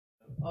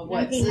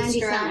What,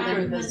 Sister Act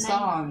or the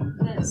song?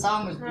 The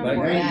song was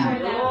before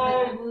that.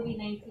 The movie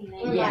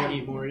 1980. Yeah.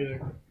 Eat more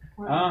either.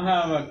 I don't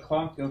have a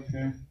clock up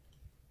here.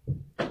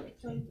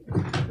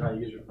 Gotta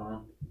use your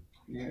phone.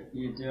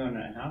 You're doing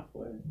it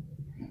halfway.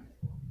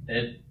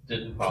 It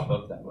didn't pop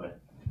up that way.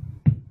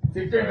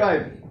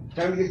 6:35.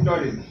 Time to get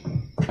started.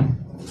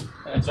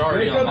 It's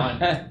already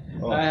online.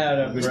 I had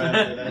a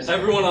breath.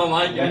 Everyone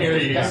online can hear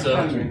you, so.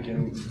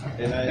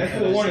 That's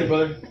the warning,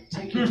 brother.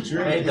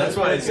 Hey, that's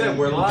why I said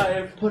we're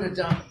live. Pull it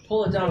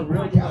down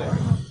real quick.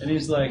 And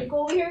he's like,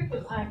 Go over here.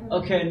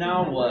 okay,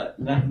 now what?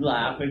 And I'm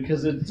laughing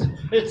because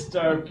it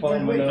started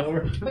foaming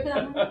over.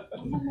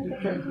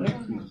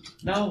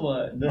 Now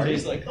what? And then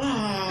he's like,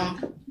 ah.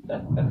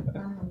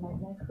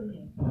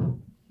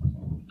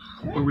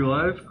 Are we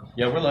live?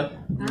 Yeah, we're live.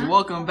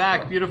 Welcome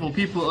back, beautiful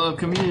people of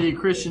Community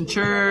Christian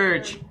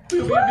Church.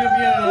 We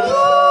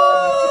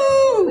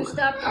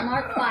stopped at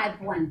Mark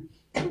 5:1.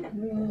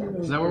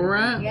 Is that where we're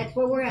at? That's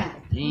where we're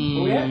at.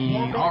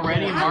 Dang,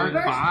 already Mark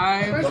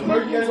 5? First, you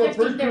gotta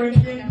go 1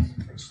 Corinthians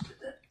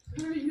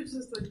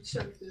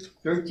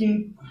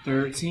 13.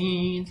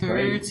 13.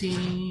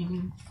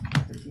 13.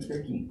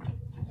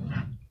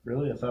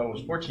 Really? I thought it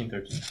was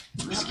 14:13.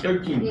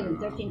 13. Even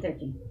 13.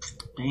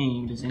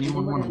 Dang, does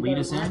anyone want to lead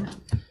us in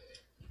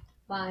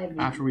 5.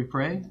 after we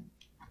pray?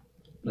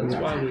 That's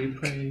why we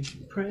pray.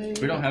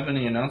 We don't have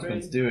any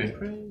announcements, do we?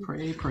 Pray.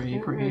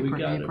 We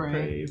gotta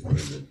pray for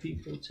the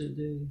people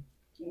today.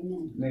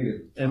 Amen.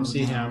 Negative.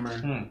 MC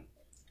Hammer.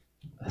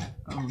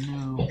 Oh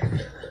no.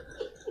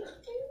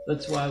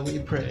 That's why we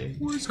pray.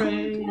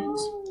 Pray.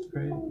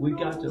 We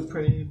got to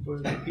pray for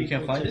the people You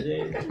can't find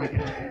today. I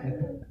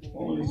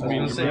was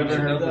gonna say, you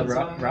never know the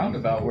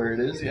roundabout where it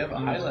is. You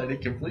haven't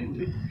highlighted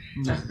completely.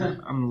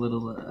 I'm a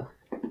little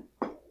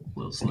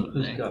slow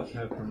Who's today. got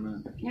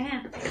peppermint?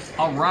 Yeah.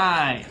 All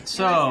right,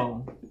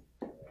 so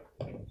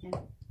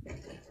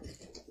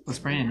let's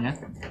pray in, yeah?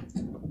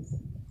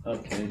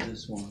 Okay,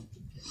 this one.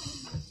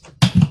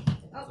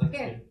 Oh,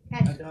 here.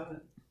 Catch got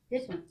it.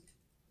 this one.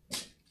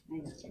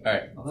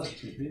 Alright. Oh, that's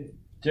too big.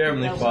 Dear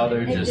Heavenly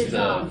Father, It just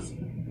dissolves.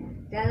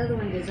 That other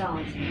one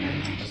dissolves.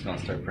 I'm just gonna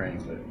start praying,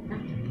 but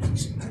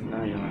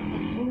Now you're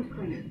on. Who's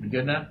clean? you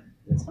good now?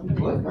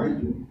 What? Are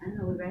you? I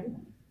know, we ready?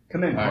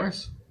 Come in. Of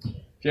course.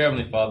 Dear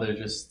Heavenly Father,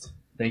 just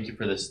thank you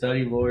for this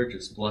study, Lord.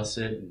 Just bless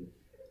it and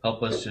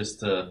help us just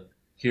to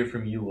hear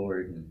from you,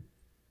 Lord, and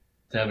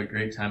to have a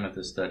great time at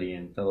this study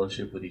and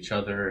fellowship with each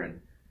other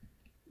and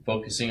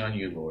focusing on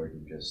you, Lord,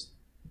 and just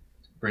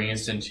bring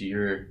us into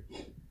your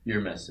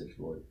message,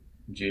 Lord.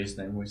 In Jesus'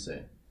 name we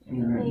say.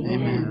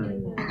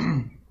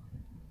 Amen.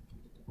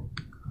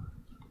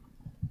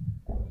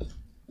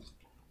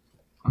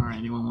 All right,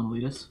 anyone want to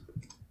lead us?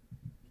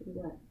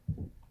 What?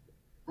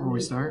 Where we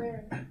start?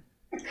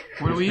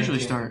 Where do we usually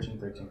start?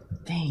 13.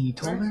 Dang, you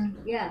told her?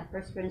 Yeah,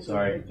 1 Corinthians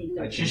Sorry. 13.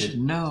 I She should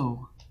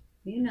know.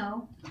 You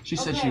know. She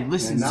said Okay. she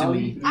listens to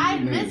me. I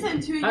listen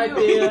to you. Hi,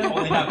 Thea.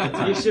 Only half the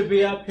time. You should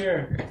be up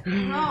here.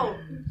 No,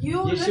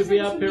 you You should listen be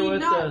to up here me,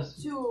 with not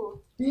us. To...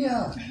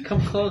 Yeah.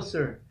 Come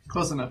closer.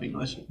 Close enough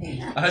English.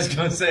 I was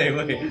gonna say,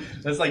 wait,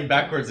 that's like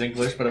backwards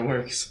English, but it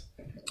works.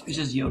 It's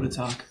just Yoda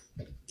talk.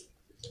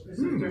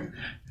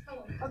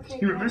 Okay.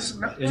 You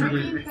listen.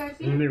 13.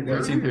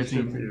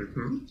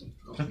 13.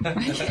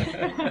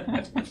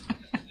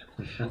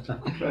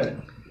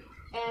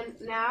 And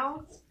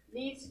now,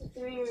 these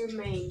three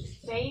remain: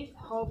 faith,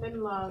 hope,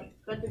 and love.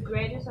 But the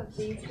greatest of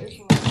these is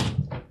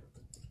love.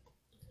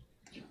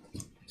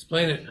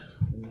 Explain it.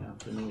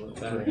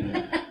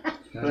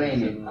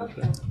 Explain it.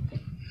 Okay.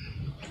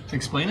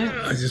 Explain it?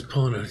 I was just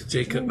pulling a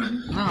Jacob.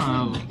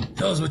 No.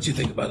 Tell us what you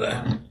think about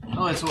that.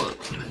 Oh, it's what?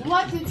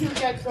 What did you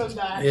get from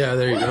that? Yeah,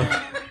 there you go.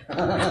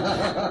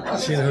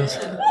 She knows.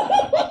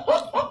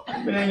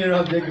 Been hanging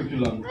around Jacob too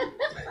long.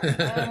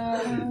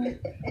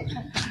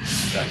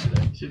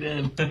 She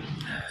did.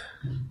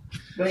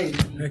 Explain.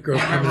 That girl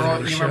coming You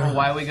out of the remember show.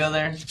 why we go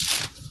there?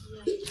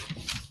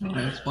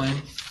 Okay, explain.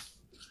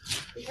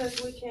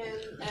 Because we can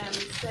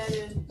set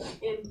it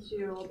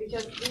into,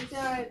 because these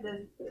are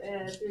the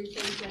three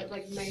things that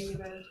like make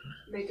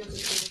us a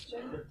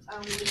Christian.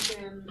 We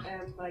can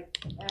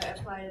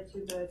apply it to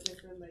the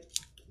different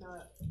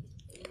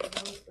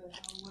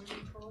what do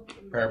you call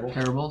it?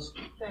 Parables?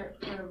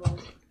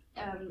 Parables.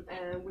 And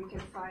we can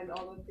find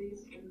all of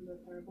these in the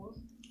parables.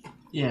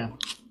 Yeah,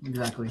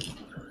 exactly.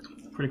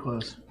 Pretty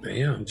close.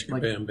 Bam, chicka,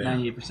 Like bam,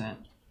 bam. 98%.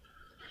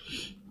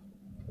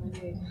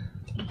 Okay.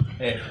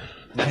 Hey,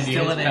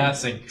 Still 98 an A.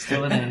 passing.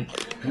 Still an A.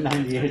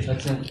 98.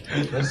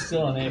 That's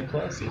still an A+.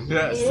 Isn't it?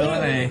 Yeah, still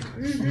an A.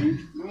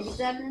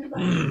 97 and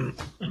above.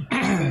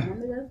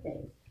 Remember those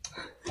days.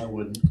 I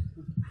wouldn't.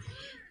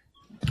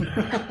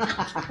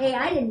 Hey,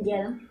 I didn't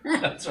get them.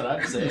 That's what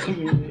I'm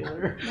saying.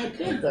 My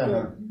kids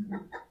did.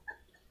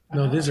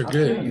 No, these are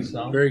good.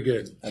 Very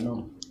good. I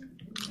know.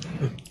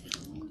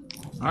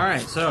 All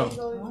right, so.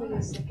 Going for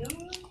the second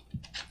one?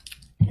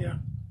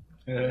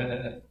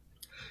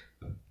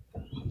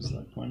 She's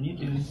like, when you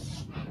do.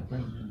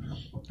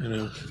 I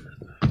know.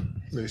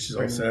 Maybe she's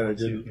all sad I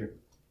didn't.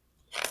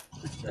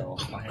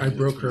 I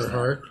broke her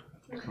heart.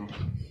 Okay,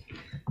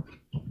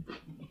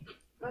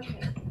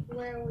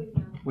 where are we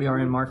now? We are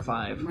in Mark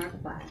 5.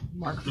 Mark 5.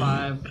 Mark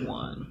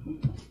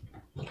 5:1.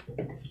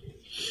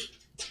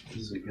 This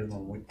is a good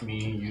one.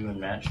 Me, you, and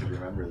Matt should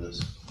remember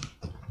this.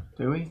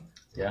 Do we?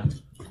 Yeah.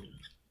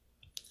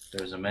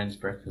 There was a men's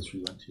breakfast we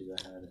went to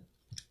that had it.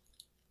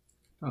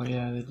 Oh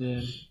yeah, they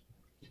did.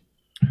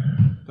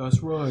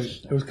 That's right.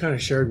 It was kind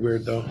of shared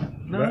weird though.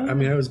 No. But, I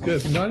mean, it was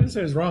good. No, I didn't say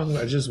it was wrong.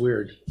 It's just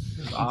weird.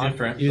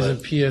 Different. Using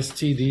but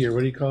PSTD or what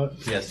do you call it?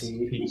 yes.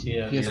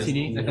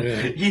 PSTD?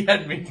 Yeah.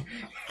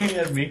 He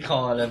had me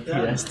calling it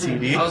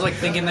PSTD. I was like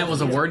thinking that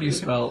was a word you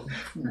spelled.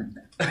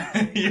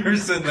 You were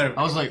sitting there.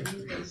 I was like,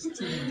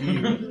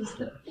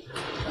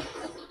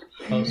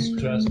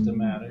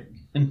 Post-traumatic.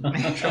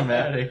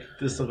 Traumatic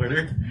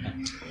disorder.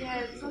 Yeah,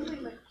 it's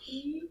something like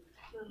P.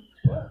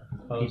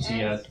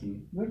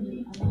 PTSD.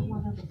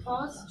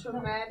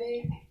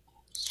 Post-traumatic.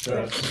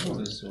 Stress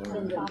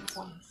disorder.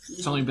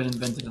 it's only been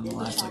invented in the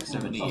last like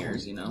 70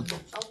 years, you know. Okay.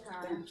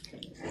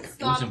 Who's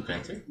Stop.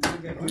 invented?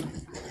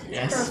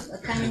 Yes.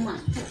 What kind of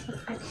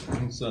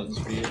one? So it's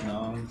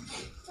Vietnam,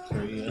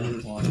 Korea,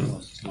 one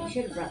was two. You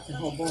should have brought the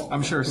whole bowl.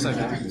 I'm sure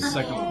second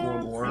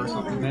World War or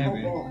something.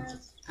 Maybe. I will.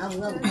 I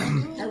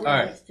will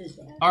right. next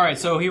Tuesday. All right,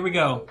 so here we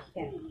go.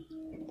 Okay.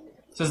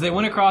 It says they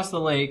went across the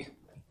lake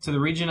to the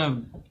region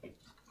of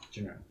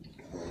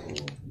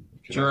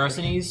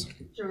Gerasenes.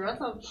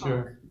 Jerusalem.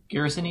 Sure.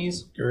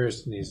 Gerasenes.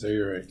 Gerasenes, there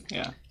you're right.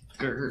 Yeah.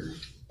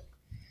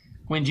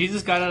 When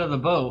Jesus got out of the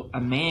boat,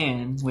 a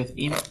man with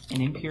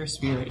an impure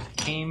spirit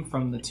came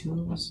from the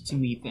tombs to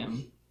meet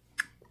them.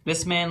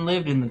 This man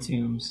lived in the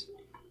tombs,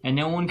 and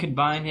no one could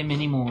bind him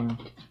anymore,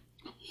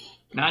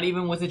 not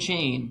even with a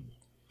chain,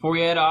 for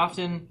he had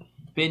often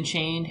been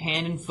chained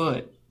hand and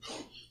foot.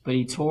 But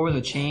he tore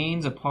the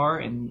chains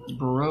apart and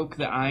broke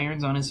the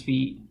irons on his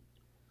feet.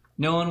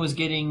 No one was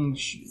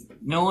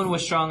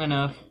strong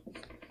enough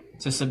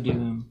to subdue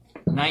him.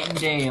 Night and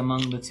day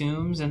among the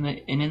tombs and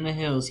in the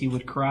hills he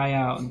would cry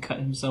out and cut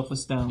himself with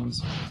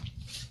stones.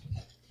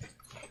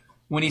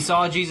 When he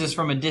saw Jesus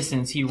from a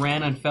distance, he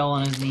ran and fell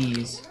on his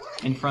knees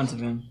in front of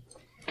him.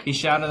 He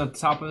shouted at the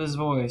top of his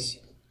voice,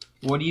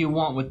 "What do you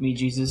want with me,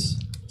 Jesus,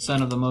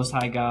 Son of the Most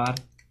High God?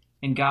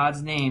 In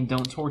God's name,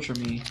 don't torture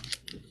me."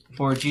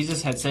 For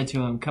Jesus had said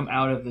to him, "Come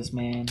out of this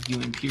man, you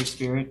impure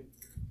spirit."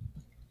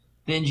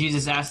 Then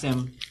Jesus asked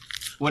him,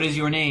 "What is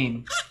your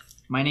name?"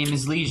 "My name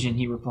is Legion,"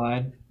 he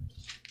replied,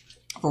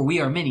 "for we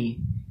are many."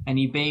 And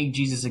he begged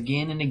Jesus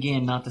again and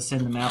again not to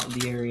send them out of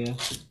the area.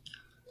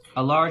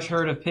 A large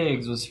herd of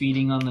pigs was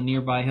feeding on the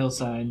nearby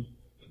hillside.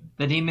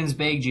 The demons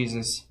begged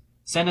Jesus,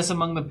 "Send us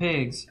among the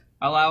pigs.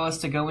 Allow us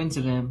to go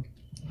into them."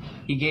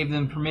 He gave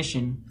them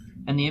permission,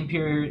 and the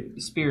impure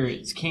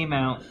spirits came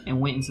out and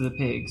went into the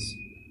pigs.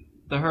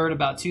 The herd,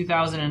 about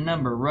 2,000 in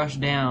number, rushed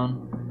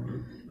down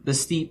the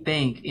steep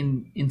bank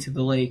into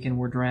the lake and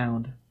were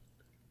drowned.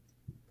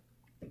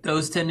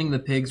 Those tending the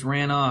pigs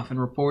ran off and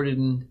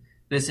reported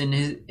this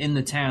in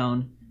the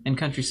town and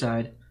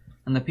countryside,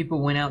 and the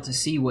people went out to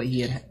see what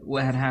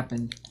had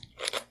happened.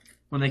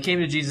 When they came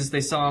to Jesus,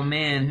 they saw a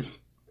man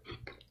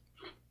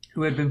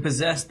who had been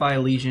possessed by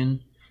the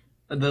legion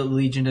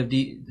of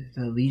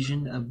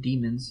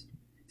demons,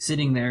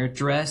 sitting there,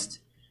 dressed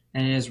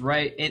and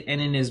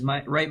in his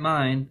right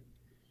mind,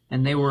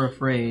 and they were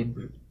afraid.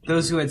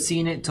 Those who had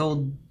seen it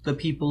told the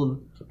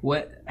people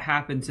what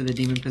happened to the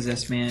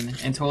demon-possessed man,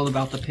 and told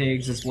about the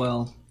pigs as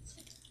well.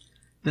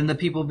 Then the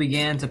people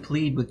began to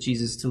plead with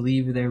Jesus to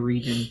leave their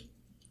region.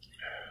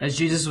 As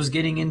Jesus was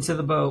getting into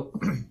the boat,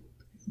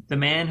 the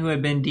man who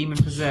had been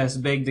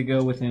demon-possessed begged to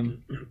go with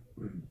him.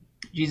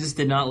 Jesus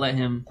did not let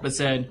him, but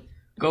said,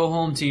 "Go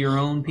home to your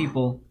own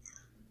people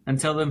and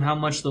tell them how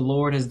much the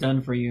Lord has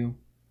done for you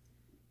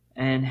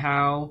and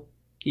how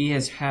he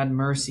has had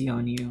mercy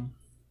on you."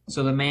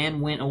 So the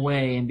man went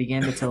away and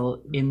began to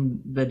tell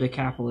in the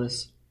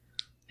Decapolis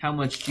how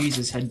much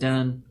Jesus had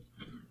done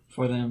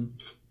for them,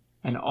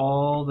 and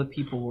all the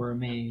people were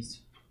amazed.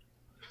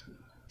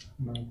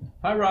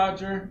 Hi,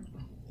 Roger.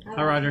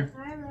 Hi, Roger.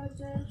 Hi,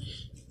 Roger.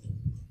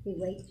 He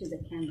waits to the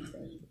camera,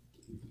 baby.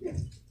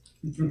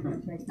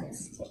 Right there.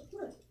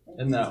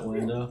 In that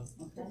window.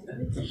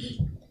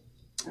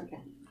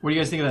 Okay. What do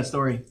you guys think of that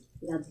story?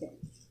 Loved it.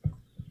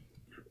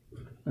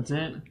 That's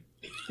it?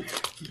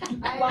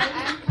 I'm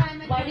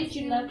kind of. Why did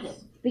you love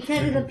it?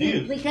 Because of the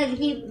pig, because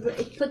he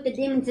put the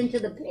demons into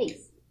the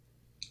pigs.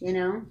 You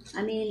know,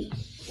 I mean,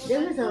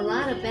 there was a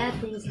lot of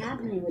bad things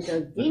happening with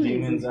those The demons.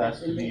 demons and stuff,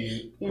 asked to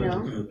be you put know.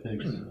 into the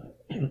pigs.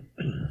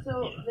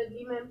 So the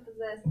demon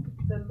possessed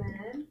the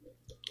man.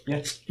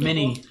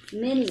 Many.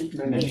 Many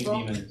Many people.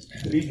 demons.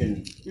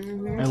 Legion.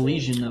 Mm-hmm. A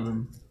legion of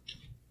them.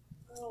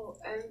 Oh,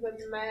 and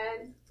the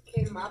man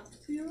came up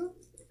to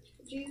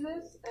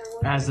Jesus and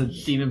what? As a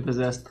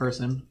demon-possessed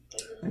person,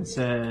 and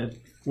said,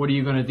 "What are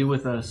you going to do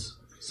with us,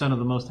 Son of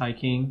the Most High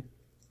King?"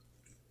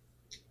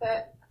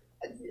 But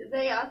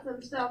they asked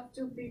themselves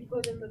to be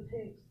put in the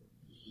pigs.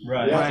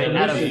 Right. Right,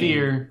 out of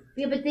fear.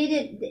 Yeah, but they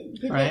did.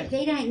 Right.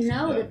 They didn't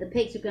know that the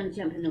pigs were going to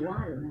jump in the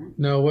water, right?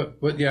 No,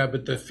 what? Yeah,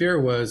 but the fear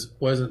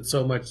wasn't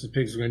so much the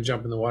pigs were going to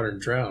jump in the water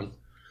and drown.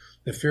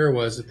 The fear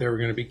was that they were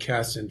going to be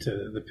cast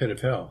into the pit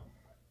of hell,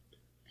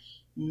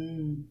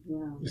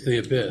 Wow. the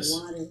abyss.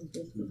 Water is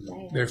just as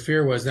bad. Their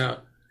fear was now.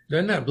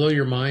 Doesn't that blow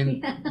your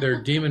mind?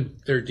 They're demons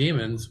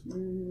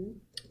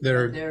that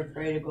are. They're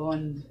afraid of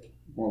going.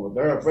 Well, but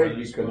they're afraid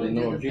because they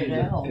know Jesus.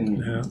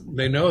 Yeah,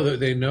 they know that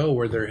they know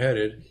where they're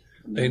headed.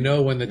 They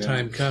know when the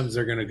time comes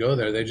they're going to go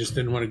there. They just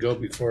didn't want to go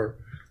before.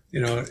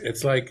 You know,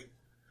 it's like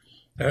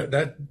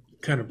that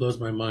kind of blows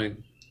my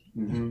mind.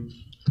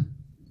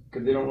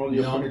 Because they don't know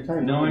the appointed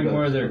time. Knowing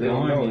where they're They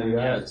don't going, know, and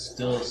yeah. yet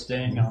still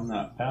staying on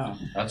that path.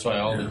 That's why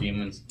all the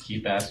demons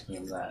keep asking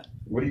him that.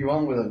 What do you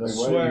want with it? Like,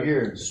 why are you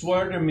here?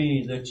 Swear to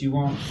me that you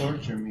won't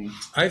torture me.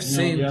 I've You know,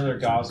 seen. the other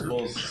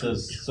gospels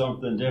says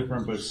something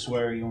different, but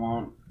swear you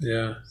won't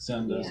Yeah,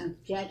 send us Yeah,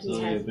 Jackie to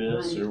the has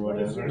abyss mine. or What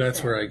does whatever. yours that's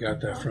say? where I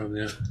got that from.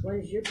 Yeah. What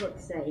does your book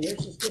say?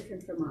 Yours is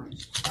different from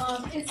ours.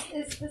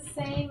 It's the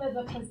same as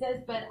a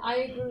possessed, but I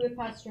agree with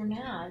Pastor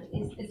Matt.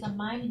 It's a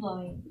mind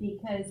blowing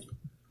because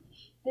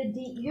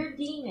you're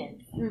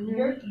demons.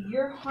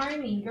 You're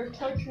harming. You're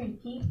torturing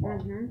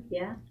people.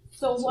 Yeah.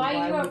 So why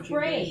are you would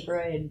be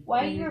afraid?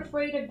 Why are you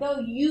afraid to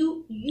go?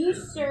 You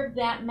serve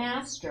that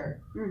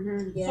master.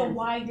 Yes. So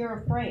why you're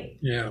afraid?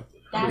 Yeah.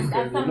 That's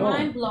a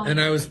mind blowing.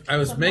 And I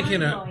was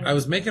making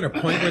a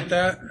point with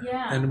that.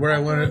 Yeah. And where I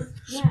wanted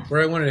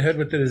to head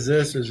with it is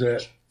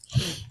that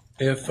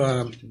if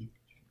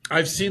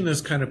I've seen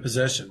this kind of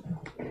possession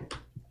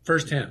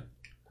firsthand.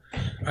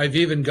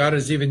 God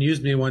has even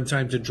used me one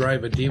time to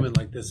drive a demon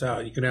like this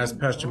out. You can ask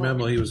Pastor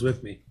Memo, he was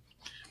with me.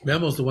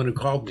 Memo's the one who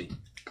called me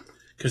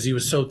because he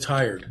was so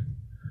tired,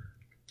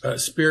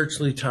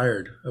 spiritually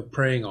tired of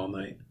praying all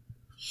night.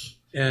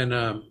 And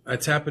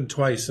it's happened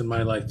twice in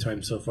my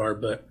lifetime so far,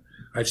 but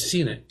I've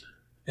seen it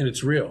and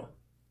it's real.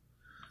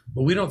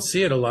 But we don't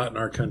see it a lot in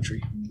our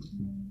country.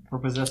 We're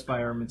possessed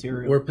by our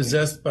material. We're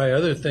possessed by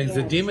other things.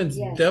 The demons,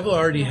 devil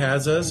already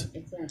has us.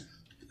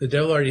 The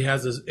devil already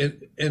has us.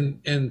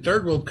 In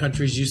third world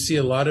countries, you see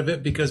a lot of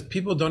it because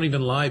people don't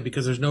even lie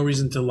because there's no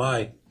reason to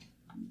lie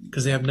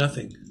because they have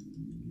nothing.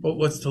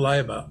 What's to lie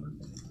about?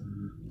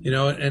 You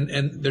know,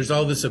 and there's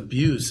all this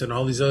abuse and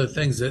all these other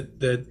things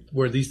that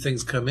where these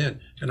things come in.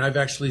 And I've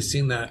actually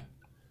seen that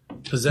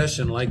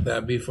possession like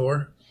that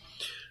before.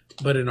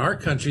 But in our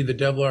country, the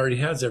devil already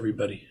has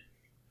everybody.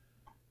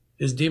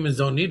 His demons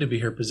don't need to be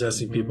here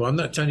possessing people. I'm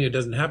not telling you it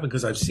doesn't happen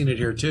because I've seen it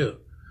here too.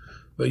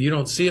 But you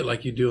don't see it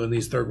like you do in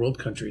these third world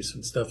countries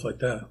and stuff like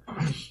that.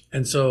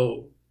 And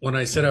so when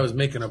I said I was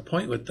making a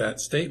point with that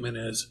statement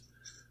is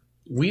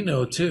we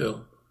know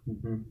too.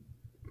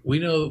 We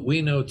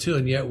know too,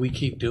 and yet we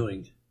keep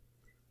doing.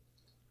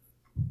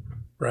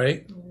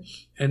 Right?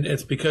 And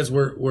it's because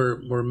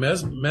we're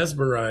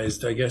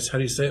mesmerized, I guess. How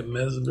do you say it?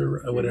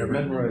 Whatever.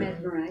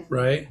 Mesmerized.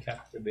 Right?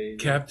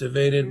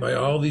 Captivated by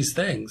all these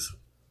things.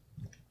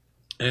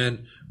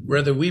 And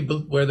whether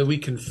we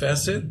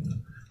confess it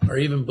or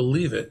even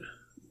believe it,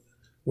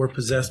 we're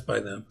possessed by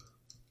them.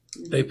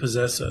 They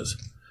possess us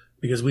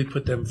because we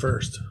put them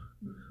first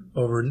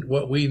over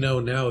what we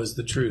know now is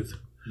the truth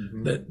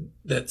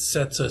that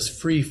sets us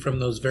free from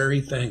those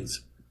very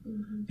things.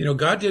 You know,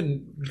 God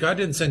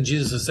didn't send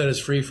Jesus to set us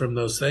free from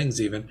those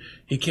things even.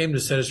 He came to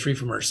set us free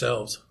from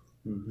ourselves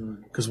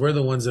because we're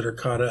the ones that are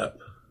caught up,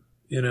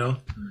 you know.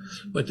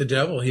 But the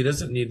devil, he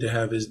doesn't need to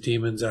have his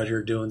demons out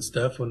here doing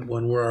stuff when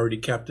we're already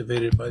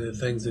captivated by the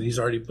things that he's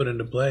already put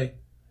into play.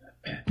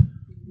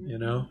 You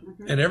know,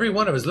 and every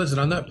one of us, listen,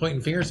 I'm not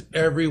pointing fingers.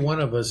 Every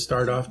one of us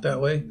start off that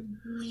way.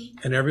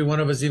 And every one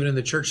of us, even in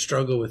the church,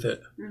 struggle with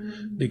it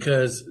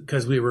because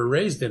we were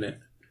raised in it.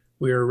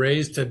 We were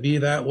raised to be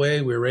that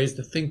way. We were raised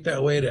to think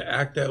that way, to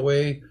act that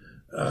way,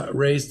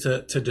 raised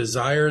to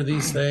desire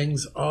these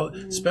things,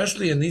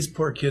 especially in these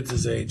poor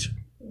kids' age.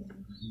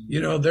 You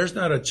know, there's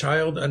not a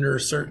child under a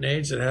certain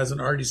age that hasn't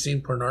already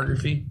seen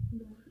pornography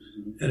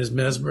and is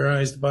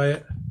mesmerized by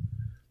it.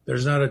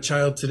 There's not a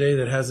child today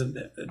that hasn't.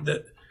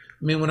 I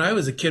mean, when I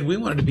was a kid, we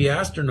wanted to be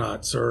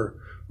astronauts or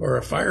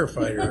a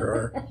firefighter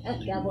or,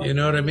 you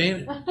know what I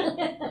mean?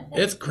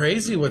 It's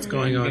crazy what's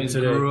going on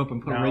today. Grew up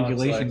and put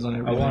regulations on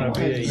everything.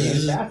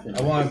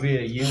 I want to be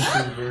a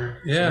YouTuber.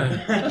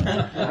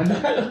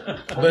 Yeah.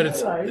 But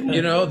it's,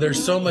 you know,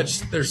 there's so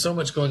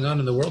much going on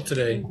in the world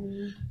today.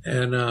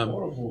 And,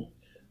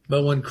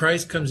 but when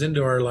Christ comes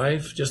into our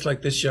life, just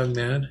like this young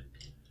man,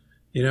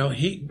 you know,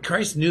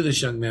 Christ knew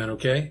this young man,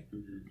 okay?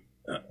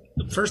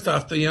 First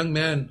off, the young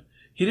man,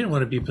 he didn't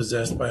want to be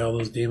possessed by all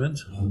those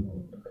demons,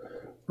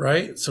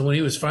 right? So when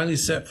he was finally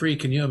set free,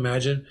 can you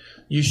imagine?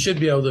 You should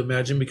be able to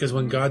imagine because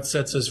when God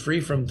sets us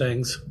free from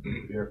things,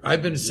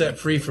 I've been set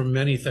free from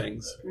many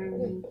things.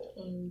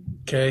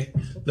 Okay?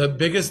 The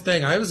biggest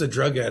thing, I was a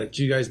drug addict.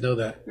 You guys know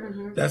that.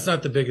 That's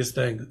not the biggest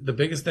thing. The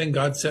biggest thing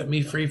God set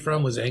me free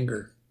from was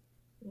anger.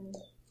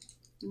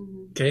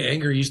 Okay?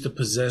 Anger used to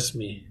possess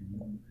me.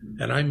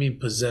 And I mean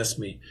possess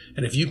me.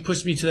 And if you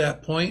push me to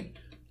that point,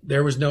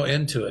 there was no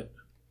end to it.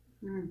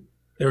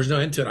 There was no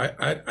end to it.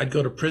 I'd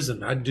go to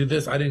prison. I'd do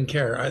this. I didn't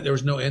care. There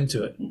was no end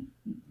to it.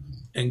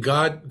 And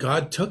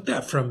God took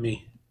that from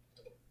me.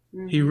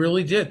 He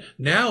really did.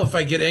 Now, if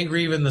I get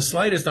angry even the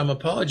slightest, I'm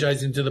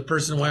apologizing to the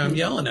person why I'm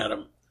yelling at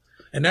him.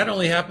 And that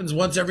only happens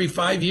once every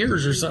 5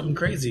 years or something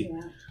crazy.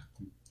 Yeah.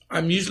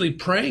 I'm usually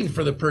praying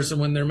for the person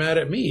when they're mad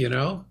at me, you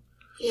know?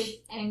 Is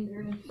anger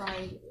and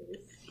pride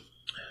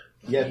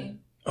Yes.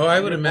 Oh, I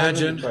would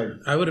imagine.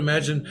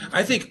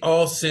 I think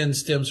all sin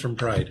stems from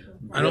pride.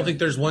 I don't think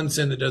there's one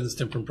sin that doesn't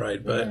stem from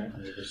pride, but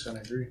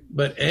 100% agree.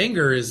 but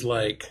anger is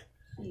like,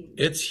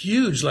 it's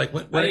huge. Like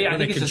when I it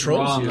think it's just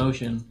controls raw you.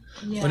 emotion.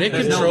 Yeah. When it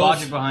There's no controls,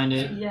 logic behind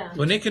it. Yeah.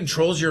 when it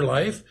controls your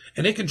life,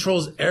 and it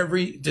controls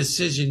every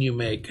decision you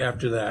make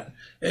after that.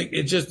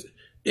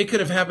 It could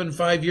have happened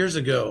 5 years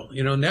ago.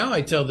 You know, now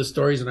I tell the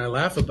stories and I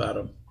laugh about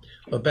them,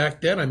 but back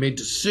then I made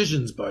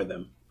decisions by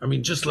them. I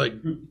mean, just like,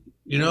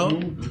 you know,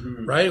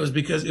 right? It was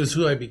because it was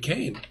who I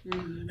became.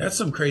 That's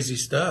some crazy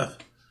stuff.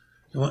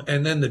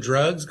 And then the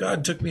drugs,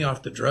 God took me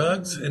off the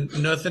drugs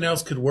and nothing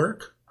else could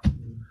work.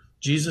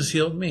 Jesus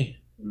healed me.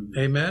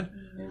 Amen.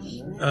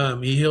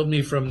 He healed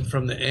me from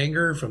the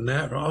anger, from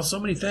that, from so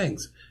many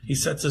things. He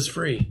sets us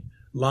free.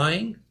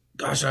 Lying,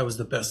 gosh, I was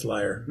the best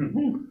liar.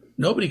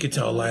 Nobody could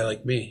tell a lie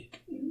like me.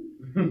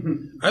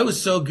 I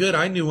was so good,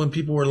 I knew when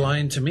people were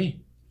lying to me.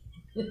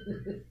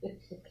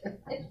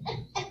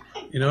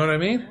 You know what I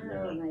mean?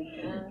 Oh my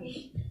gosh.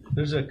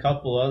 There's a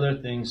couple other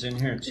things in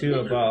here too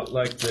about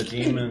like the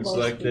demons,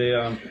 like they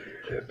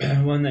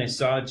when they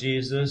saw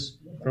Jesus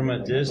from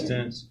a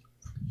distance,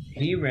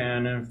 he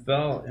ran and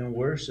fell and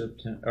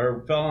worshipped him,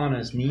 or fell on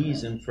his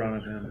knees in front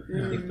of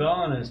him. He fell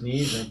on his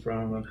knees in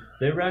front of him.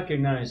 They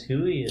recognize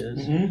who he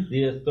is,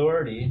 the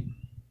authority,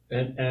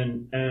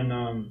 and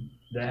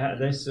they have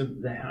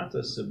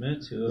to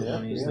submit to it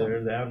when he's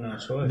there. They have no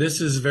choice. This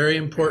is very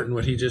important,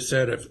 what he just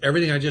said. If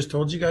everything I just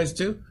told you guys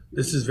to,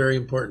 this is very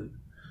important.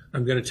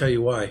 I'm going to tell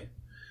you why.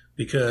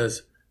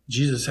 Because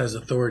Jesus has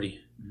authority.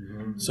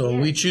 So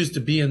when we choose to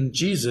be in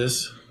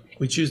Jesus,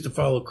 we choose to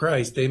follow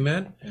Christ.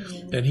 Amen?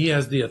 And he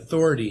has the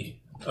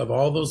authority of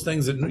all those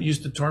things that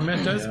used to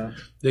torment us. Yeah.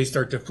 They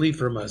start to flee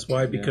from us.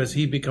 Why? Because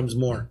he becomes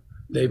more.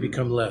 They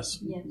become less.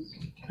 Yes.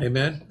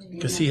 Amen?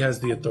 Because he has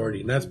the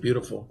authority. And that's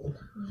beautiful.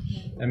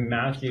 In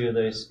Matthew,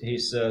 he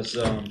says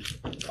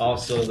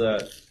also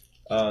that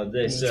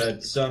they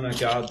said, "Son of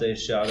God," they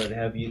shouted,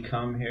 "have you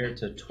come here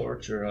to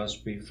torture us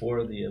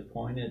before the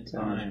appointed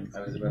time?"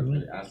 I was about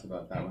to ask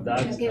about that one.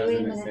 That's- Okay, I was wait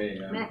a gonna minute.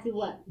 say, Matthew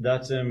what?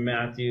 That's in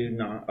Matthew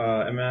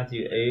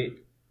 8,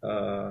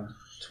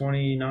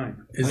 29.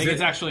 I Is think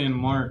it's it, actually in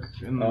Mark.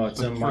 In Oh, it's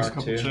the in first Mark,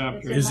 couple too.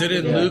 chapters. is it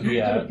in Luke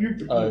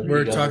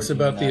where it the talks other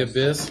about the demon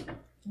abyss?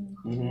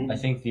 I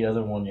think the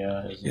other one,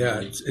 is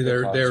Yeah,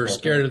 they're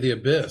scared of the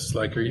abyss.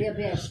 Like, The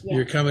abyss. Yeah.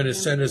 you're coming to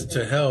send us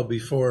to hell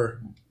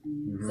before.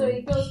 So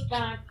it goes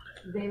back.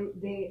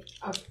 They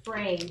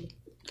afraid.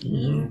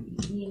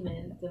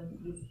 Demons,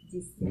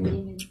 these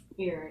demon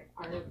spirit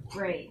are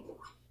afraid.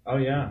 Oh,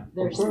 yeah.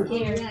 They're Of course.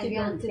 scared Yeah, to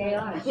yeah, go to they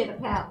are. the pit of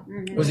hell.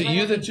 Was it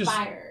you that just?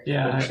 Fire.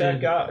 Yeah, But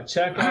I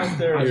check out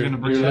their. I was gonna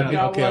bring You're that lucky.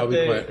 up. Okay, I'll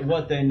be quiet.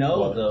 What they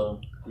know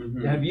though.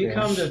 Have you Yeah.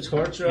 come to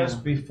torture us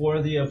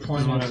before the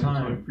appointed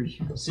time?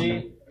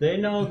 See, they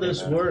know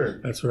this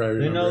word. That's what I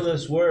They know remember.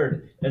 this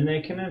word, and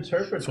they can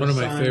interpret. It's one of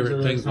the my signs favorite of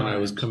the things when I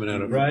was times, coming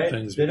out of right.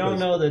 things. They don't because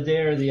know the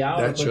day or the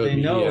hour, that but showed they me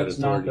he know had it's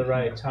not the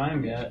authority. right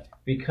time yet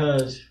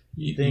because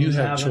You things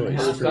have haven't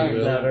choice, free happened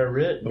will. that are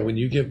written. But when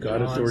you give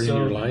God You know, authority in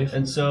your life,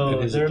 and so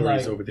and his they're authority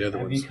is like, over the other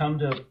have ones. you come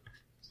to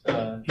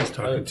He's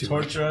talking too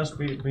much. torture us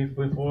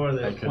before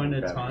the I couldn't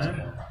appointed grab his time?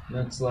 phone.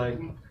 And it's like,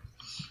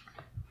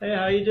 hey,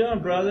 how you doing,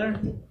 brother?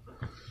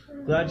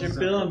 Glad you're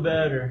feeling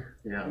better.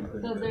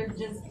 So they're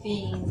just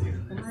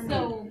being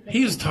so.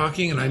 He was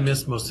talking and I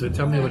missed most of it.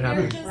 Tell me what They're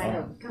happened.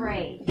 just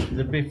afraid.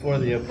 They're before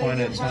the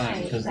appointed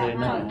time because they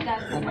know.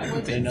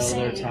 They know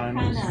their time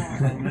is.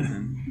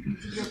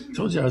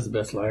 Told you I was the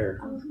best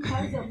liar.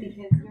 Because you're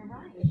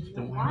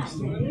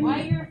right. Why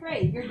are you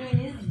afraid? You're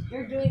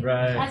doing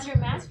Right. as your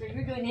master.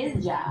 You're doing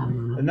his job.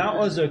 And that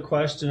was a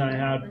question I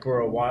had for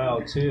a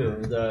while too.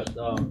 That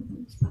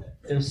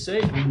if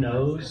Satan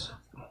knows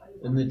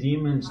and the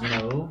demons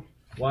know,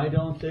 why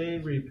don't they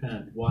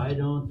repent? Why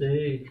don't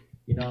they,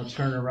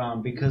 turn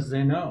around? Because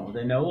they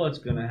know what's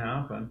going to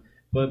happen.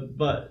 But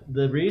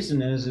the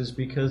reason is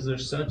because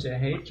there's such a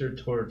hatred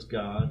towards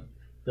God.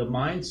 The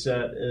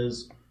mindset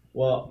is,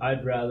 well,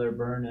 I'd rather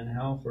burn in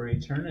hell for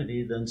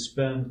eternity than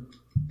spend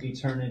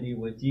eternity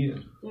with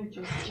you. They're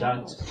just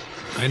That's jealous.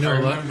 I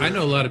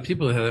know a lot of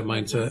people that have that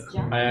mindset.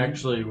 I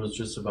actually was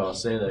just about to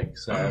say that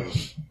because I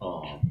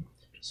have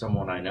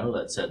someone I know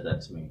that said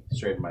that to me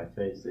straight in my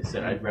face. They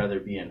said, I'd rather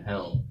be in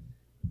hell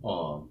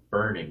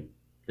burning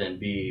than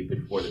be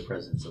before the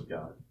presence of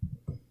God.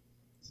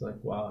 It's like,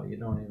 wow, you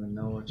don't even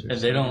know what you're And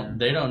saying.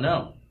 they don't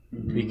know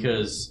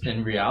because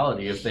in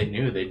reality, if they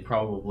knew, they'd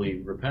probably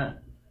repent.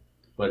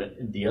 But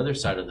the other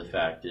side of the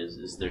fact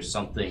is there's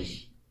something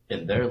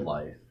in their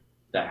life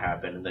that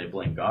happened and they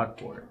blame God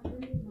for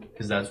it.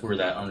 Because that's where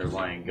that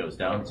underlying goes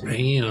down to.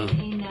 Damn.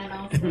 Ain't that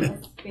also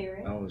a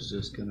spirit? I was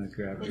just gonna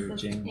grab your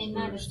It's James ain't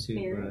that a verse too,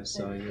 but I spirit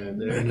saw you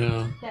that- right I there.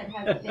 know. That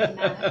has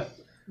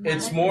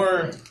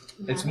been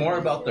It's more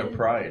about their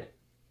pride.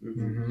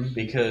 Mhm.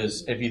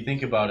 Because if you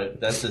think about it,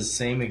 that's the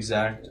same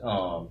exact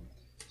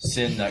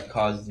sin that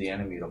caused the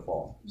enemy to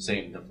fall,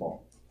 Satan to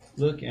fall,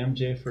 Look,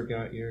 MJ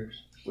forgot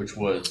yours. which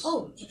was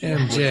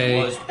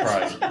MJ. which was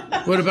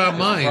pride. What about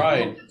mine?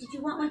 Pride. Did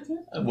you want one too?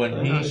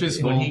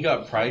 When he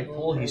got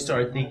prideful, he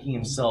started thinking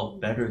himself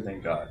better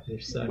than God,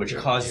 which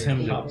caused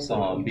him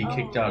to be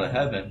kicked out of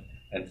heaven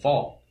and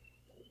fall.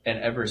 And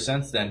ever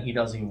since then, he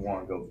doesn't even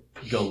want to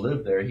go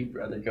live there. He'd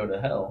rather go to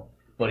hell.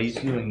 But he's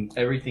doing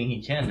everything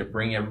he can to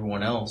bring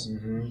everyone else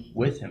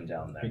with him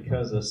down there.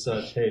 Because of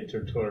such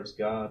hatred towards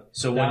God.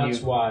 So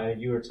that's why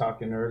you were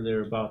talking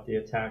earlier about the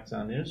attacks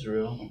on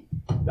Israel.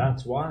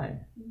 That's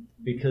why.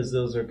 Because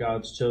those are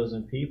God's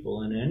chosen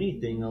people, and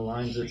anything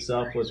aligns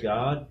itself with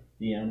God,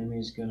 the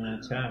enemy's going to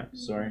attack.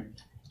 Sorry.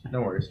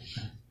 No worries.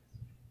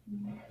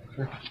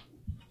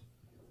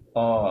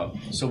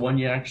 So when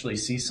you actually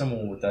see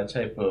someone with that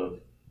type of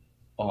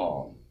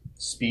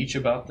speech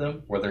about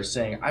them, where they're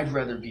saying, I'd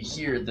rather be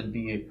here than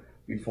be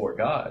before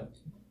God,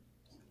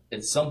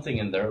 it's something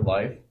in their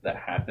life that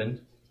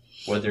happened,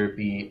 whether it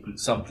be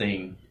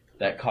something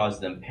that caused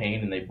them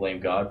pain and they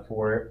blame God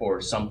for it, or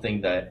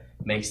something that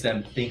makes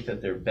them think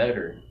that they're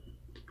better,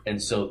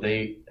 and so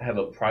they have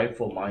a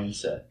prideful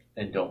mindset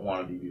and don't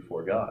want to be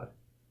before God.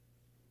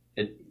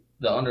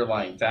 The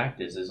underlying fact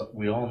is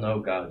we all know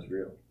God's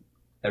real.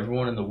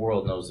 Everyone in the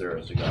world knows there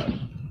is a God.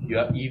 You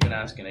even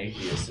ask an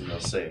atheist and they'll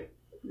say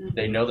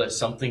they know that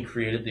something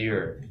created the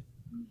earth.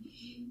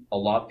 A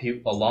lot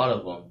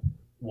of them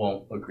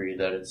won't agree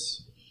that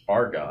it's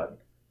our God,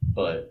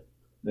 but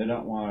they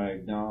don't want to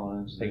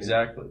acknowledge that.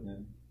 Exactly. Yeah.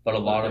 But a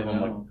lot of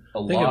them,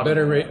 I think a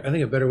better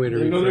way to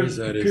rephrase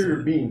that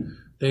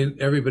is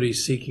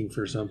everybody's seeking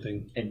for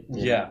something. And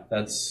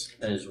that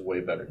is way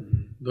better.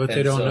 What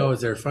they don't know is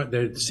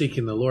they're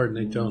seeking the Lord and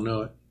they don't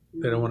know it.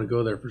 They don't want to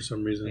go there for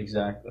some reason.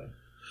 Exactly.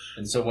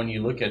 And so when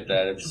you look at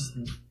that, it's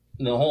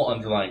the whole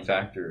underlying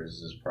factor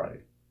is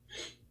pride.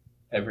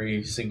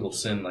 Every single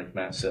sin, like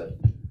Matt said,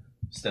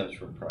 stems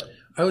from pride.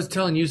 I was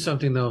telling you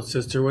something though,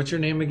 sister. What's your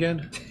name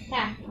again?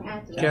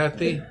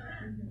 Kathy.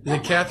 Is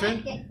it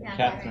Catherine?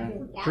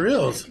 Catherine. For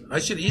reals. I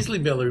should easily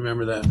be able to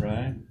remember that.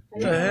 Right.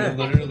 You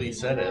literally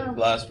said it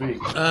last week.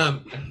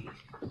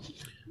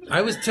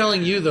 I was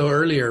telling you though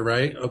earlier,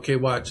 right? Okay,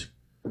 watch.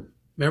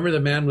 Remember the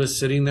man was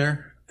sitting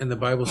there and the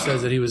Bible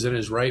says that he was in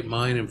his right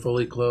mind and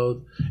fully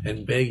clothed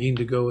and begging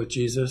to go with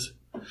Jesus.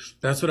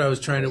 That's what I was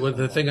trying to,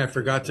 the thing I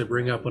forgot to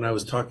bring up when I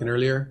was talking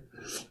earlier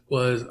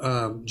was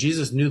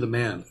Jesus knew the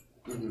man.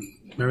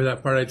 Remember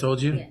that part I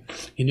told you? Yeah.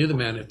 He knew the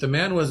man. If the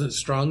man wasn't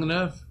strong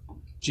enough,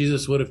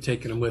 Jesus would have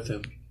taken him with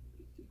him.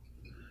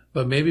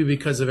 But maybe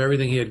because of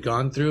everything he had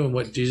gone through and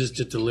what Jesus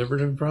just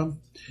delivered him from,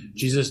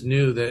 Jesus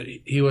knew that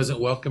he wasn't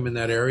welcome in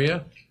that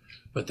area.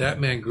 But that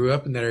man grew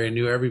up in that area and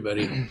knew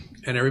everybody.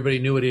 And everybody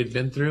knew what he had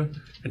been through.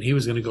 And he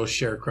was going to go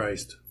share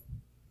Christ.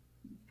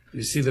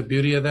 You see the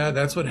beauty of that?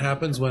 That's what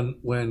happens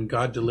when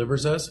God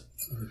delivers us.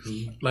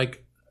 Mm-hmm.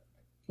 Like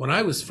when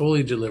I was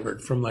fully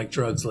delivered from like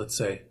drugs, let's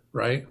say,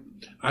 right?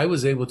 I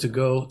was able to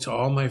go to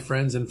all my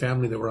friends and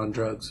family that were on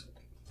drugs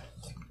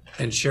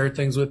and share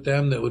things with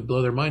them that would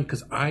blow their mind,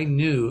 because I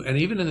knew, and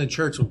even in the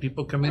church, when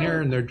people come in here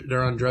and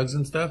they're on drugs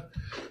and stuff,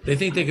 they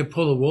think they could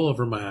pull the wool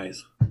over my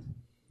eyes.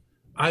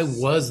 I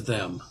was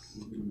them.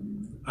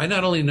 I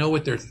not only know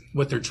what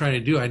they're trying to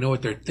do, I know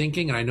what they're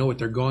thinking, and I know what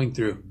they're going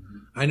through.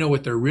 I know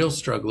what their real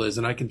struggle is,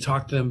 and I can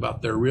talk to them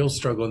about their real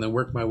struggle and then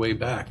work my way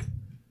back.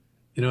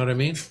 You know what I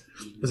mean?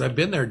 Because I've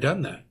been there,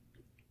 done that.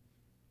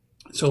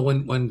 So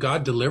when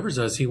God delivers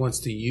us, he wants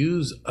to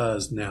use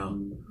us now.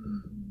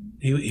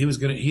 He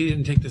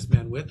didn't take this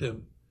man with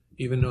him,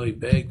 even though he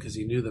begged, because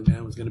he knew the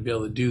man was going to be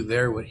able to do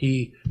there what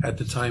he at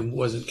the time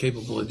wasn't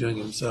capable of doing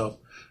himself.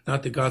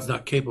 Not that God's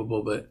not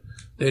capable, but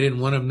they didn't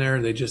want him there.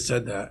 They just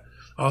said that.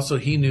 Also,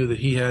 he knew that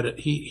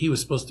he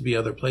was supposed to be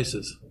other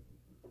places.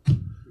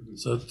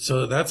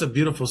 So that's a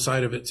beautiful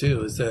side of it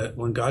too, is that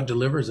when God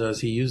delivers us,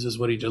 he uses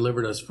what he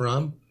delivered us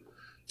from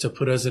to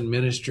put us in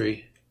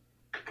ministry,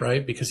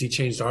 right? Because he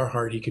changed our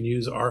heart. He can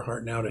use our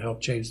heart now to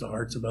help change the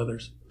hearts of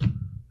others.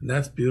 And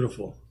that's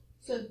beautiful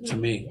to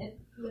me.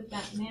 With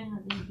that man,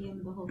 having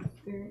given the Holy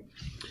Spirit,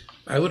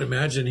 I would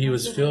imagine he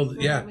was filled.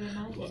 Yeah.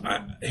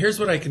 Here's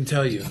what I can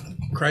tell you.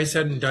 Christ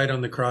hadn't died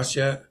on the cross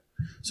yet,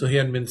 so he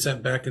hadn't been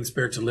sent back in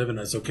spirit to live in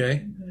us,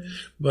 okay? Mm-hmm.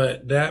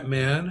 But that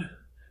man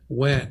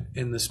went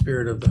in the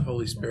spirit of the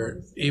Holy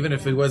Spirit. Even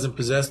if he wasn't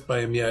possessed by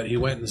him yet, he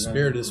went in the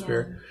spirit of the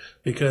Spirit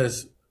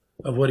because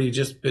of what he'd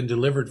just been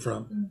delivered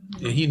from.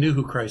 Mm-hmm. And he knew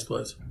who Christ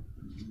was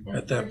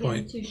at that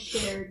point. To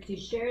share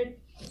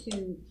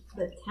to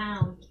the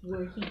town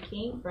where he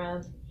came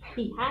from,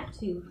 he had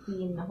to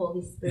be in the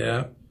Holy Spirit.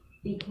 Yeah.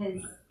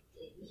 Because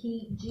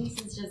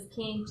Jesus just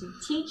came to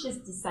teach his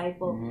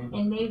disciples,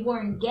 and they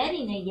weren't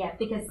getting it yet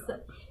because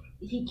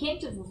he came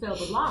to fulfill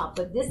the law.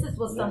 But this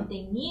was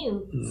something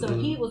new, so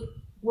he was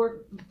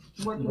working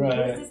with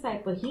his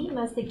disciple. He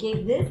must have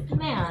gave this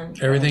man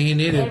everything he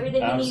needed.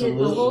 Everything he needed.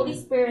 The Holy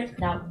Spirit.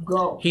 Now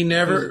go.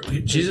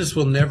 Jesus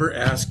will never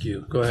ask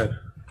you. Go ahead.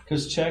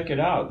 Because check it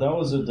out. That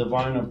was a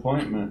divine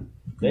appointment.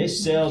 They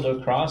sailed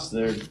across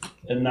there,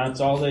 and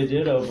that's all they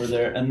did over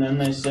there, and then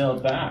they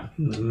sailed back.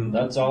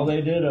 That's all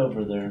they did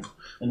over there.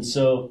 And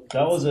so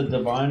that was a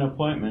divine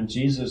appointment.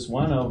 Jesus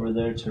went over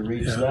there to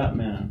reach that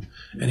man.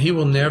 And he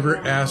will never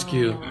ask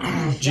you,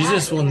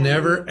 Jesus will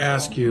never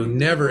ask you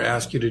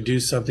to do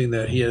something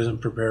that he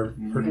hasn't prepared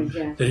for,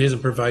 that he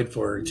doesn't provide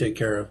for or take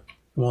care of.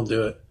 He won't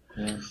do it.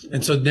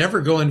 And so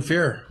never go in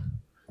fear.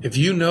 If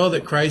you know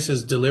that Christ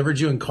has delivered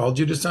you and called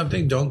you to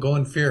something, don't go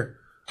in fear.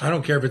 I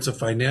don't care if it's a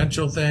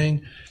financial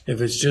thing,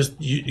 if it's just,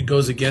 it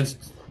goes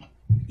against,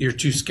 you're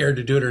too scared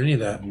to do it or any of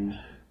that.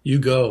 You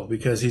go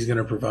because he's going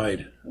to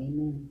provide.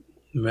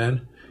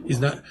 Amen. He's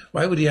not,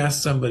 why would he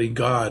ask somebody,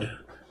 God,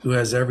 who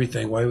has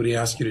everything, why would he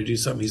ask you to do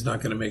something he's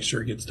not going to make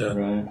sure it gets done?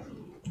 Right.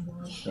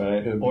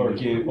 Or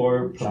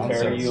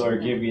prepare you or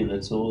give you the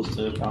tools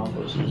to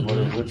accomplish it. What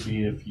it would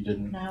be if you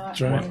didn't.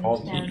 That's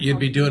right. You'd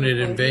be doing it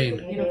in vain.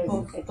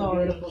 Beautiful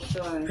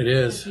story. It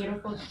is.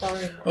 Beautiful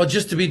story. Oh,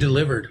 just to be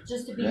delivered.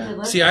 Just to be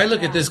delivered. See, I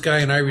look at this guy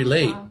and I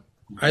relate.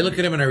 I look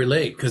at him and I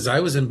relate because I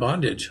was in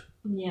bondage.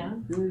 Yeah.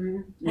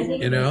 I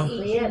think You know?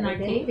 each in our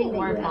table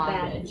were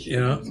bondage.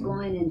 You know? It's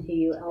going into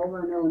you over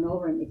and over and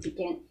over, and if you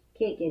can't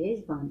kick it,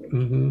 is bondage.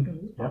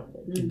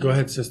 Go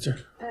ahead,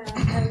 sister.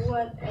 At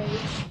what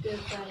age did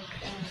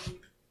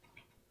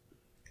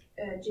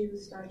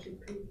Jesus start to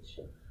preach?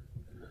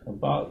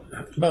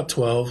 About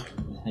 12,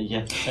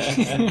 Yeah.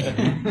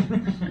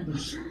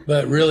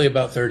 but really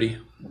about 30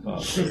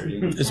 About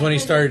 30. is when he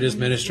started his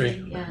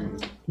ministry. Yeah.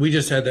 We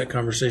just had that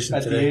conversation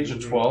At the today. age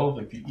of 12,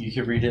 if you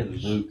can read it in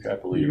Luke, I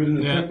believe. He was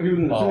in the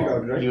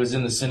synagogue, right? He was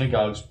in the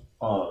synagogues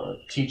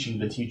teaching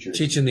the teachers.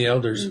 Teaching the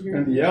elders.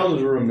 And the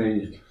elders were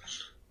amazed.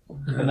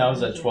 And that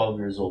was at 12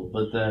 years old.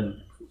 But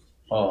then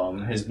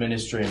his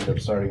ministry ended up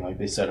starting, like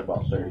they said,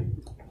 about 30.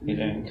 He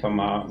didn't come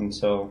out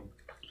until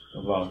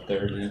about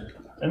 30.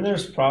 And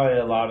there's probably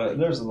a lot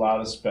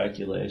of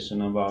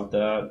speculation about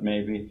that,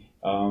 maybe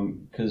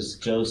because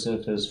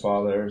Joseph, his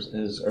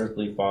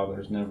earthly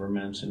father, is never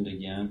mentioned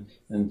again,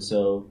 and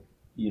so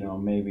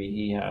maybe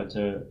he had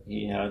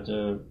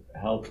to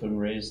help and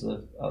raise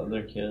the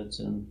other kids,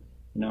 and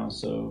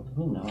so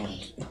who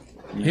knows?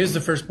 He was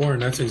the firstborn.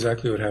 That's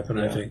exactly what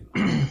happened, I think.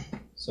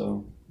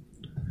 So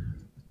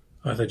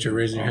I thought you were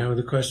raising your hand with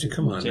a question.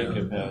 Come on now.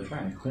 Jacob had.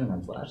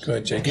 Go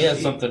ahead, Jacob. He had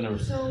something to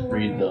So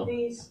read, though.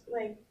 these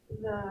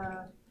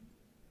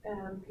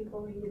the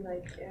people who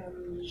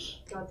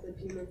got the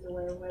demons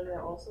away, were they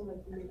also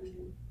maybe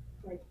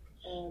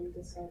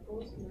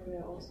disciples? Were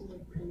they also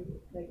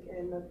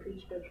not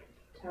preach but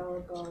tell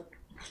about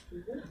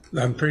Jesus?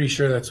 I'm pretty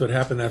sure that's what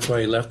happened. That's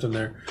why he left them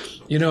there.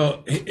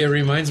 It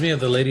reminds me of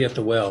the lady at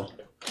the well.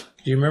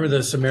 Do you remember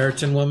the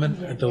Samaritan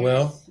woman at the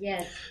well?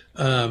 Yes.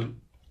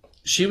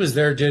 She was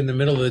there in the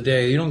middle of the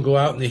day. You don't go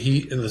out in the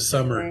heat in the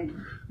summer. Right.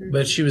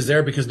 But she was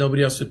there because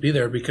nobody else would be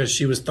there because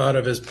she was thought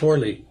of as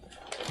poorly.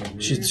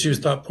 She was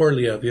thought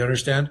poorly of, you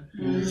understand?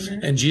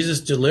 And Jesus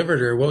delivered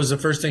her. What was the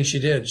first thing she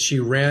did? She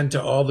ran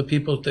to all the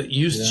people that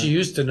she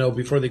used to know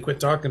before they quit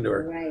talking to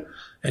her. Right.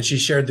 And she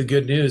shared the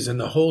good news, and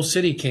the whole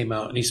city came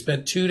out, and he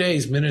spent 2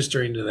 days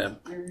ministering to them.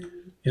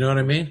 You know what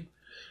I mean?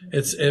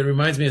 It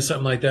reminds me of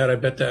something like that. I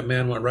bet that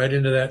man went right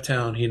into that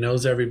town. He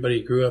knows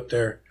everybody, grew up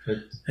there,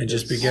 and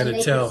just began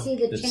to tell. See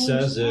the It change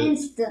says it.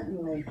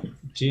 instantly.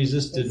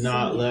 Jesus did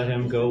not let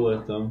him go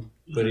with them,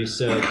 but he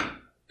said,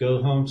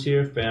 "Go home to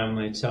your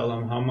family, tell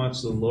them how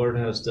much the Lord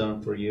has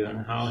done for you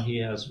and how he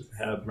has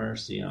had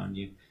mercy on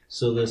you."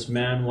 So this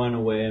man went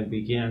away and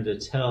began to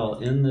tell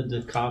in the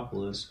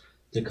Decapolis.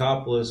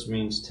 Decapolis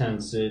means 10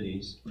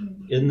 cities.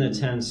 In the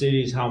 10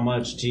 cities, how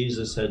much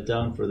Jesus had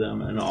done for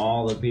them, and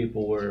all the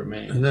people were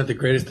amazed. Isn't that the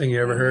greatest thing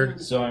you ever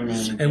heard? So I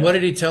mean, And what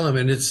did he tell them?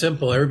 And it's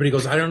simple. Everybody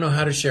goes, I don't know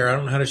how to share. I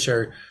don't know how to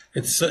share.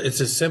 It's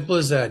as simple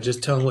as that.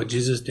 Just tell them what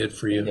Jesus did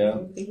for you. Yeah,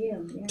 For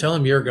you, yeah. Tell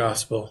them your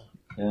gospel.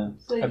 yeah,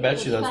 So I he bet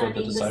was you that's what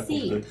the planting disciples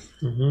seed did.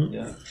 Mm-hmm.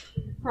 yeah.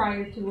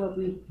 prior to what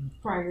we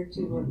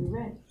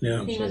read.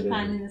 Yeah. He was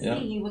planting the Yeah.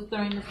 seed. He was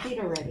throwing the seed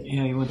already.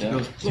 Yeah, he went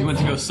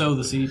to go sow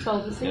the seed.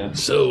 Sow the seed. Yeah.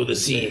 Sow the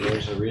seed.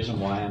 There's a reason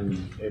why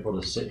I'm able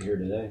to sit here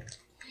today.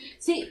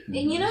 See, and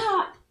you know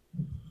how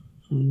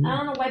I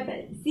don't know why,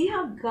 but see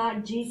how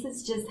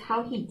Jesus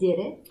how he did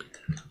it.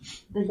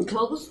 He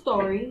told the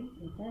story,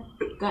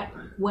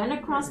 went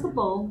across the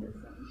bowl,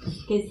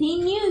 because he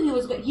knew he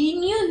was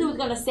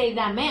going to save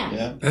that man.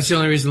 Yeah. That's the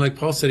only reason, like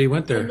Paul said, he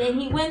went And there. then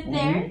he went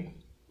there,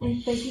 but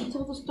he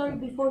told the story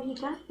before he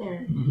got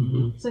there,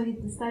 so his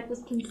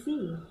disciples can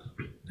see.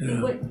 He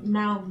would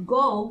now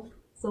go.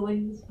 So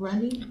when he's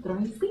running,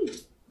 throwing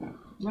seeds,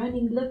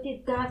 look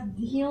at God,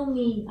 heal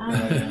me,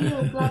 I'm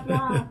healed, blah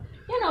blah.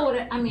 You know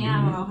what? I mean,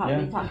 I don't know how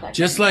they talk that.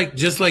 Just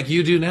like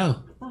you do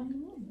now. I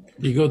know.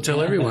 You go tell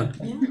everyone.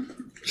 Yeah.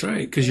 That's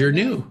right, because you're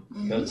new.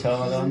 Go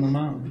tell it on the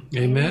mountain.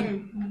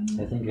 Amen.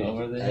 I think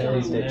Over the at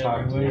least they hills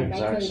talk the everywhere.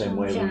 exact same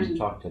way we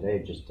talk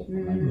today, just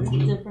different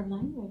language. Different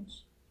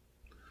language.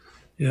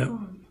 Yeah.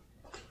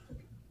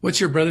 What's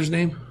your brother's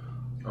name?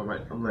 All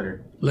right, I'm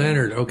Leonard.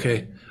 Leonard.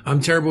 Okay.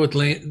 I'm terrible with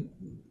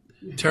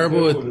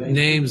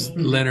names,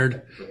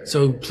 Leonard.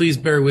 So please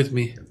bear with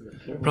me.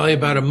 Probably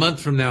about a month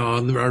from now,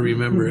 I'll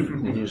remember it.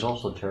 And he was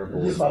also terrible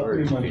It's with about 3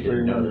 words, if months you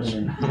didn't later.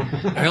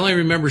 notice. I only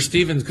remember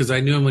Stevens because I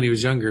knew him when he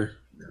was younger.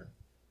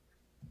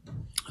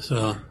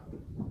 So,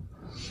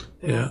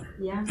 yeah.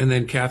 Yeah. And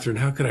then Catherine,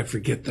 how could I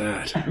forget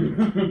that?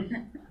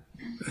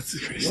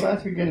 That's crazy. Well,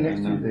 that's again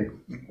next Tuesday.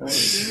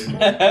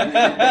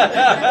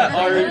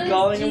 Already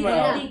calling him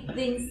out. Keep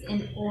things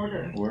in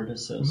order. Word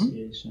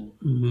association.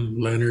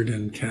 Leonard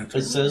and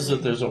Catherine. It says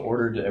that there's an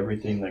order to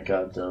everything that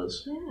God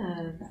does,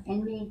 Yeah.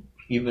 And they,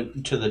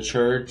 even to the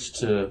church,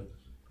 to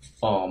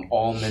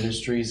all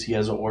ministries. He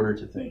has an order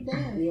to things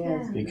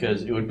yes.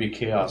 because it would be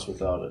chaos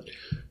without it.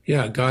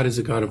 Yeah, God is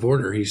a God of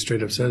order. He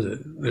straight up says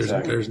it.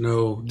 There's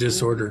no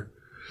disorder.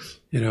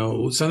 You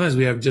know, sometimes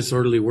we have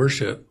disorderly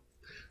worship,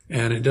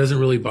 and it doesn't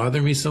really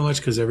bother me so much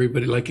because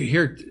everybody, like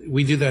here,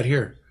 we do that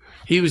here.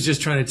 He was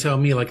just trying to tell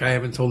me, like I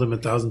haven't told him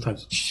 1,000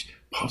 times, shh,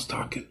 Paul's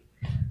talking.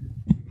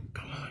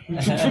 Come on.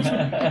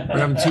 We're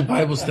having 2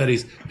 Bible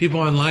studies. People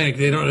online,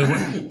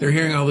 they're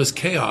hearing all this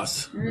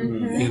chaos.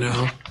 You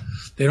know,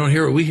 they don't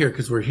hear what we hear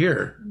because we're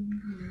here.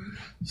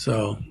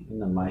 So In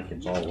the mic,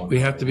 it's all one. we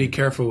have to be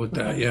careful with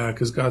that. Yeah,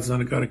 because God's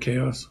not a God of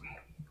chaos.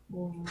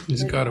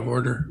 He's a God of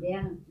order.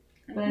 Yeah.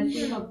 But I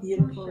see how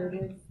beautiful it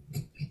is.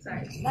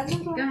 Sorry. That's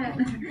Go ahead.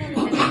 I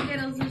think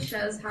it also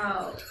shows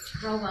how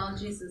well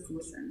Jesus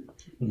listened.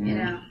 Mm-hmm. You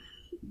know,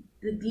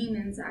 the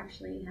demons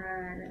actually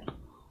had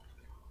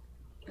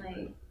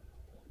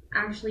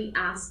actually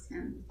asked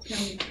him,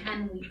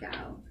 "Can we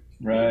go?"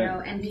 Right. You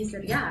know, and he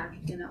said, "Yeah."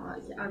 You know,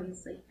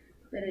 obviously,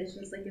 but it's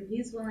just like if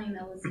he's willing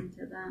to listen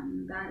to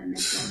them, that in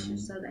itself should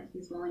show that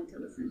he's willing to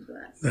listen to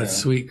us. That's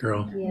sweet,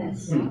 girl.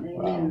 Yes.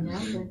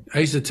 I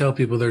used to tell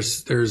people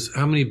there's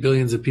how many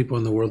billions of people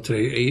in the world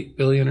today? 8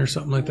 billion or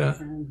something like that,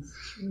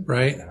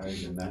 right? Yeah,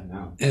 even that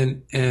now.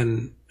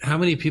 And how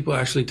many people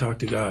actually talk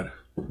to God?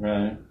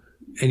 Right.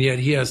 And yet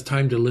He has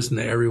time to listen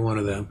to every one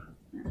of them.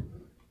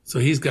 So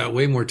He's got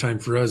way more time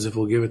for us if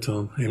we'll give it to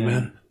Him.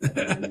 Amen.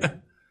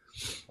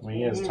 I mean,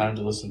 he has time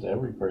to listen to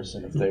every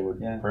person if they would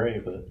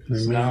pray, but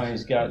So now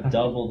he's got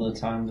double the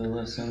time to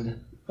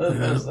listen.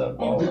 That's that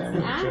ball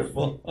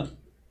triple.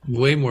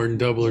 Way more than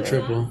double or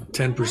triple.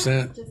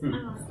 10%. Just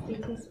ask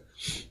because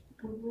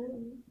we're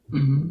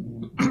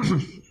willing.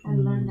 I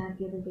learned that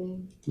the other day.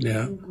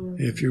 Yeah.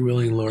 If you're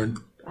willing, Lord.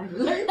 I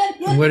learned that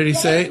the And what did He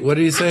say? What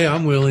did He say?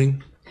 I'm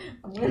willing.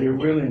 You're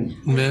willing.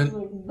 Amen.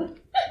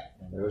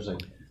 There was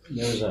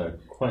a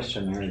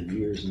questionnaire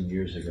years and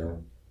years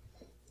ago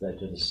that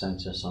did a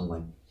census on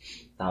like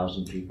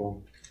 1,000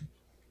 people.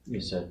 He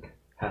said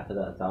half of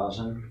that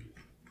 1,000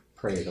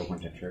 prayed or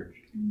went to church.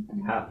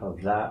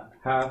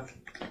 Half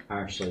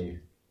actually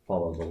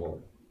followed the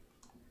Lord.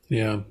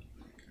 Yeah.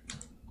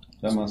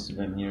 That must have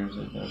been years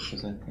ago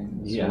because I think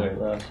it's Yeah. way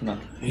left. No.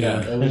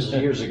 Yeah. It was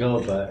years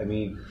ago, but I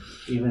mean,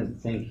 even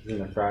thinking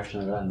a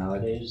fraction of that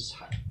nowadays,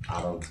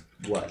 out of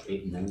what,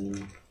 8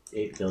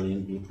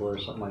 billion people or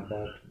something like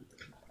that,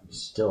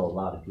 it's still a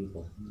lot of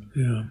people.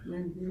 Yeah.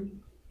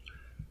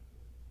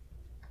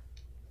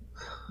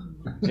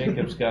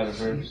 Jacob's got a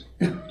verse.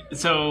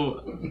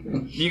 So,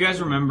 do you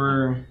guys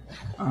remember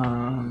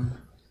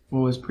what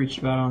was preached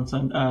about on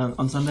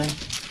Sunday?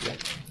 Yeah.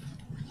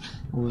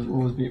 What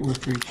was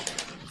preached?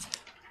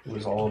 it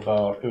was all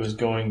about, it was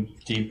going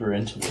deeper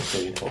into the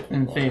faith.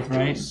 In faith,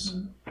 right?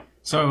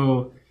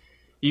 So,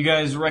 you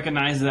guys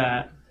recognize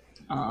that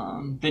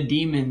the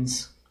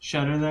demons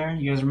shudder there?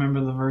 You guys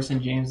remember the verse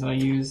in James that I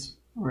used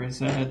where it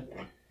said,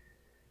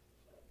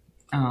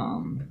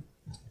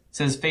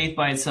 says faith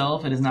by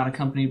itself, it is not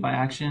accompanied by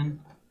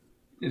action.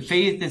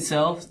 Faith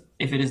itself,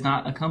 if it is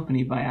not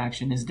accompanied by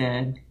action, is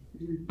dead.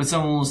 But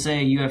someone will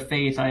say, you have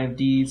faith, I have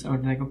deeds. Oh,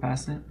 did I go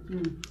past it?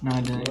 No,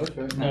 I didn't.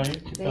 Okay. No.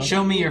 No,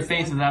 Show me your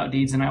faith without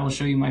deeds, and I will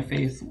show you my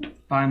faith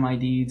by my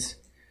deeds.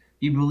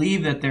 You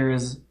believe that there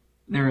is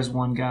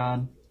one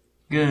God.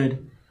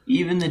 Good.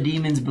 Even the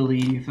demons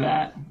believe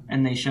that,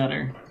 and they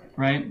shudder.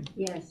 Right?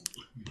 Yes.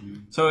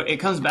 So it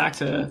comes back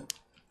to,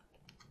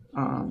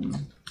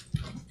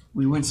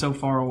 we went so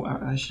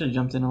far. I should have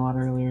jumped in a lot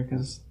earlier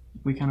because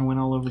we kind of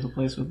went all over the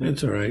place with it.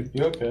 It's all right.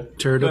 You okay?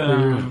 Tear it up. But,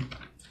 where you're at.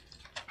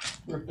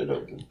 Rip it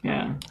open.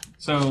 yeah.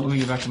 So let me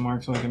get back to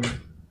Mark so I can.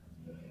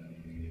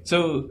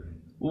 So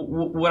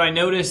what I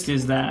noticed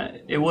is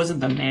that it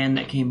wasn't the man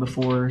that came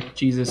before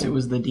Jesus; it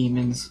was the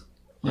demons,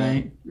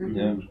 right?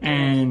 Yeah.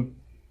 And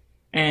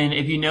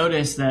if you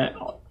notice that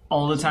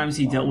all the times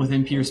he dealt with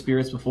impure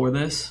spirits before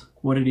this,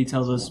 what did he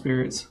tell those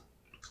spirits?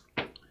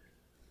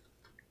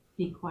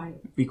 Be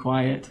quiet. Be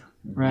quiet,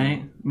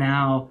 right?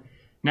 Now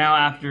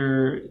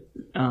after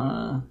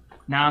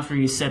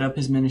he set up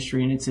his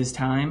ministry and it's his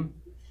time,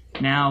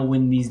 now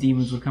when these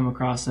demons would come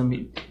across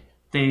him,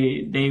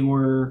 they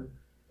were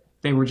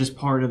just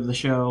part of the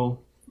show,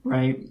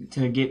 right?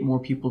 To get more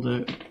people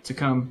to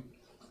come,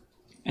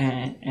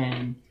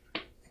 and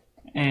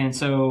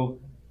so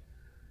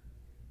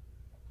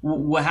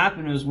what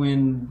happened was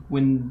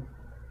when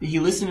he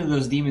listened to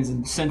those demons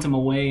and sent them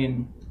away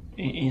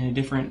in a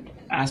different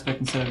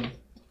aspect instead of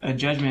a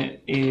judgment,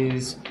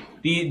 is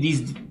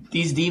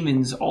these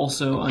demons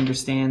also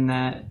understand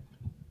that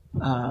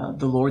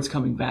the Lord's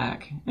coming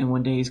back, and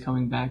one day He's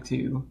coming back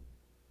to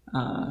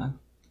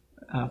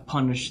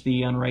punish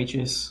the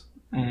unrighteous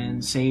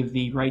and save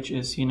the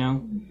righteous, you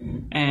know.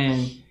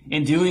 And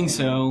in doing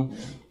so,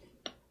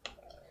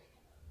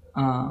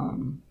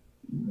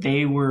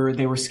 they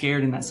were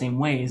scared in that same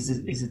way. Is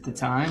it the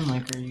time?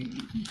 Like, are you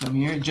come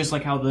here? Just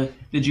like how the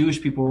Jewish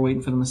people were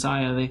waiting for the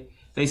Messiah.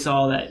 They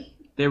saw that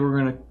they were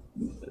going to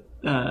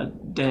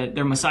that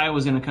their Messiah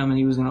was going to come and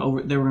they were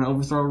going to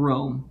overthrow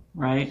Rome.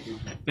 Right?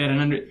 They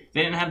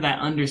didn't have that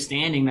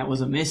understanding that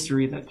was a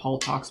mystery that Paul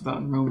talks about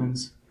in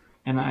Romans,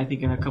 and I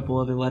think in a couple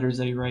other letters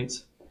that he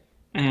writes.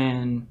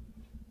 And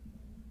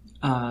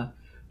but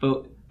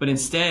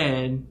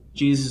instead,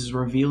 Jesus is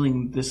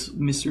revealing this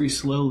mystery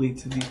slowly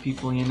to these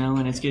people, you know,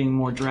 and it's getting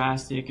more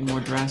drastic and more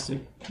drastic.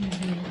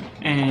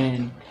 Mm-hmm.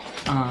 And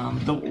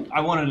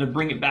I wanted to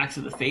bring it back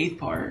to the faith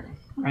part,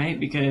 right?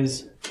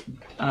 Because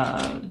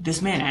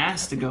this man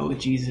asked to go with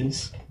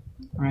Jesus,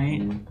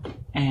 right?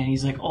 And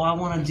he's like, "Oh, I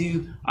want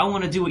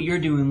to do what you're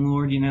doing,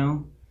 Lord," you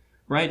know,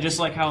 right? Just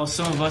like how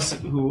some of us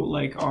who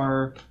like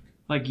are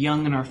like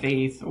young in our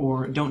faith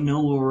or don't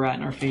know where we're at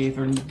in our faith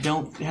or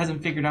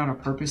hasn't figured out our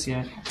purpose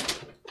yet,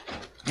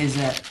 is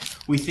that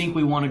we think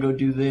we want to go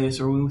do this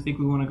or we think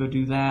we want to go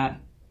do that,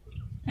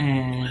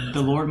 and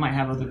the Lord might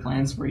have other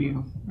plans for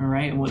you. All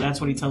right, and well, that's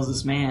what He tells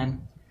this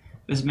man.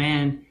 This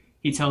man,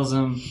 He tells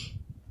him,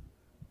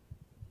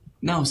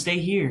 "No, stay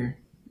here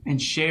and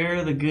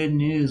share the good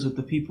news with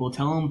the people.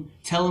 Tell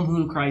them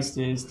who Christ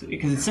is,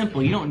 because it's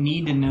simple. You don't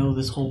need to know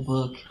this whole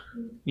book,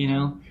 you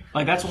know.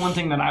 Like that's one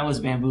thing that I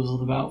was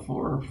bamboozled about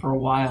for a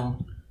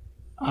while,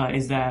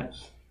 is that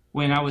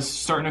when I was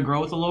starting to grow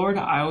with the Lord,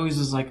 I always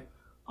was like,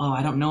 oh,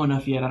 I don't know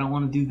enough yet. I don't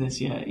want to do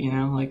this yet, you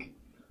know, like,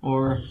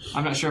 or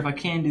I'm not sure if I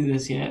can do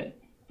this yet.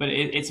 But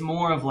it's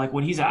more of like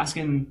what He's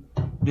asking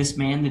this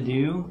man to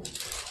do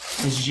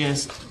is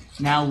just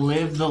now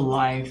live the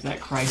life that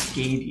Christ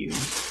gave you.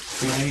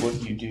 Right?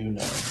 What you do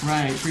know.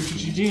 Right, preach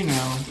what you do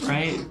know,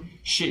 right?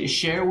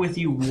 Share with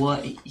you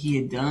what He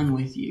had done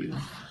with you,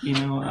 you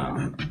know,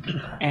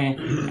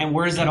 and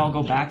where does that all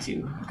go back to?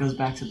 It goes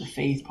back to the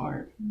faith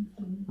part,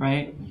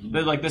 right?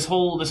 But like this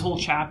whole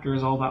chapter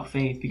is all about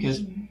faith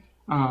because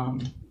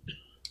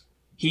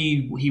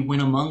he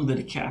went among the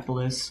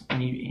Decapolis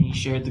and he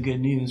shared the good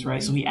news,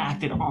 right? So he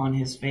acted on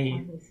his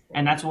faith,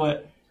 and that's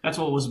what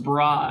was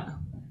brought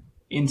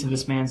into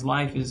this man's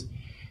life is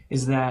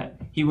that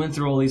he went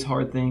through all these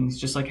hard things,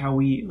 just like how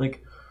we,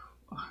 like,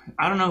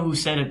 I don't know who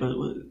said it, but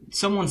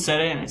someone said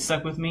it and it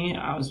stuck with me.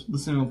 I was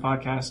listening to a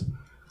podcast,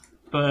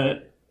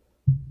 but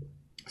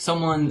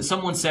someone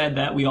said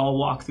that we all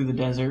walk through the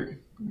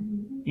desert.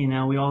 You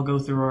know, we all go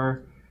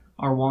through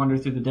our wander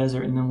through the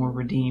desert and then we're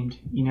redeemed,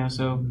 you know,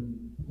 so.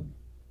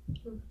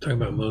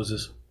 Talking about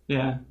Moses.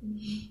 Yeah.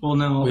 Well,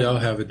 no. We all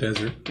have a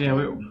desert. Yeah,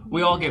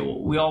 we all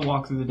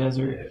walk through the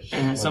desert,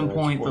 and at some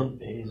point, 40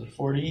 days or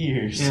 40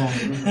 years. Yeah.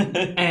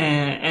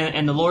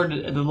 and the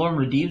Lord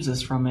redeems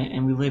us from it,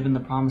 and we live in the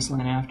promised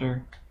land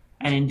after.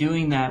 And in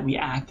doing that, we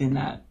act in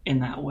that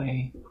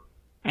way.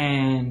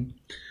 And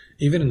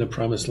even in the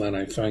promised land,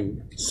 I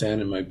find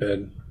sand in my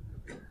bed.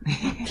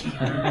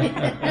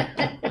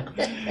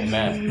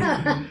 Man,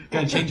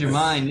 gotta change your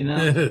mind, you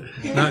know.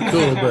 Not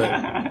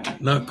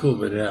cool,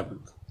 but it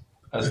happens.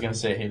 I was gonna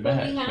say, hey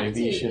Matt,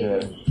 maybe you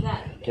should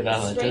get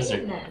out of the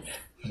desert.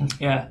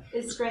 Yeah.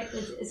 It's straight.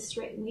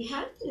 We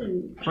have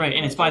to. Right,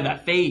 and it's by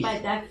that faith. By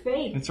that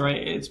faith. That's right.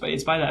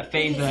 It's by that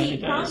faith that He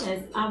it does.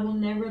 promised, "I will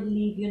never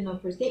leave you nor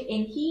forsake."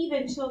 And He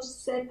even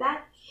said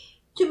that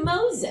to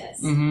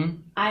Moses. Mm-hmm.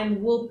 "I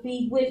will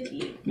be with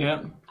you.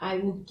 Yep. I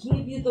will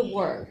give you the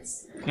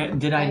words." Yeah,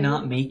 did I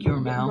not make your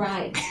mouth?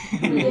 Right. So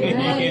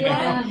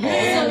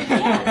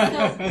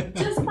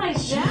just by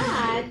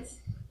that,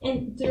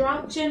 and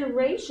throughout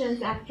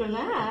generations after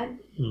that,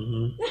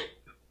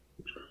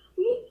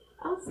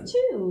 us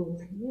too.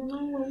 You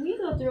know, when we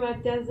go through our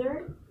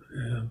desert,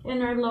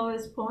 in our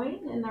lowest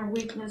point, in our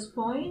weakness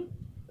point,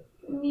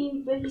 I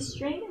mean, but He's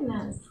strengthening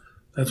us.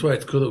 That's why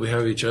it's cool that we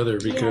have each other,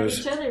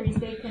 because we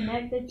stay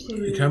connected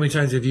to. How many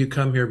times have you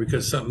come here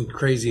because something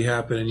crazy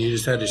happened and you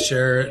just had to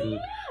share it,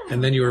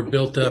 and then you were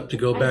built up to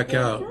go back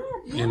out?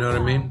 You know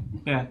what I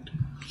mean? Yeah.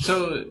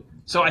 So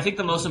I think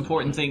the most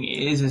important thing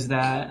is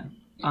that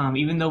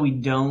even though we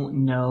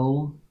don't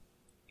know,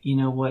 you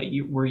know, what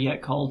we're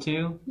yet called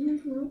to,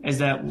 is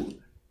that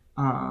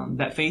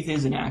that faith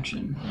is in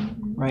action,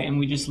 right? And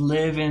we just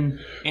live in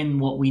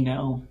what we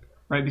know,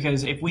 right?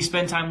 Because if we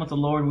spend time with the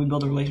Lord, we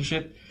build a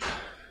relationship.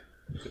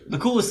 The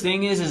coolest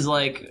thing is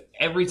like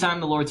every time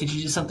the Lord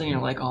teaches you something, you're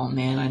like, oh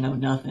man, I know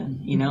nothing,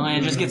 you know,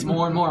 and it just gets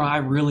more and more. I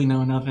really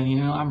know nothing, you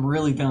know, I'm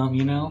really dumb,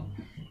 you know,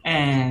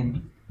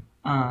 and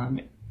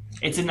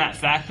it's in that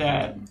fact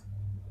that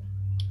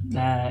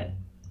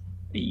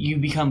you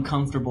become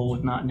comfortable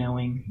with not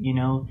knowing, you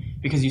know,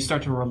 because you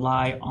start to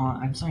rely on.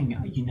 I'm saying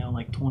you know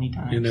like 20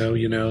 times. You know.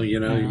 You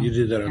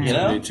did that on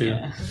Sunday too.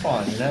 Yeah. Come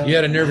on, you know. You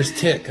had a nervous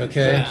tick,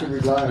 okay? Yeah.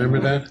 Remember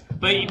that?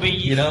 But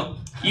you know.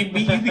 you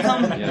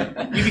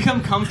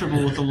become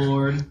comfortable with the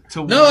Lord.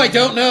 No, I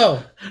don't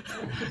know.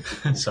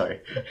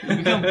 Sorry. You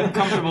become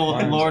comfortable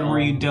with the Lord where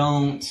you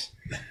don't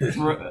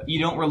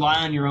rely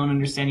on your own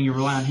understanding. You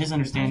rely on His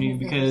understanding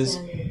because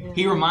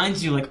He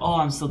reminds you, like, oh,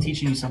 I'm still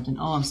teaching you something.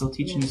 Oh, I'm still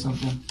teaching you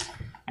something,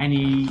 and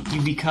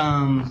you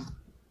become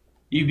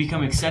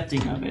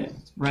accepting of it,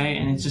 right?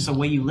 And it's just a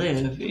way you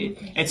live.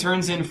 It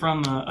turns in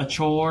from a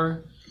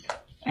chore,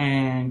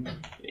 and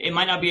it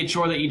might not be a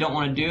chore that you don't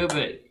want to do,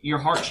 but your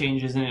heart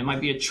changes, and it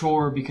might be a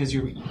chore because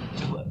you're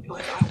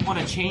like, I want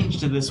to change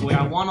to this way.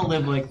 I want to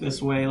live like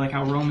this way, like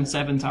how Romans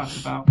 7 talks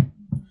about.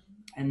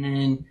 And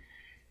then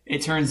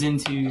it turns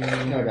into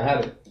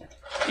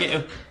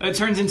it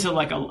turns into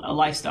like a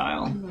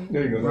lifestyle,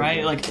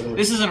 right? Like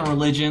this isn't a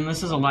religion.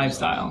 This is a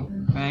lifestyle,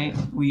 right?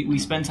 We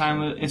spend time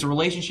with. It's a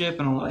relationship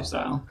and a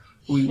lifestyle.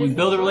 We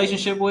build a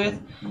relationship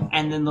with,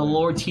 and then the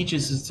Lord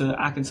teaches us to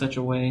act in such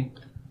a way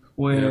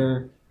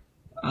where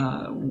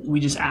we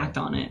just act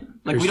on it.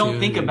 Like we don't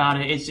think about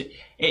it.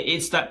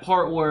 It's that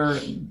part where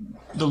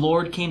the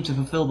Lord came to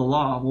fulfill the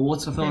law. Well,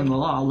 what's fulfilling the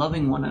law?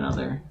 Loving one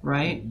another,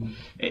 right?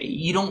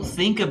 You don't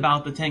think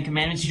about the 10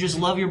 Commandments. You just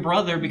love your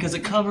brother because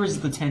it covers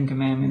the 10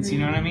 Commandments. You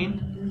know what I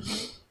mean?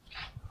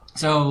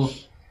 So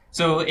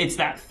it's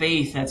that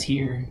faith that's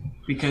here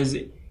because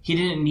he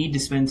didn't need to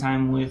spend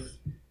time with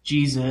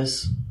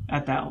Jesus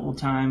at that old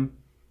time.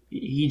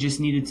 He just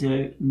needed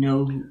to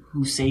know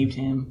who saved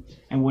him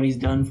and what he's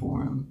done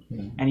for him.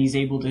 And he's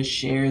able to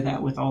share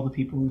that with all the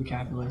people in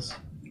Decapolis.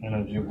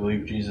 And do you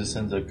believe Jesus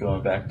ends up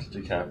going back to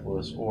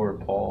Decapolis or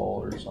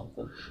Paul or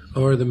something?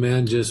 Or the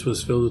man just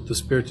was filled with the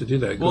Spirit to do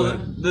that? Well,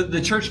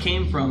 the church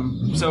came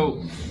from...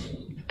 So,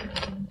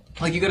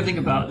 like, you got to think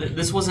about it.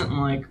 This wasn't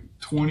like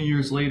 20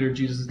 years later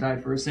Jesus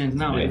died for his sins.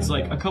 No, it's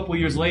like a couple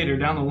years later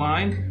down the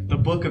line, the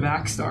book of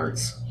Acts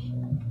starts.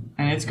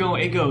 And it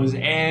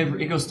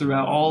goes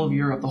throughout all of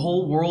Europe, the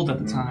whole world at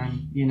the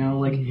time. You know,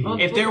 like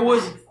if there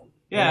was,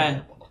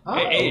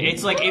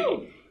 it's like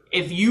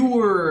if you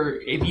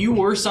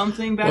were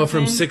something back then. Well,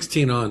 from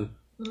 16 on.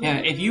 Yeah,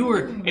 if you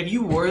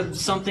were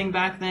something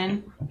back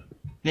then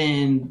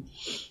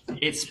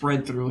it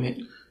spread through it.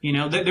 You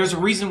know, there's a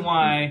reason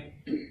why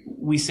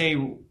we say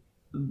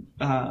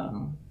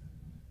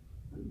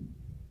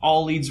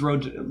all roads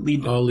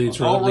lead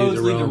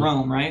to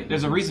Rome, right?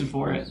 There's a reason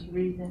for it,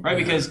 right?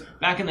 Because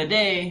back in the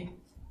day,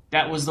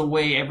 that was the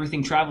way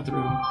everything traveled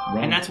through,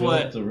 and that's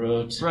what the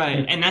roads,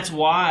 right? And that's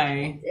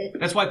why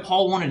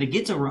Paul wanted to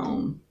get to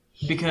Rome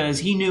because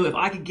he knew if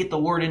I could get the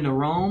word into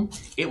Rome,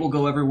 it will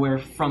go everywhere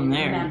from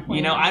there.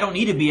 You know, I don't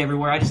need to be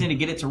everywhere. I just need to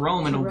get it to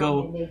Rome, and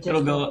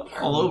it'll go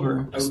all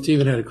over.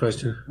 Stephen had a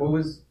question. What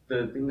was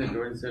the thing that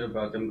Jordan said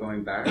about them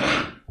going back?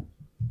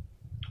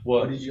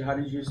 How did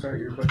you start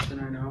your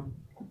question right now?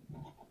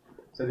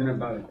 Something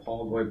about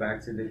Paul going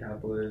back to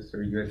Decapolis,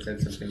 or you had said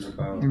something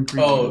about...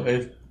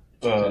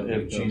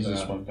 if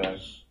Jesus went back.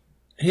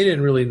 He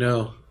didn't really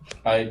know.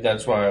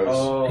 That's why I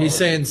was... He's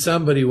saying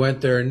somebody went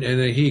there, and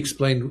he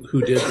explained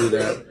who did do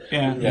that. You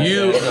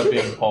ended up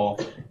being Paul.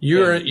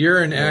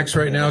 You're in Acts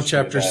right now,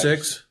 chapter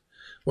 6,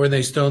 where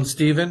they stoned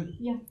Stephen.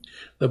 Yeah.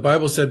 The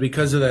Bible said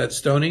because of that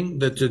stoning,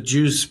 that the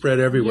Jews spread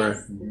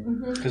everywhere.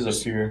 Because of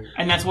fear.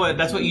 And that's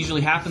what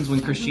usually happens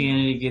when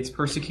Christianity gets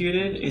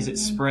persecuted, is it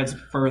spreads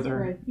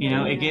further. You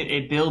know,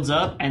 it builds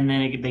up, and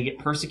then they get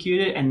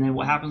persecuted, and then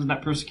what happens with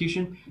that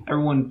persecution?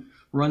 Everyone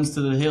runs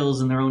to the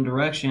hills in their own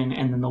direction,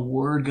 and then the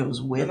word goes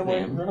with them.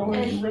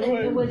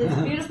 And what is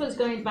beautiful is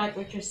going back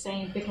what you're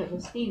saying because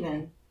of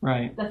Stephen.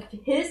 Right.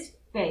 His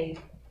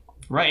faith.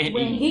 Right.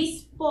 When he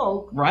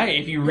spoke. Right.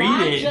 If you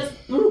read it.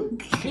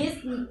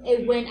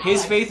 It went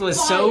his faith was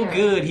so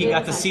good, he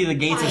got to see the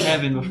gates of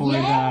heaven before he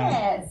died.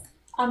 Yes.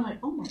 I'm like,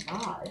 oh my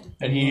God.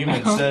 And he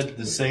even said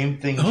the same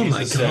thing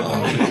Jesus said.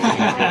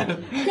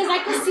 Because I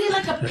could see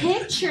like a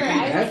picture.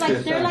 I was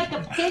like, they're like a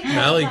picture.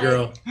 Valley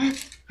girl.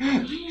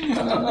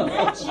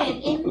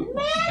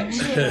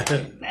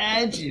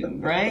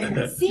 Imagine,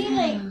 right? See,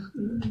 like...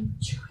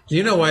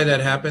 You know why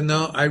that happened,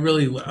 though? I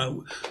really...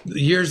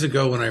 years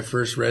ago when I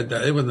first read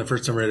that, it wasn't the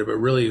first time I read it, but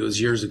really it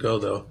was years ago,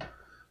 though.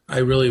 I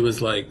really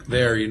was like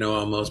there, you know,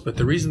 almost. But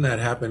the reason that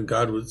happened,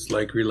 God was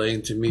like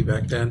relaying to me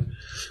back then,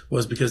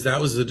 was because that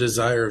was the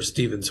desire of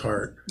Stephen's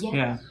heart.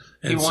 Yeah.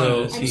 And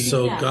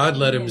so God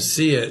let him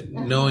see it,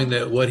 knowing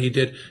that what he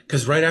did.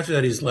 Because right after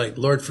that, he's like,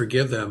 Lord,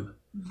 forgive them.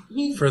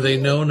 For they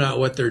know not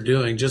what they're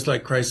doing, just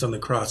like Christ on the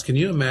cross. Can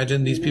you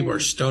imagine? These people are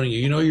stoning you.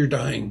 You know you're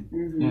dying.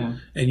 Yeah.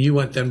 And you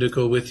want them to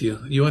go with you.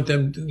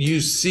 You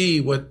see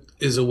what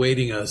is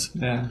awaiting us.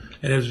 Yeah.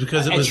 And it was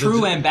because it a was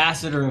true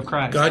ambassador of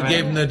Christ. God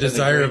gave him the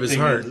desire of his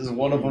heart.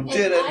 One of them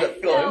did end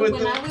up going with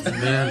when I was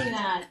reading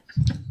that,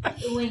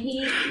 when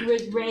he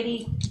was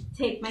ready to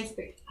take my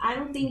spirit, I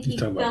don't think he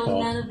felt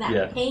none of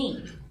that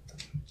pain.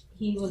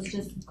 He was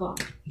just gone.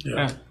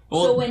 Yeah.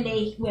 So when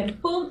they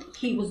went boom,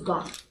 he was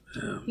gone.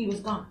 Yeah. He was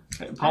gone.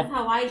 That's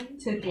how I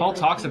took it. Paul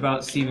talks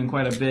about Stephen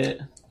quite a bit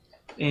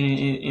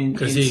in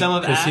some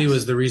of Acts. Because he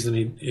was the reason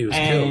he was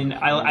killed. And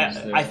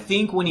I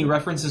think when he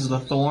references the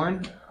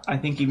thorn, I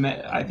think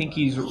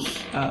he's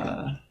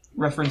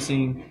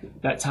referencing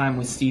that time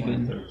with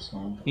Stephen.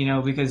 You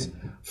know, because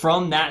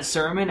from that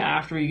sermon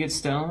after he gets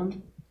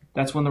stoned,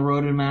 that's when the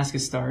road to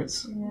Damascus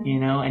starts. You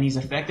know, and he's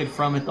affected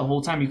from it the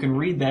whole time. You can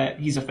read that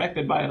he's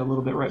affected by it a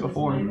little bit right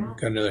before.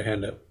 Got another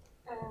hand up.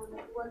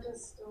 What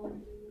does stone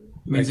do?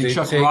 Means they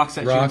chuck rocks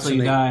at you until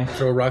you die.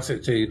 Throw rocks at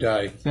you till you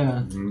die.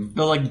 Yeah.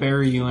 They'll like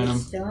bury you in them.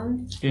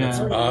 Stone? Yeah. That's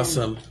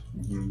awesome.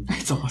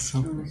 It's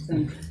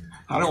awesome.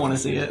 I don't want to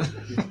see it.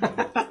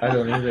 I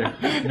don't either.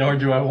 Nor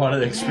do I want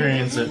to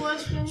experience it.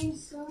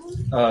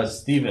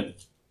 Stephen.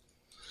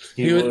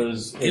 He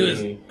was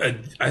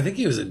I think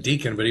he was a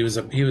deacon, but he was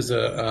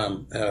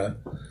a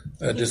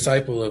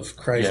disciple of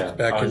Christ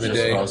back in the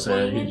day.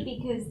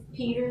 Because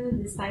Peter,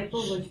 the disciple,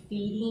 was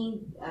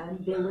feeding.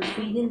 They were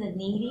feeding the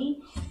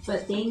needy,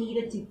 but they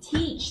needed to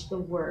teach the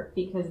word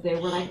because they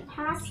were like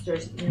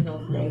pastors in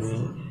those days.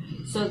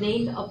 So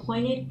they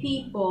appointed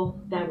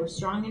people that were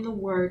strong in the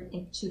word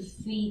and to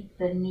feed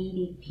the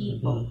needy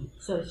people.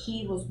 So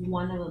he was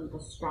one of them, the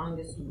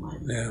strongest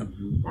one. Yeah,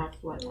 that's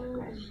what I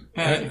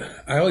read.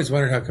 I always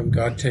wondered how come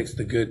God takes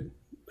the good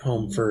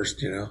home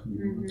first. You know.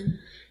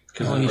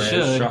 Because he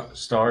should.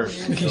 Stars.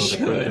 He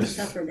should.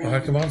 Well, how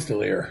come I'm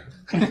still here?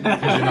 Because you're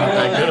not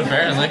that good,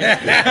 apparently.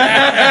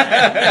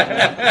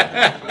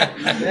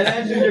 That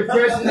answered your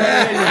question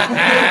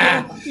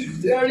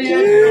already.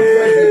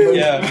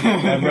 Yeah,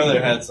 my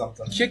brother had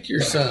something. Kick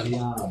your son.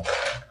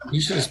 You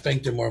should have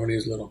spanked him more when he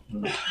was little.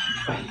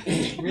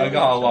 I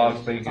got a lot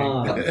of spanking. A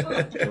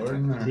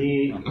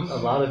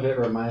lot of it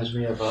reminds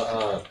me of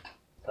a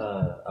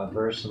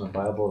verse in the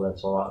Bible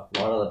that's a lot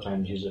of the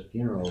times used at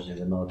funerals,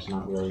 even though it's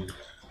not really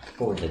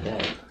for the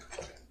dead.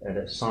 And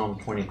it's Psalm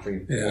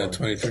 23:4. Yeah,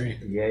 23.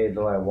 Yea,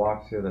 though I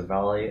walk through the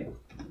valley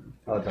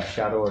of the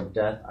shadow of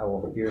death, I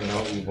will fear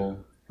no evil,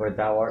 for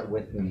thou art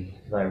with me.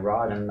 Thy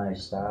rod and thy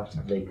staff,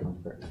 they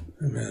comfort me.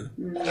 Amen.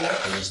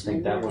 I just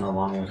think that went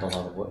along with a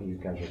lot of what you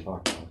guys are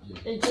talking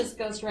about. It just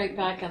goes right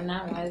back on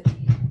that one.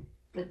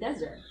 The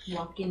desert,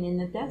 walking in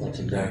the desert. That's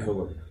exactly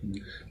what.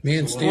 Me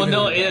and Stephen. Well,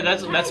 no,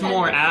 that's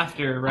more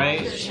after,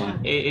 right?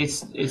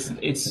 It's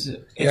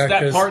Yeah,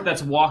 that part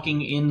that's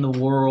walking in the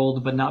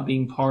world but not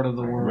being part of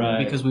the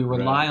world because we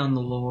rely on the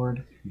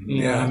Lord.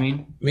 You know what I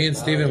mean? Me and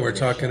Stephen were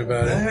talking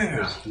about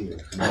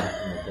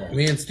it.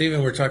 Me and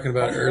Stephen were talking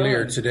about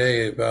earlier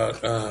today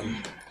about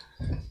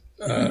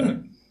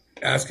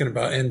asking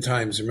about end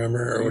times,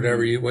 remember, or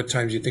whatever, what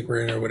times you think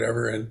we're in or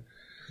whatever. And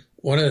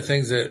one of the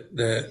things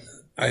that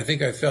I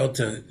think I failed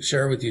to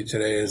share with you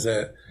today is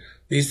that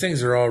these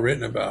things are all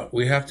written about.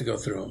 We have to go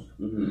through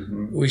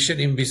them. We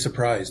shouldn't even be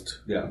surprised.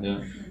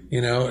 Yeah.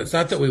 You know, it's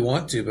not that we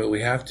want to, but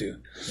we have to.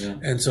 Yeah.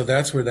 And so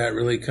that's where that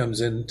really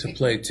comes into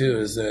play too,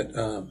 is that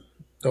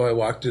though I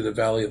walk through the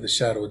valley of the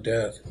shadow of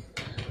death,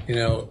 you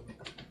know,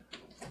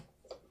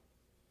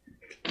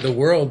 the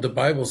world, the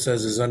Bible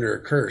says, is under a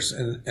curse,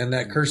 and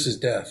that curse is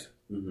death.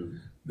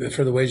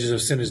 For the wages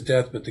of sin is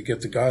death, but the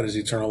gift of God is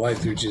eternal life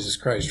through Jesus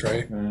Christ,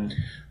 right?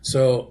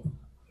 So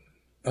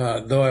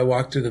though I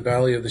walk through the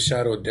valley of the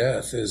shadow of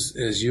death,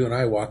 is you and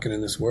I walking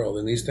in this world,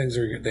 and these things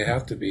they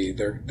have to be.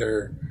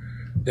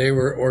 They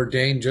were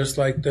ordained just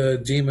like the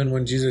demon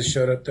when Jesus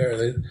showed up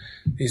there.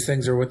 These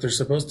things are what they're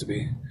supposed to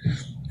be.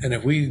 And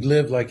if we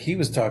live like he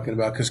was talking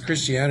about, because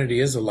Christianity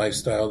is a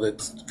lifestyle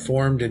that's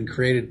formed and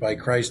created by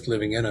Christ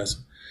living in us.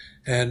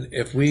 And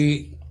if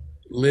we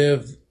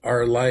live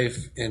our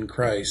life in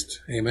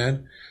Christ,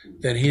 amen,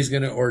 then he's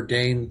going to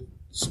ordain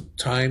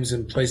times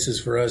and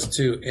places for us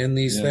too in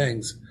these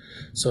things,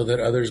 so that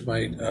others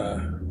might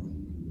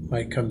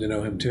come to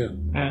know him too.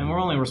 And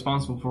we're only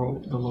responsible for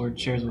what the Lord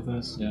shares with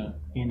us.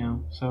 You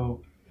know,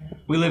 so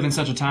we live in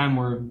such a time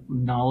where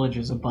knowledge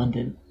is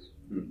abundant.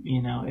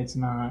 You know, it's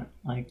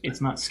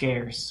not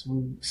scarce.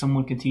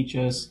 Someone can teach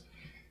us.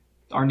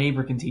 Our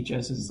neighbor can teach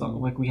us. It's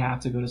not like we have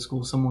to go to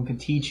school. Someone can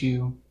teach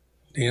you.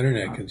 The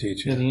internet can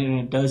teach you. Yeah, the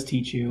internet does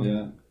teach you.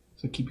 Yeah.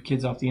 So keep your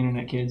kids off the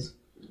internet, kids.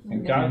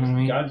 And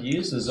God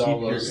uses all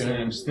those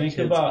things. Think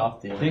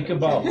about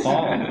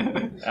Paul.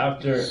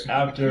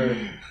 After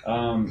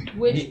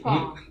Which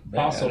Paul?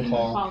 Apostle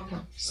Paul,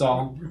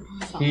 Saul.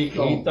 He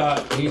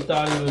thought he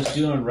was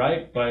doing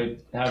right by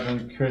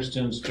having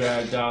Christians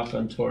dragged off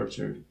and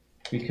tortured,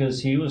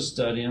 because he was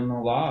studying the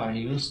law.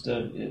 He was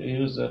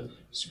a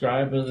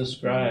scribe of the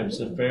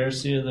scribes, a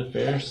Pharisee of the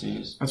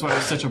Pharisees. That's why it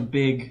was such a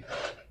big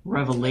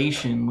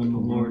revelation when the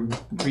Lord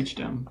preached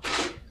him.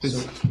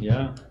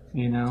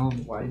 You know,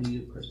 why do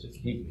you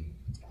persecute?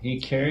 He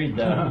carried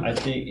that. I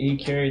think he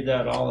carried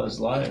that all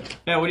his life.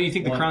 Yeah. What do you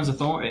think the crowns of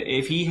thorn?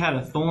 If he had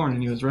a thorn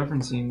and he was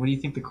referencing, what do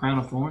you think the crown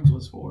of thorns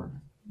was for?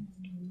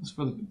 It's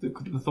for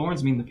the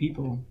thorns mean the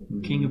people,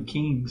 King of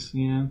Kings.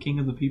 You know, King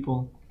of the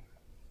people.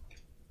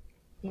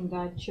 And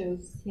God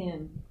chose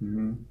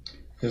him.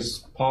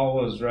 Because Paul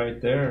was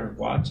right there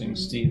watching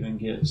Stephen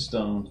get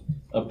stoned,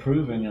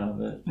 approving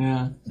of it.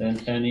 Yeah.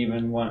 And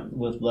even went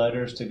with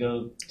letters to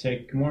go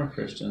take more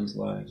Christians'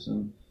 lives.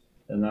 And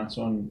that's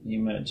when he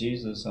met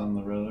Jesus on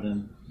the road.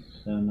 And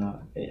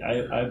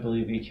I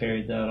believe he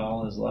carried that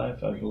all his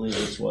life. I believe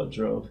it's what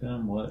drove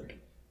him, what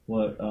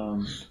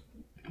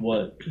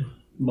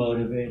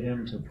motivate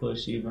him to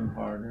push even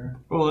harder?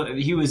 Well,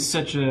 he was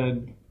such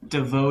a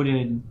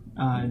devoted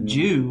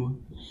Jew.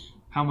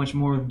 How much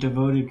more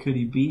devoted could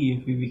he be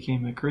if he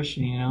became a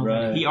Christian, you know?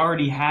 Right. He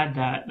already had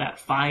that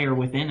fire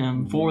within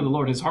him for the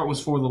Lord. His heart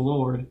was for the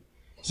Lord.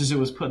 It's just it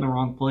was put in the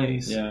wrong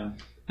place. Yeah.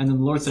 And then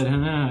the Lord said,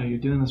 no, you're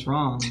doing this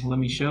wrong. Let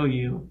me show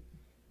you.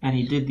 And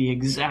he did the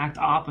exact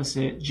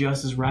opposite,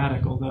 just as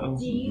radical, though.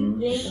 Do you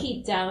think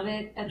he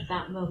doubted at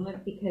that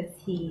moment because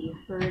he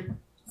heard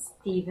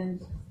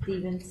Stephen's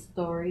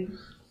story?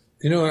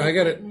 You know what? I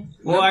got it.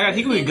 Well, I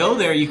think when we go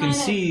there, you can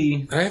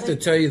see. I have to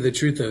tell you the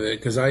truth of it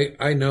because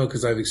I know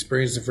because I've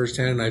experienced it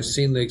firsthand and I've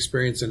seen the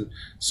experience in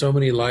so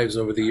many lives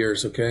over the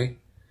years, okay?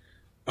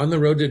 On the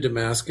road to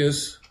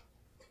Damascus,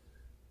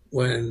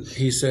 when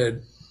he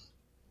said,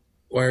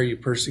 "Why are you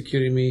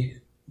persecuting me,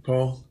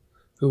 Paul?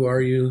 Who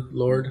are you,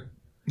 Lord?"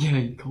 Yeah,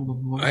 he called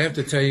him Lord. I have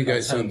to tell you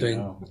guys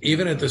something.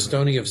 Even at the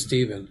stoning of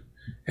Stephen,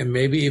 and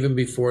maybe even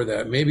before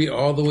that, maybe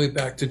all the way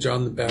back to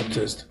John the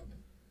Baptist,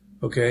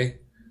 okay?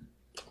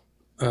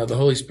 The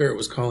Holy Spirit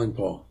was calling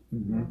Paul.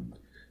 Mm-hmm.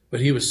 But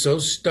he was so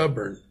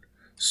stubborn,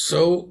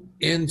 so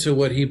into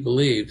what he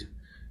believed,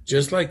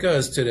 just like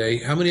us today.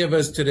 How many of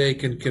us today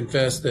can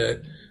confess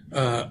that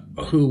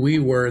who we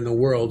were in the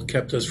world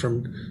kept us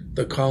from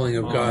the calling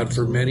of God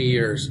for many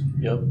years?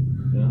 Yep.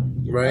 Yeah.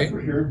 Right?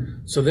 For sure.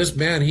 So this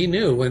man, he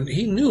knew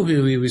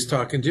who he was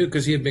talking to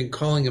because he had been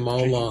calling him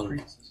all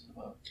along.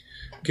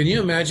 Can you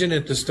imagine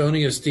at the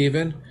stoning of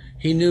Stephen?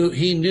 He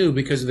knew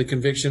because of the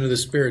conviction of the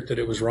Spirit that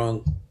it was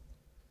wrong.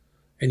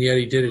 And yet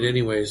he did it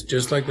anyways,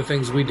 just like the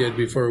things we did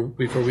before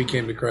we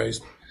came to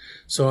Christ.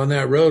 So on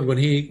that road, when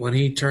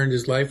he turned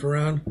his life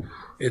around,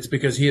 it's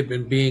because he had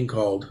been being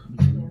called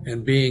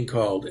and being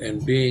called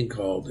and being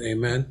called.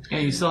 Amen. Yeah,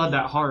 you still had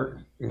that heart,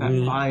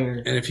 that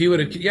fire. And if he would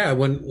have,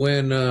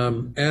 when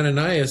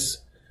Ananias,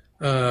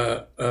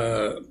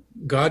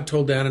 God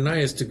told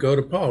Ananias to go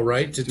to Paul,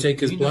 right, to take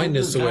his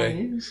blindness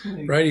away,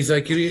 right? He's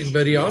like,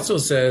 but he also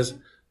says,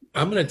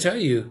 I'm going to tell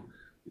you,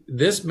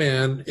 this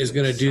man is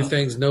going to do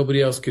things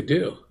nobody else could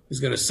do.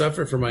 He's going to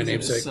suffer for my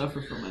name's sake.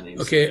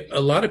 Okay, a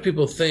lot of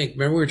people think,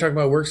 remember we were talking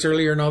about works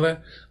earlier and all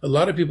that? A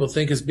lot of people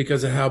think it's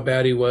because of how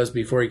bad he was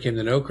before he came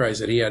to know Christ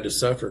that he had to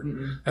suffer.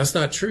 Mm-hmm. That's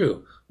not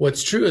true.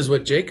 What's true is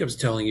what Jacob's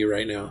telling you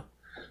right now.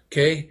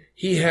 Okay?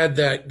 He had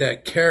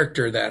that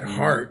character, that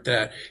heart,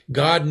 that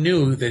God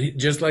knew that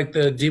just like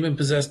the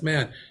demon-possessed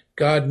man,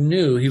 God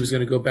knew he was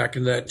going to go back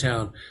into that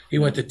town. He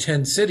went to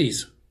 10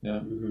 cities. Yeah.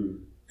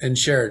 Mm-hmm. And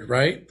shared,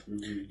 right?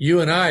 Mm-hmm. You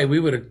and I, we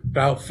would have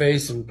about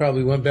face and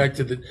probably went back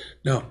to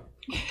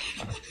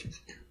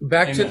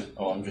back Amen. to.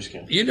 Oh, I'm just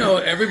kidding. You know,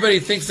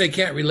 everybody thinks they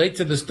can't relate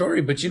to the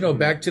story, but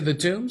back to the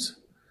tombs,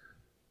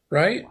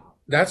 right?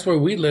 That's where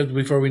we lived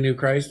before we knew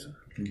Christ.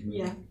 Mm-hmm.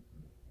 Yeah.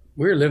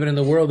 We were living in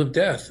the world of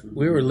death.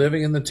 We were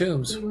living in the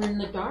tombs. We were in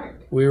the dark.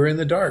 We were in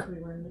the dark.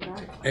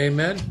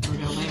 Amen.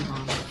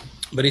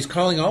 Mm-hmm. But he's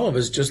calling all of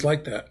us just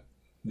like that.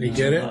 You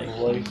get it?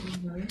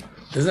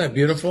 Isn't that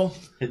beautiful?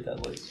 Hit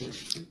that light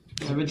switch.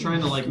 I've been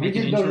trying to make We an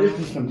get intro.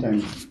 notifications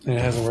sometimes. And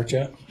it hasn't worked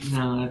yet?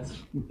 No, it's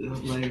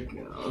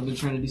I've been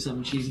trying to do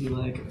something cheesy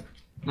like,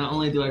 not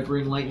only do I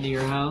bring light into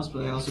your house,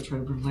 but I also try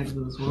to bring light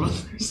into this world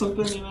or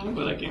something,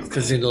 but I can't.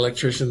 Because he's an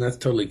electrician, that's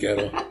totally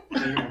ghetto.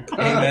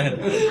 Amen.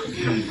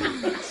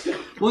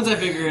 Once I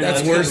figure it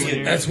out.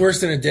 That's worse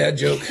than a dad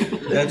joke.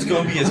 That's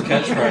going to be his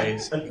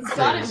catchphrase. It's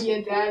gotta be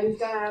a dad. He's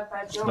gotta have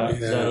that joke.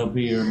 That'll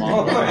be your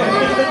mom.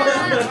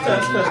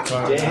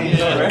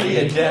 Daddy's already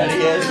a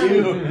daddy as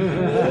you.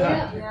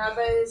 Yeah,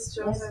 but his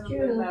jokes haven't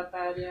been that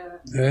bad yet.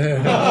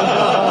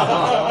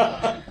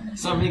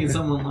 So I'm making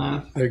someone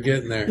laugh. They're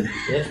getting there.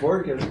 It's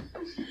working.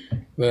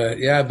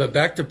 But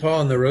back to Paul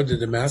on the road to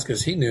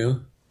Damascus, he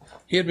knew.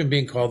 He had been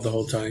being called the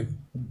whole time.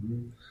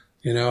 Mm-hmm.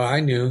 You know, I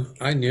knew,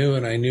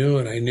 and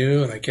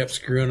I kept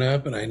screwing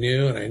up, and I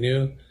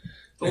knew.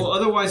 Well,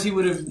 otherwise he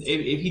would have,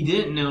 if he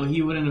didn't know,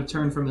 he wouldn't have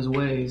turned from his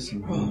ways,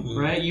 Mm-hmm.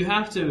 right? You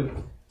have to,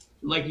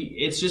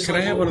 it's just Can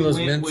like I have what one of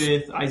we those went mints,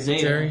 with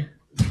Isaiah. Terry?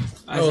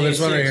 Isaiah There's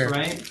one right 6, here.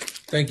 right?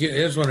 Thank you.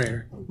 There's one right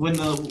here. When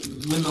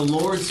the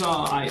Lord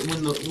saw,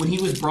 when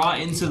he was brought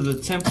into the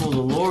temple of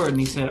the Lord, and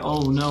he said,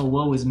 "Oh no,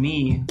 woe is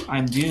me,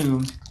 I'm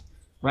doomed,"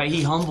 right?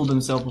 He humbled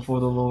himself before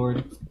the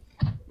Lord,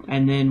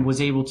 and then was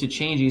able to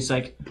change. He's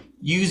like,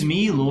 "Use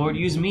me, Lord,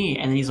 use me,"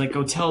 and then he's like,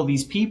 "Go tell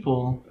these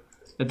people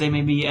that they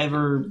may be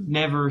ever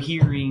never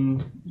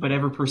hearing but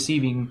ever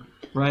perceiving,"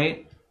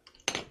 right?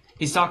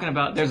 He's talking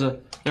about there's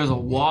a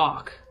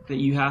walk that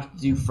you have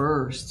to do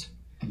first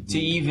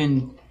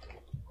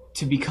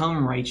to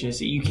become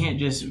righteous. You can't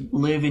just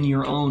live in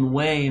your own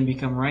way and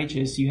become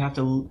righteous. You have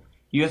to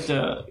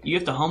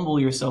humble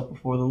yourself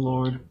before the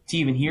Lord to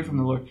even hear from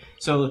the Lord.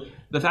 So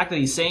the fact that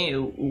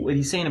what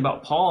he's saying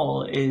about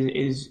Paul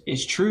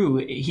is true.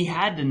 He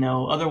had to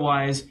know,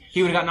 otherwise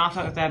he would have got knocked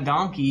out with that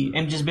donkey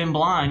and just been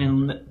blind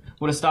and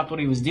would have stopped what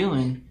he was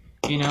doing.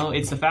 You know,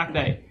 it's the fact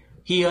that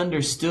he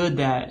understood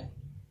that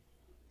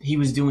he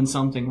was doing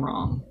something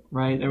wrong.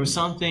 right? There was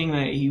something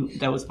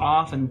that was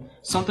off, and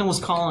something was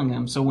calling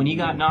him. So when he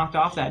got knocked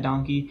off that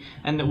donkey,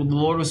 and the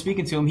Lord was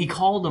speaking to him, he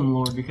called him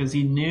Lord because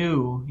he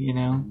knew,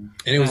 And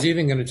it was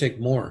even going to take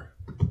more.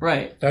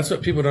 Right. That's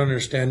what people don't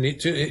understand.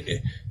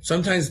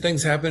 Sometimes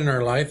things happen in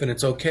our life, and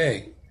it's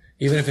okay,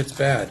 even if it's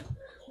bad,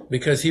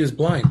 because he was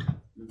blind.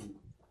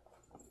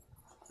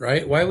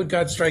 Right? Why would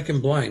God strike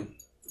him blind?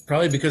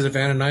 Probably because if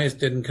Ananias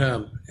didn't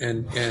come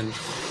and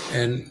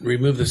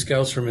remove the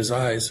scales from his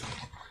eyes,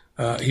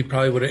 he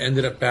probably would have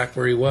ended up back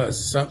where he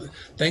was.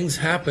 Things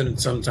happen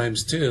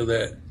sometimes too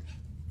that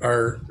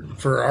are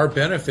for our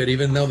benefit,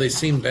 even though they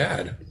seem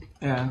bad.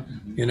 Yeah.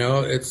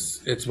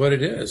 It's what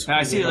it is.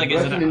 I see it like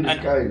as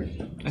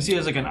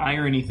like an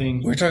irony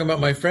thing. We're talking about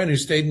my friend who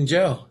stayed in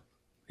jail.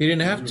 He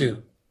didn't have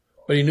to,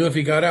 but he knew if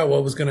he got out,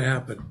 what was going to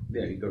happen.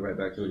 Yeah, he'd go right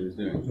back to what he was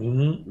doing.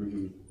 Mm-hmm.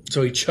 Mm-hmm.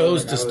 So he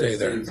chose to stay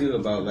there. Too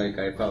about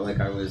I felt like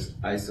I was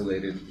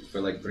isolated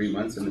for 3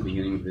 months in the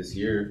beginning of this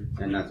year,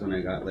 and that's when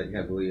I got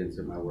heavily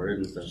into my word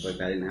and stuff.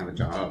 I didn't have a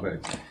job,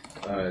 but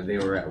they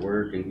were at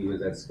work and he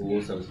was at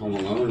school, so I was home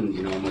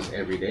alone, almost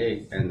every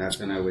day. And that's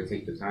when I would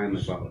take the time,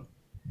 about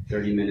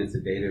 30 minutes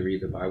a day, to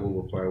read the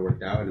Bible before I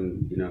worked out.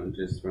 And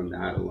just from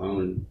that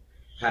alone,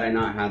 had I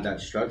not had that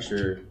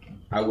structure,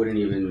 I wouldn't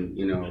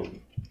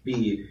even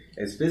be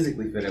as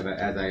physically fit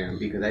as I am,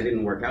 because I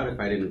didn't work out if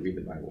I didn't read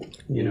the Bible.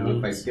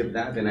 If I skipped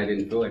that, then I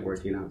didn't feel like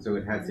working out. So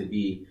it had to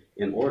be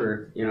in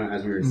order,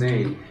 as we were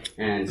saying.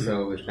 And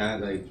so with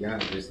that,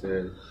 just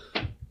the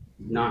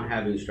not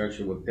having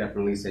structure will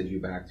definitely send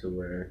you back to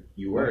where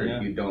you were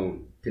if you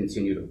don't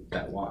continue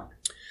that walk.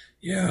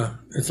 Yeah,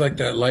 it's like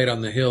that light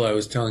on the hill I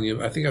was telling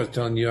you. I think I was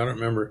telling you, I don't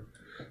remember.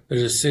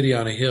 There's a city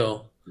on a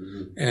hill,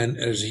 and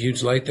there's a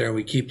huge light there, and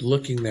we keep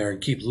looking there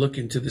and keep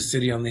looking to the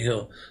city on the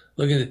hill.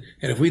 And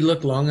if we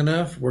look long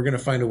enough, we're going to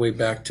find a way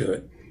back to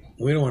it.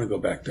 We don't want to go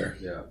back there.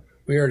 Yeah,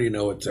 we already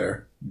know it's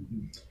there.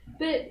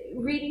 But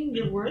reading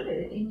your word,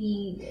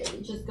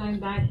 just going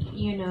back,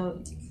 he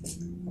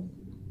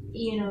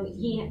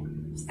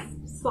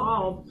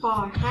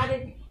Paul had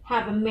to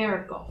have a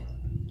miracle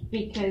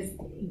because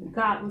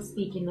God was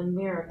speaking a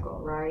miracle,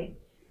 right?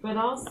 But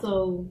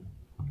also,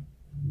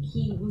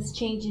 he was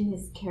changing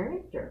his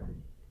character.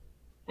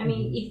 I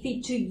mean,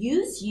 if to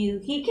use you,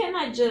 he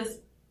cannot just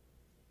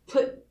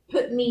put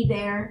me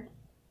there.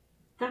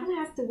 God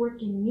has to work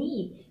in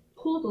me,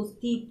 pull those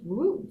deep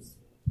roots,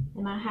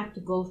 and I have to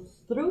go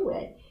through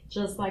it,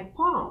 just like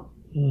Paul.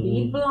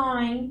 Be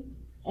blind,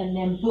 and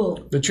then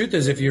boom. The truth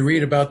is, if you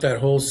read about that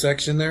whole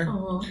section there,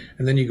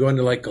 and then you go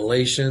into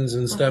Galatians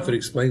and stuff, it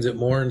explains it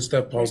more and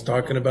stuff. Paul's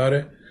talking about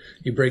it.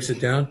 He breaks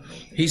it down.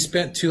 He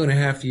spent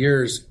 2.5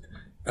 years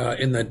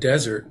in the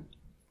desert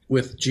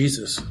with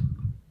Jesus,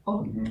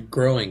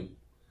 growing.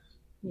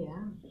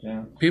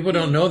 Yeah. People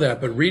don't know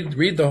that, but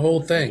read the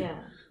whole thing. Yeah.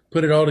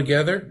 Put it all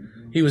together.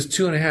 He was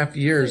 2.5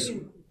 years.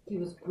 He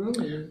was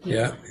grooming.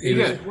 He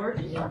was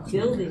working and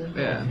building.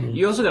 Yeah.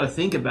 You also got to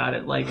think about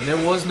it.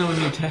 There was no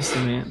New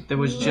Testament. There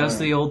was just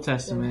the Old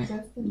Testament,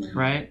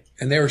 right?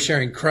 And they were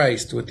sharing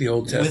Christ with the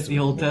Old Testament. With the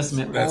Old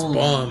Testament. That's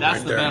bomb.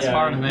 That's the best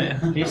part of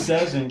it. He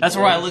says that's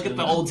where I look at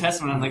the Old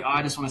Testament. I'm like,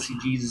 I just want to see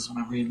Jesus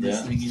when I read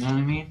this thing. You know what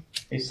I mean?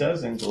 He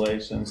says in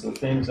Galatians, the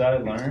things I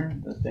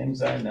learned, the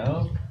things I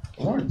know,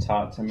 weren't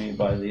taught to me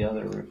by the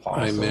other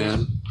apostles.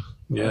 Amen.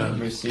 Yeah. I didn't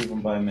receive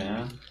them by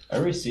man. I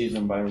received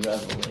them by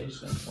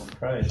revelation from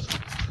Christ.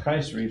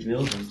 Christ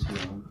revealed them to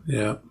him.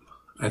 Yeah.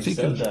 I think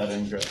said that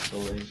in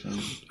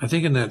Galatians. I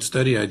think in that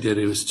study I did,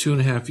 it was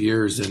 2.5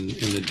 years in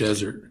the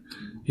desert.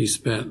 He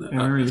spent. I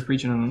remember you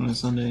preaching on a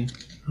Sunday.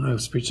 I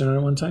was preaching on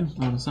it one time?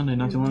 On a Sunday,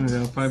 not too long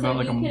ago. Probably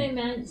about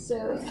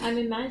I'm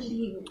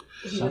imagining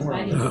he was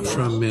by not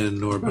from men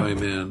nor by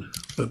man,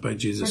 but by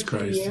Jesus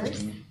Christ.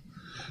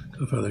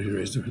 The Father who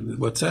raised him.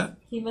 What's that?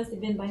 He must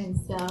have been by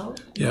himself.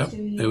 Yeah,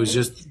 it was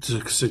just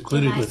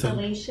secluded with him.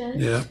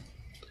 Yeah,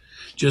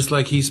 just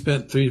like he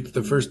spent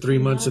the first 3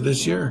 months of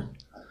this year.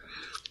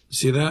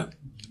 See that?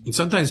 And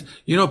sometimes,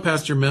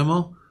 Pastor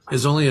Memo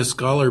is only a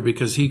scholar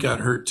because he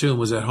got hurt too and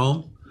was at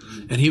home,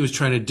 and he was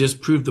trying to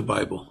disprove the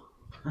Bible.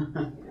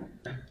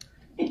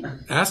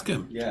 Ask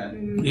him. Yeah.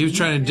 He was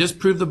trying to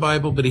disprove the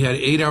Bible, but he had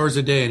 8 hours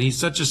a day, and he's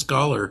such a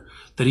scholar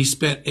that he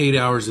spent 8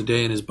 hours a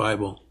day in his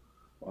Bible.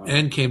 Wow.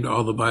 And came to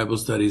all the Bible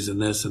studies and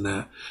this and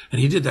that.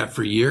 And he did that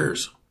for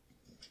years.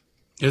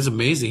 It was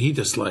amazing. He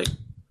just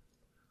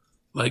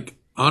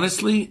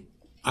honestly,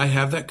 I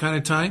have that kind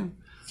of time.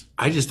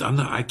 I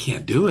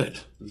can't do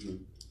it. Mm-hmm.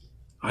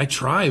 I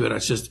try, but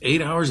it's just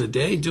 8 hours a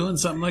day doing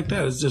something like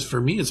that. It's just,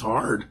 for me, it's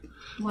hard.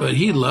 But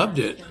he loved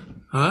it.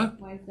 Huh?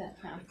 Why is that?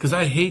 Because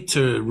I hate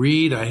to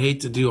read. I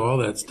hate to do all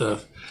that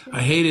stuff.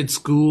 I hated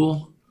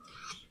school.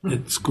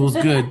 School's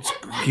good.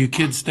 You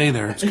kids stay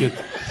there. It's good.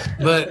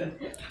 But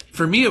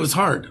for me, it was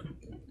hard,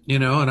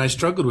 and I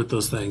struggled with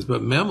those things.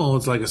 But Memo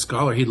is like a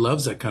scholar. He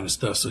loves that kind of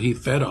stuff, so he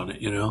fed on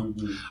it,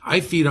 Mm-hmm.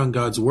 I feed on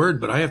God's word,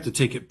 but I have to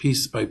take it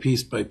piece by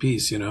piece by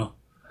piece,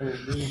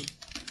 Mm-hmm.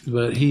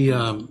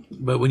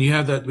 But when you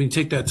have that, when you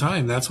take that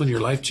time, that's when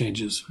your life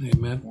changes.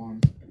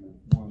 Amen.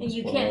 And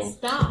you can't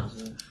stop.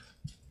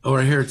 Oh,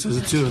 right here it says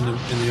it too in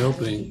the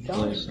opening.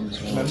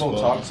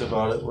 Memo talks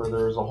about it where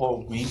there was a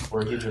whole week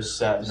where he just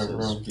sat in a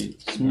room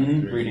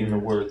reading the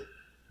word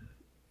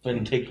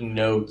and taking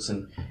notes,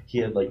 and he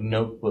had like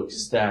notebooks,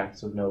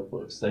 stacks of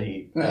notebooks that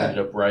he ended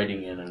up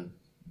writing in and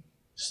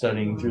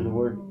studying through the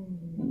word.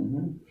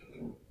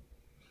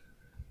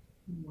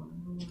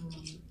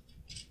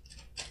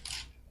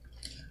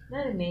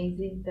 Isn't that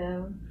amazing,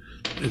 though?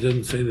 It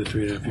doesn't say the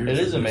 3.5 years. It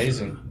is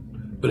amazing.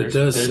 But it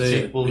does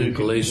say people who in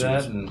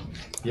Galatians. can do that,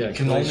 and you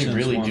can only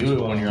really do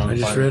it when you're on I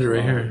just fire read it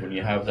right here. when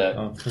you have that,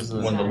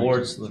 when the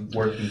Lord's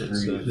working through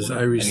you. Because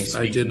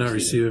and I did not to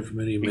receive you. it from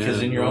any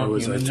Because in man, your nor own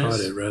was I taught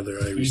humanness, it. Rather,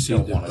 I you received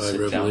don't it wanna by sit down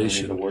and read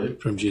revelation the word.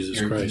 from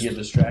Jesus Christ. You get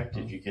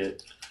distracted. You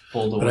get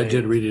pulled away. But I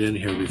did read it in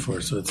here before,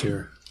 so it's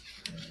here.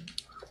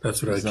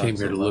 That's what I came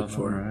here to look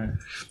for. Right?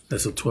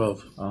 That's a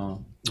 12.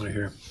 Oh. Right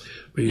here.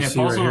 But you see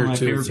Paul's right one of here my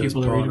too, favorite it says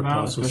people to Paul, read an about,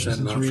 apostle, especially sent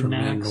since not from reading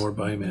man Acts. nor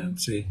by man.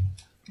 See?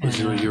 Which is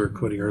And, what you were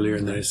quoting earlier,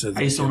 and then I said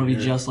I used to want to be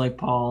here. just like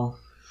Paul.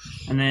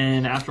 And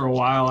then after a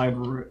while, I'd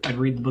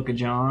read the book of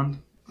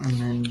John. And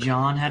then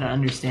John had an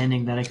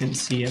understanding that I couldn't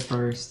see at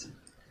first.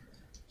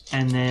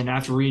 And then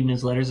after reading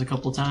his letters a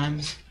couple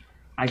times,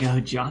 I go,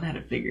 John had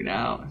it figured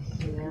out.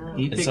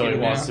 And so he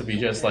wants to be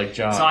just like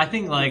John. So I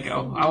think, like, I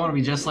want to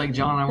be just like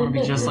John. I want to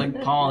be just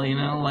like Paul, you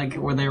know, like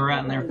where they were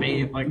at in their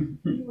faith. Like,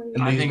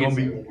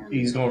 And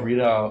he's gonna read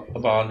out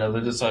about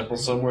another disciple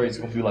somewhere. He's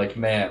gonna be like,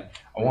 man,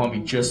 I want to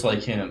be just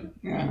like him.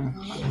 Yeah.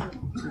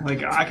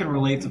 Like I could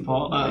relate to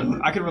Paul.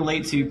 I could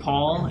relate to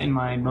Paul in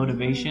my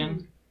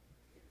motivation,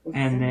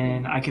 and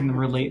then I can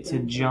relate to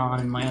John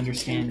in my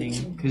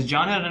understanding. Because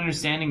John had an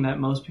understanding that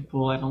most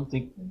people, I don't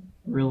think,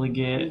 really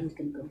get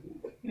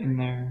in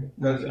there.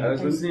 I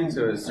was listening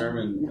to a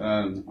sermon,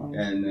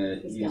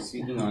 and he was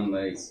speaking on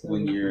like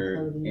when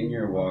you're in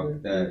your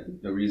walk, that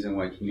the reason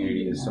why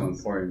community is so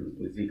important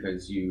is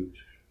because you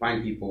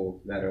find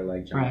people that are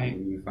like John, Right.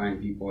 and you find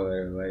people that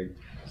are like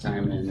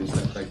Simon and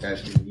stuff like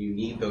that. And you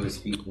need those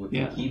people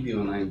to keep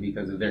you in line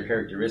because of their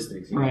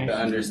characteristics. You know, Right. the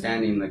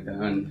understanding, like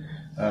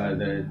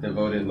the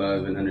devoted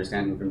love and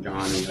understanding from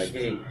John, and like,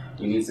 hey,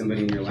 you need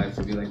somebody in your life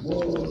to be like,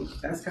 whoa,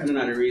 that's kind of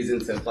not a reason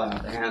to fly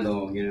off the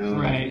handle, you know.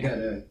 Right. You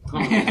gotta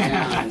calm it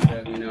down, and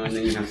stuff, you know. And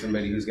then you have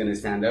somebody who's gonna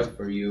stand up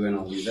for you and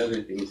all these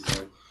other things.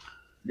 So,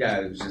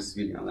 yeah, it was just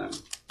speaking on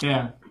that.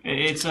 Yeah,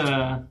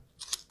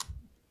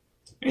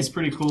 it's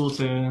pretty cool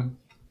to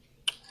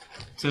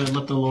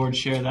let the Lord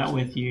share that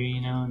with you,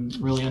 you know, and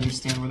really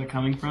understand where they're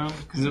coming from.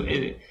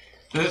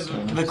 Because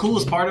the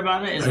coolest part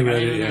about it is I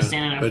didn't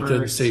understand it at but first. it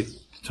doesn't say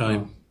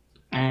time.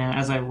 And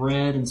as I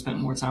read and spent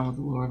more time with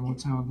the Lord,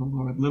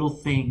 little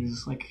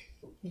things like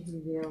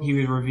He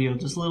would reveal,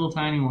 just little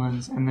tiny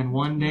ones. And then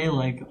one day,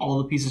 like all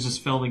the pieces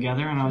just fell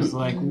together, and I was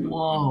like,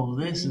 "Whoa,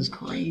 this is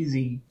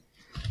crazy,"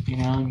 you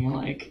know. And you're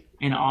like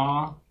in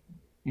awe,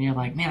 and you're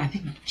like, "Man, I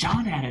think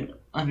John had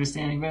it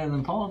understanding better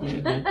than Paul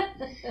did." But,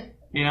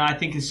 you know, I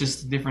think it's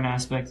just different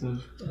aspects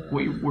of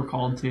what we're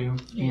called to,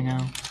 you know.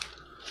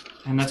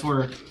 And that's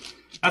what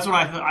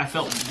I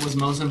felt was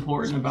most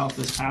important about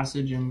this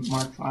passage in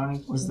Mark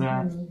 5 was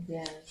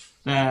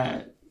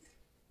that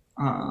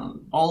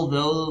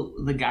although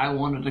the guy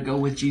wanted to go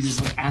with Jesus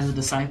like as a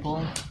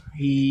disciple,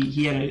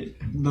 the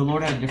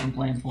Lord had a different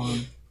plan for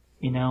him,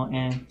 you know,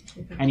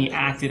 and he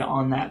acted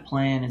on that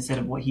plan instead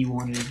of what he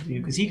wanted to do,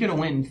 because he could have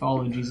went and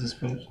followed Jesus,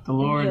 but the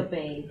Lord,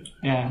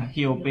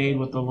 he obeyed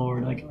what the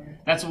Lord, like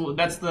that's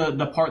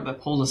the part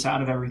that pulls us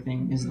out of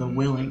everything is the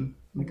willing.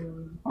 Like,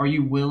 are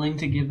you willing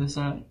to give this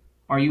up?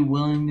 Are you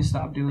willing to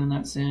stop doing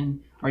that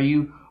sin? Are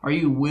you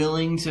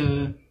willing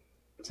to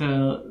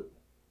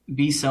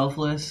be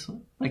selfless?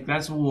 Like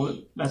that's where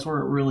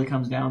it really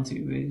comes down to,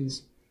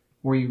 is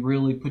where you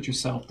really put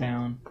yourself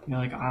down. You're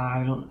like,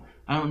 I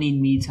don't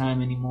need me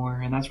time anymore,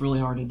 and that's really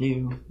hard to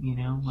do. You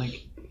know,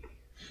 like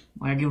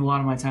I give a lot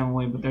of my time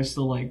away, but there's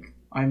still like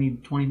I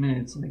need 20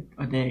 minutes like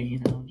a day. You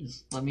know,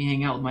 just let me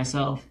hang out with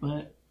myself.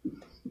 But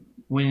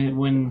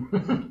when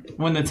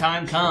the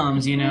time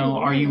comes, you know,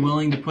 are you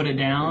willing to put it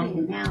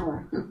down?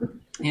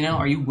 You know,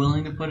 are you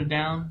willing to put it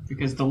down?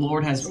 Because the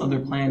Lord has other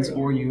plans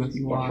for you if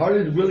you are. The heart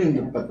is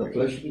willing, but the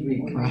flesh is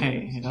weak.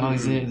 Right, it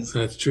always is.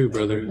 That's true,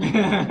 brother.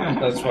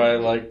 That's why I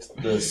liked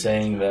the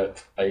saying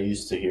that I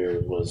used to hear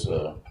was,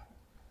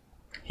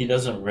 he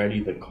doesn't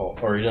ready the call,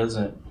 or he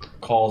doesn't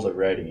call the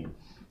ready.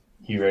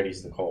 He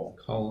readies the call.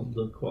 Call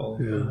the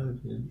qualified.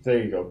 Yeah.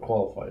 There you go,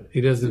 qualified. He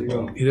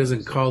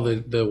doesn't call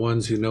the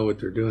ones who know what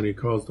they're doing. He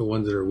calls the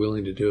ones that are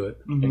willing to do it.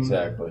 Mm-hmm.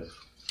 Exactly.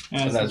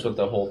 Yeah, and that's what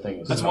the whole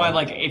thing is. That's why,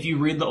 like, if you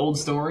read the old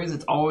stories,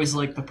 it's always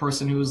like the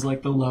person who was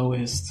like the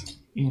lowest,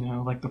 you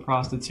know, like the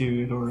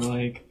prostitute or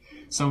like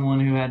someone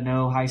who had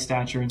no high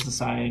stature in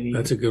society.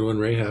 That's a good one,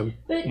 Rahab.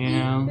 But, you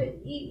know? but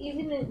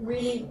even in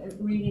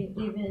reading,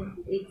 even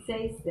it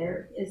says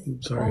there is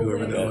Sorry,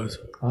 whoever that was.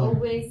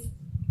 always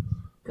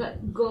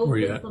go Where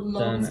you with at? the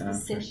lowest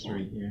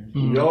position.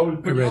 You always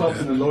put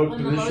yourself in the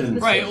lowest position.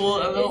 Right.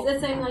 Well,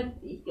 it's the same like.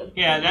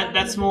 yeah,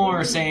 that's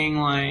more saying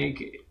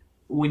like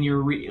when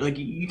you're like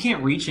you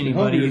can't reach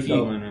anybody if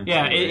you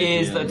it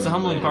is that's the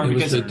humbling part It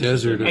was because the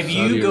desert of if Saudi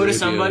you go to Arabia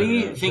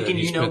somebody that thinking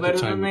he you know spent the better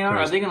time than they with are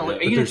Christ. they gonna But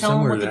are you gonna there's tell him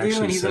somewhere what to that do and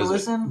actually he's gonna says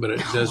it, listen? but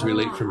it does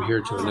relate from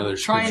here to another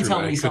Try and scripture, tell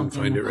but me I couldn't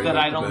something find it right that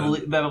off I the don't bat.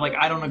 believe, that like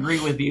I don't agree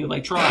with you.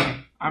 Like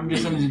try. I'm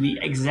just gonna do the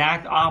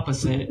exact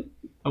opposite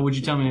of what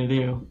you tell me to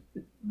do.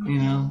 You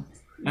know,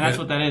 and that's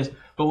what that is.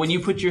 But when you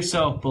put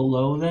yourself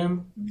below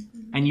them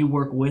and you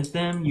work with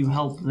them, you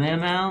help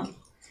them out.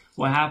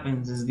 What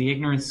happens is the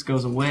ignorance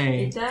goes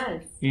away. It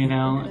does. You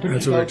know,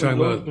 That's what we were talking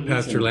about with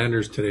Pastor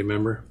Landers today.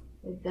 Remember?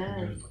 It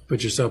does.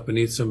 Put yourself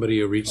beneath somebody,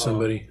 you'll reach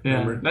somebody.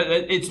 Yeah, Remember?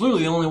 it's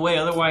literally the only way.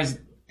 Otherwise,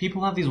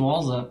 people have these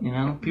walls up. You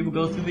know, people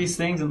go through these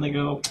things and they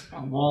go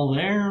wall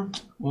there,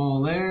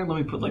 wall there. Let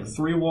me put like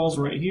 3 walls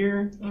right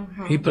here.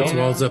 He puts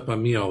walls up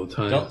on me all the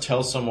time. Don't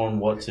tell someone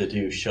what to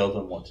do. Show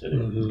them what to do.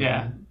 Mm-hmm.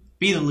 Yeah,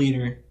 be the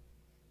leader.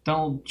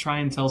 Don't try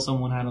and tell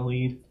someone how to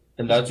lead.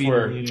 And that's Just be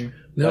where the leader.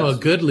 No, a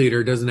good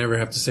leader doesn't ever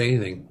have to say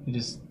anything.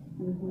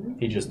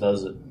 He just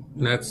does it.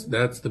 And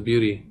that's the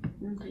beauty.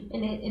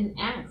 And in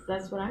Acts,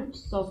 that's what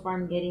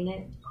I'm getting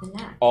it in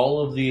Acts.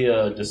 All of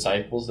the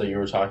disciples that you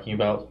were talking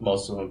about,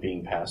 most of them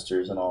being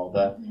pastors and all of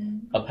that,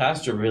 a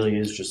pastor really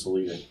is just a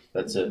leader.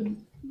 That's it.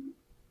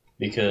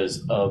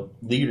 Because a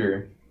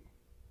leader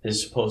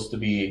is supposed to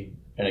be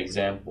an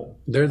example.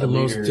 They're the A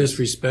most leader is-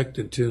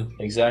 disrespected too.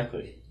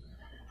 Exactly.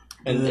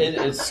 And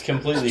it's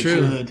completely It's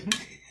true. true.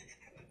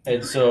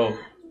 And so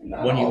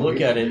when you look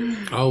at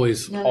it,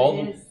 always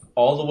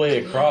all the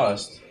way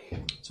across,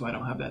 so I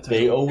don't have that.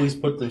 They always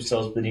put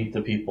themselves beneath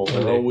the people.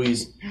 They're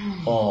always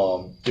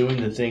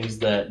doing the things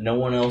that no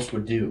one else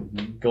would do,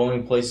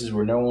 going places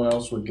where no one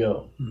else would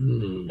go.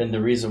 Mm-hmm. And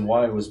the reason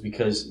why was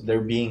because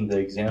they're being the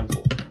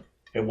example.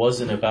 It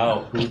wasn't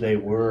about who they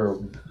were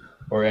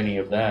or any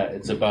of that.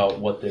 It's about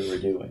what they were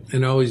doing.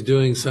 And always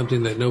doing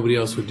something that nobody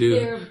else would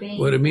do.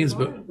 What it means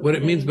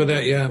by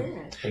that, yeah.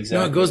 Exactly.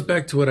 No, it goes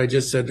back to what I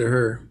just said to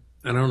her.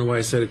 I don't know why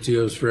I said it to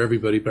you. It was for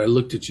everybody, but I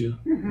looked at you.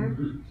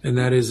 And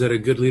that is that a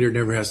good leader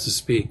never has to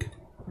speak.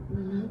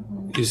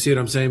 You see what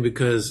I'm saying?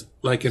 Because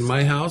like in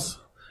my house,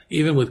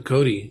 even with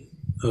Cody,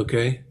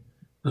 okay,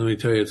 let me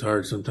tell you, it's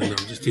hard sometimes.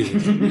 I'm just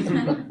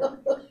teasing.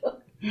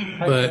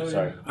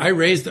 But I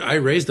raised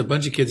a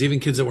bunch of kids, even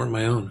kids that weren't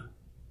my own,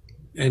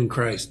 in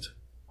Christ,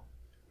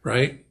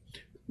 right?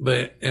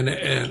 But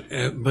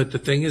but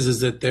the thing is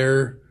that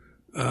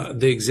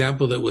the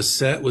example that was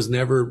set was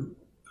never.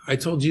 I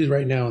told you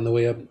right now on the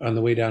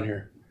way down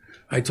here.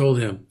 I told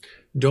him,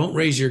 don't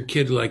raise your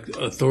kid like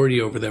authority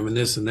over them and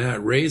this and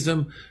that. Raise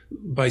them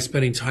by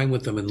spending time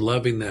with them and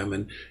loving them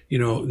and,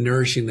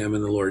 nourishing them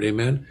in the Lord.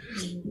 Amen.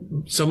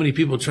 So many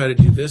people try to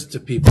do this to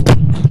people,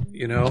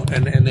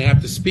 and they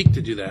have to speak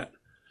to do that.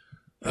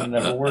 It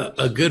never works.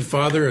 A good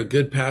father, a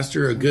good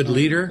pastor, a good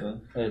leader.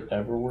 It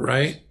never works.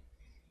 Right?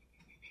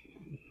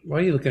 Why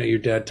are you looking at your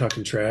dad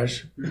talking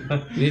trash?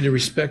 You need to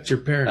respect your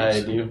parents.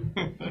 I do.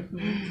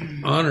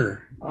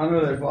 Honor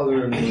their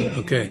father and mother.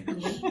 Okay.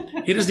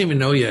 He doesn't even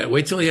know yet.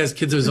 Wait till he has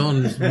kids of his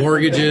own,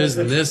 mortgages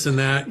and this and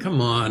that.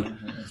 Come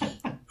on.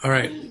 All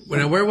right.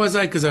 Where was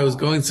I? Because I was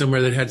going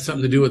somewhere that had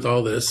something to do with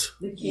all this.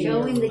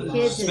 Showing the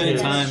kids Spend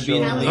time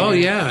being a leader. Oh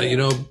yeah, you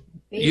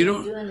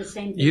doing the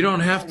same thing. you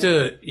don't have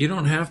to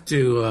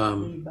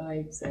Lead by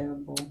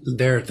example.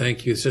 there,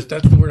 thank you. It's just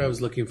that's the word I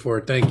was looking for.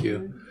 Thank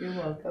you. You're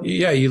welcome.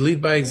 Yeah, you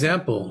lead by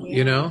example,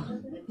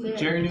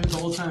 Jerry knew it the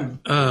whole time.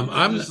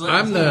 I'm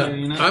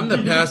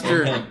the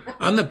pastor.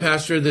 I'm the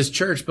pastor of this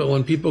church, but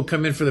when people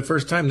come in for the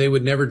first time, they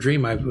would never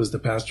dream I was the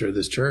pastor of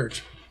this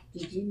church.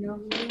 Did you know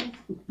me?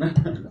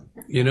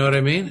 You know what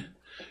I mean?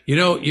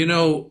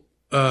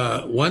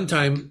 One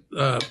time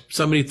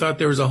somebody thought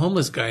there was a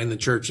homeless guy in the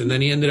church, and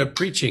then he ended up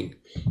preaching.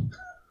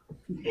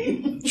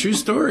 True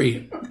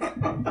story.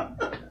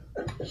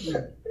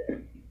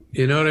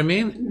 You know what I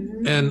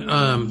mean? And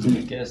I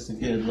guess the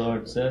good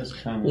Lord says,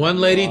 "Come." one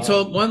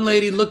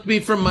lady looked me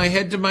from my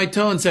head to my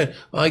toe and said,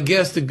 "Well, I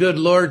guess the good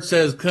Lord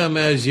says, come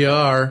as you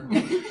are."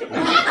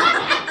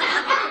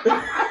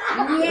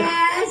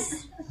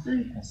 Yes.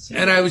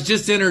 And I was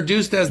just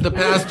introduced as the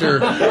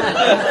pastor.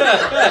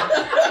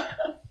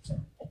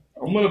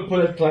 I'm gonna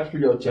put a clap for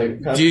your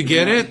check. Do you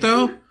get it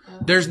though?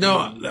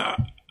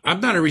 I'm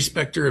not a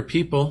respecter of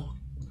people.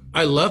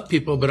 I love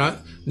people, but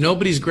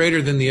nobody's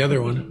greater than the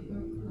other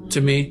one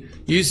to me.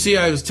 You see,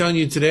 I was telling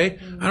you today,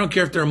 I don't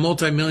care if they're a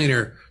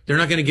multimillionaire. They're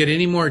not going to get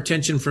any more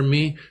attention from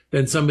me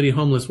than somebody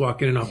homeless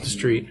walking in off the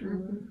street.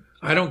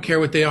 I don't care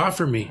what they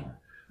offer me.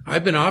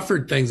 I've been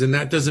offered things, and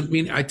that doesn't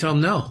mean I tell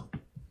them no.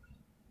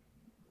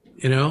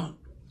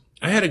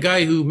 I had a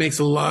guy who makes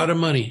a lot of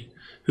money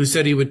who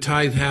said he would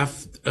tithe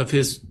half of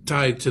his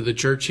tithe to the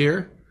church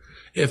here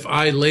if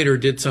I later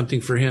did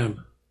something for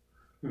him.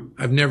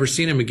 I've never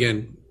seen him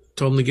again.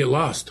 Told him to get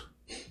lost.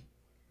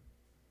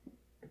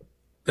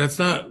 That's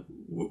not,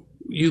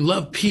 you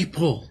love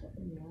people.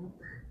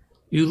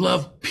 You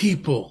love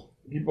people.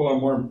 People are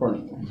more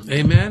important.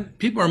 Amen.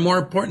 People are more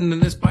important than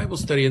this Bible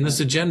study and this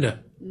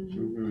agenda.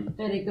 And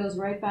But it goes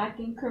right back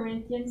in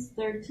Corinthians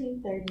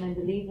 13:30, and I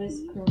believe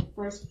it's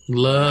first.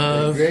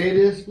 Love. The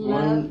greatest Love.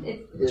 one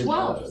It's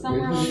 12,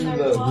 somewhere this on is there.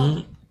 love.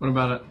 12. What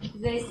about it?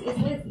 It's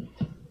listed.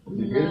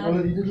 The greatest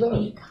one is love.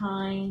 Be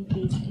kind,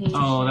 be patient.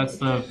 Oh, that's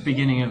the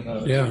beginning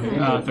of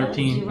Yeah.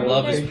 13.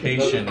 Love is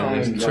patient.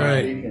 That's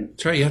right.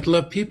 That's right. You have to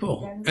love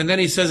people. And then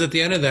he says at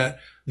the end of that,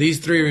 these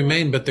three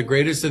remain, but the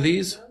greatest of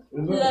these,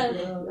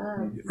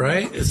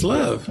 right? It's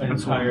love.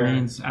 That's what it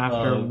means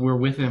after we're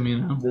with him, you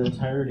know. The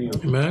entirety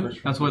of Amen.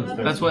 That's what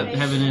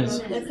heaven is.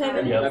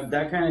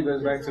 That kind of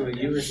goes back to what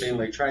you were saying.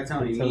 Like, try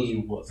telling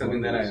me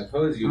something that I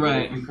oppose you.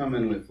 Right. But if you come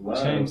in with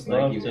love, Change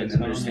like love even to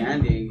tone.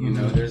 understanding, you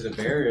know, there's a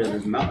barrier.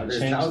 There's Change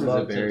thousands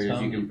love of to barriers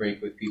tone. you can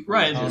break with people.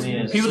 Right.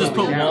 People just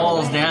put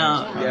walls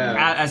down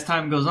Yeah. as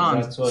time goes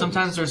on. That's what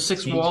Sometimes there's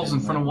 6 teaching walls in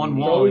front of one them.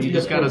 wall. You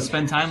just got to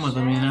spend time with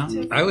them, you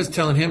know. I was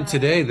telling him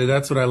today that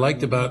that's what I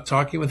liked about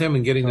talking with him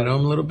and getting to know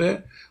him a little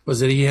bit, was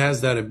that he has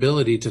that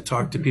ability to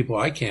talk to people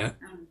I can't.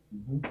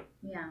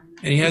 Yeah.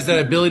 And he has that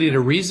ability to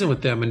reason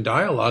with them and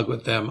dialogue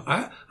with them.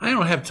 I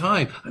don't have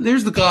time.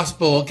 There's the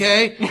gospel,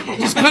 okay?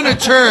 Just come to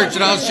church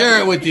and I'll share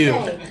it with you.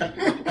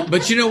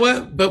 But you know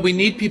what? But we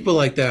need people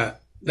like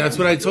that. That's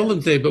what I told him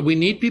today. But we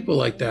need people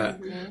like that.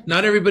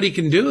 Not everybody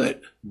can do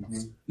it.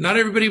 Not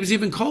everybody was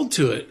even called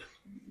to it.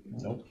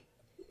 Nope.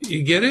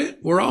 You get it?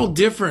 We're all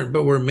different,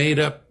 but we're made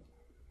up.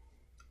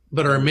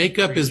 But our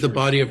makeup is the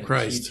body of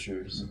Christ.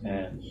 Teachers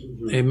and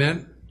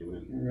Amen.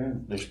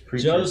 there's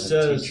preachers Joe and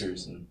says-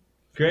 teachers and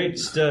great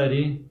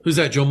study. Who's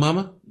that, Joe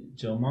Mama?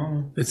 Joe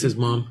Mama. It's his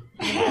mom.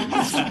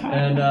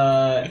 And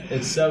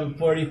it's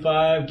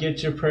 7:45.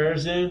 Get your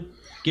prayers in.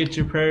 Get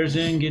your prayers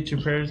in. Get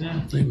your prayers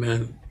in.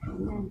 Amen.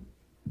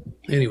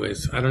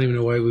 Anyways, I don't even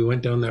know why we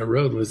went down that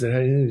road. Was it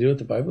had anything to do with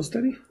the Bible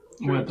study?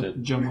 What, the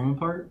Joe Mama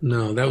part?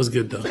 No, that was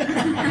good though.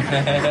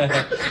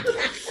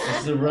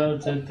 It's the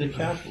road to the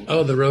capital.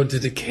 Oh, the road to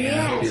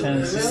Decapolis.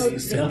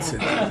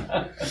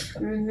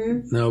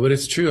 No, but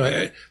it's true.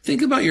 I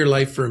think about your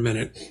life for a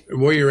minute,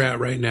 where you're at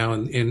right now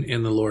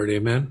in the Lord.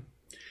 Amen.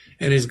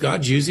 And is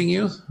God using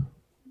you?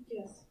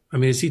 Yes. I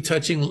mean, is he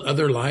touching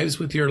other lives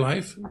with your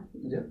life?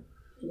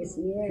 Yes,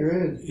 he is.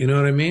 Good. You know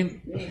what I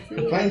mean? Yes, he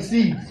Plant is.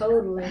 seeds.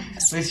 Totally.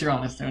 At least you're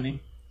honest, Tony.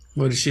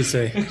 What did she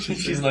say?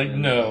 she's like,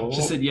 no. She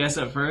said yes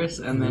at first,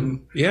 and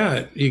then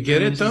Yeah, you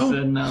get it she though?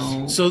 said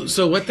no.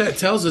 So what that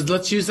tells us,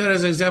 let's use that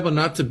as an example,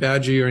 not to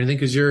badger you or anything,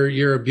 because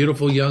you're a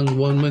beautiful young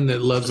woman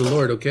that loves the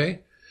Lord, okay?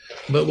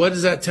 But what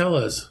does that tell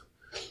us?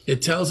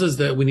 It tells us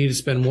that we need to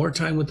spend more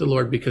time with the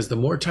Lord, because the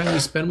more time we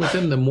spend with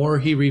him, the more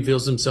he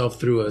reveals himself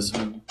through us.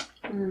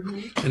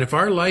 And if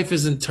our life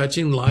isn't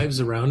touching lives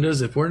around us,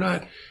 if we're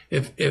not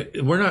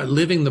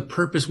living the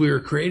purpose we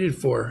were created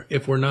for,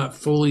 if we're not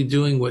fully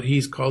doing what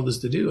he's called us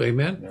to do,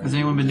 amen? Has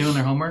anyone been doing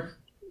their homework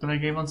that I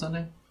gave on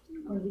Sunday?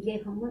 Oh, we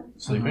gave homework?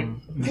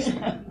 Sleeping?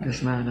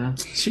 Guess not, huh?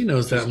 She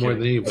knows that more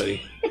than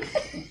anybody.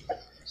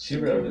 She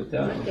wrote it Look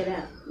down. it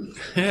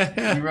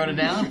up. You wrote it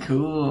down?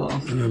 Cool.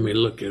 Let me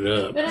look it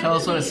up. But Tell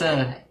us what it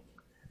said.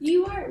 We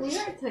are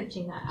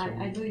touching that.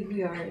 I believe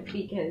we are,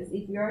 because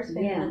if you are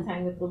spending Yeah. the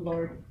time with the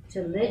Lord,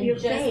 To live and your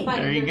just faith. by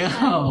There you your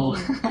go.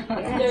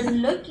 timing, they're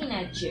looking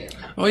at you.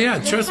 Oh yeah,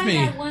 They trust find me.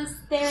 that once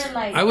they're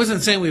like, I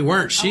wasn't saying we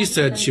weren't. She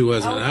said she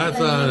wasn't. I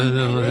thought,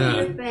 no,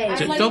 yeah.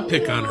 Faith. Don't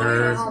pick on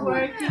her. It's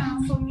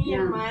working for me Yeah.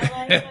 in my life,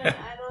 and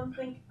I don't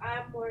think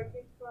I'm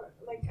working for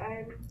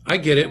I'm. I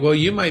get it. Well,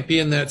 you might be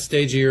in that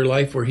stage of your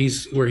life where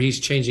he's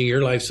changing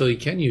your life so he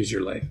can use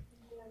your life.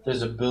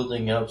 There's a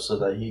building up so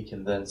that he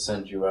can then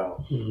send you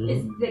out.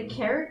 it's the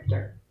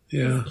character.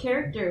 Yeah. His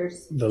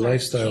characters. The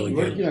lifestyle again.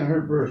 Working on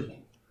her first.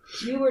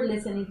 You were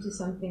listening to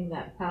something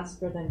that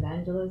Pastor the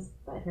Evangelist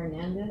by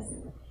Hernandez.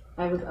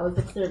 I was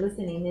up there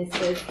listening. It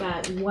says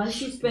that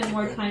once you spend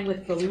more time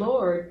with the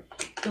Lord,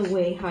 the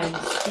way how you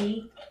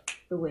speak,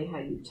 the way how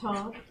you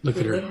talk, Look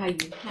the at her. way how you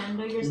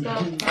handle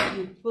yourself,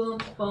 you boom,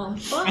 boom,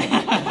 boom.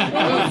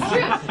 And it's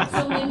true.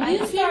 So when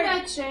you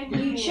start,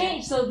 you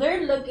change. So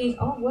they're looking,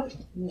 oh, what's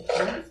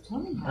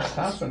Tony? What's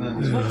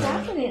happening? What's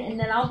happening? And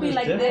then I'll be It's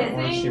like different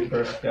when this. she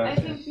first got I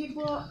there. think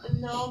people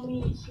know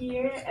me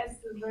here as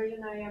the version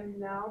I am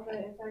now, but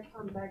if I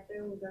come back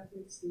there, we'll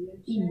definitely see it.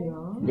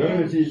 Yeah. They're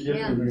gonna see it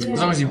different. As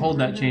long as you hold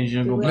that change, you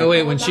don't go back. No,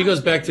 wait, when she goes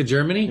back to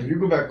Germany, If you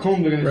go back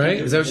home, they're gonna right?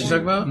 see it Is that what she's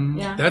talking about?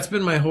 Yeah. That's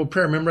been my whole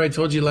prayer. Remember I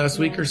told you last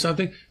week or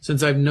something?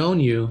 Since I've known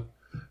you,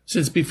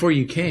 since before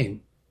you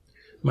came,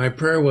 my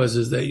prayer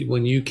is that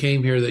when you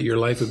came here, that your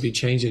life would be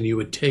changed and you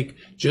would take,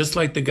 just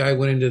like the guy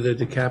went into the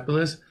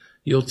Decapolis,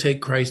 you'll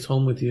take Christ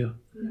home with you.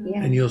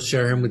 Yeah. And you'll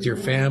share him with your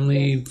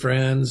family,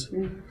 friends.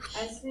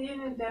 I see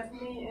it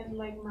definitely in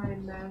like my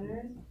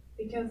manners,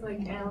 because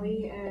like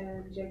Ellie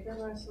and Jacob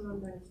are still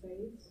on their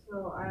faith,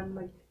 so I'm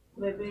like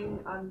living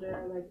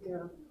under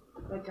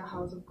like a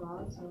house of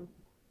God, so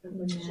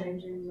it's like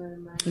changing my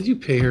manners. Did you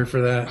pay her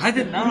for that? I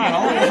did not.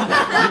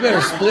 You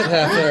better split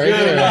half that right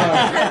there.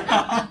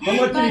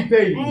 How much did he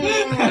pay you?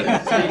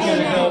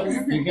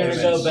 So you You're going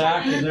to go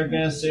back and they're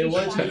going to say,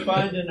 what did you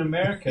find in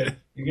America?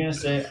 You're going to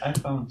say, I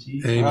found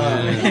Jesus.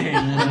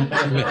 Amen.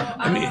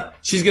 I mean,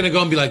 she's going to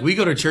go and be like, we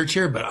go to church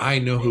here, but I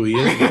know who he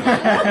is.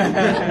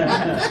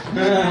 I'm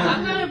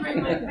gonna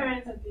bring my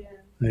parents at the end.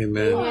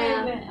 Amen.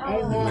 Amen.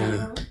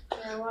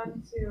 I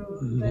want to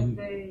that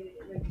they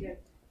like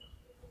get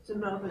to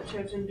know the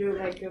church and do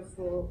like a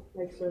full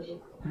like service.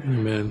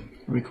 Amen.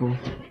 That'd be cool.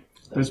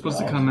 They're supposed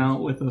to come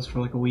out with us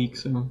for like a week,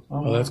 so.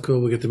 Oh, that's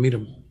cool. We get to meet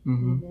him.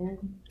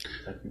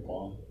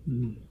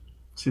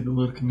 See the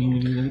little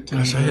community that.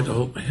 Gosh, I had to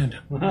hold my hand.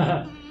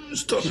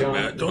 Stop it,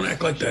 Matt. Don't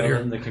act like that here.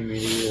 In the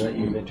community that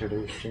you've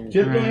introduced to.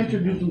 Just don't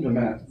introduce him to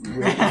Matt.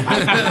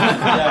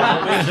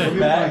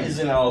 Matt is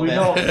in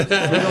Alabama. We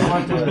don't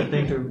want them to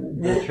think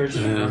the church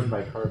is run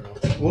by cardinals.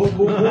 We'll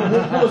pull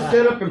a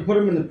set up and put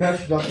him in the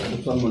pastor's office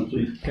with someone so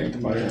he can't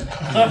come out here.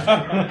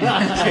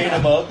 Chain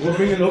him up. We'll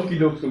bring an okey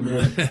doke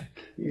somewhere.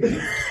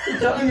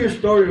 Tell him your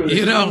story.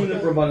 You know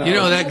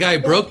that guy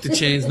broke the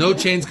chains. No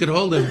chains could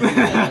hold him.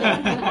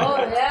 Oh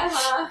yeah.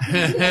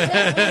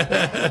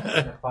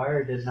 The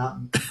fire did not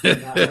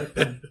hurt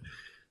them.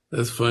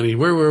 That's funny.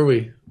 Where were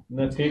we?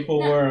 The people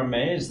were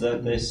amazed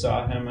that they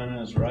saw him in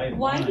his right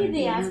Why mind. did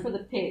they ask for the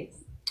pigs?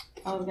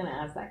 I was gonna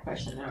ask that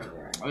question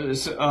earlier.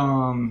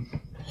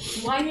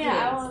 Why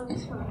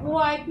pigs?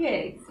 Why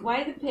pigs?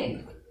 Why the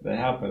pigs? That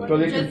happened. So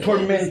they could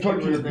torment and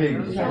torture the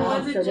pigs.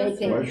 Was it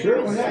just Well,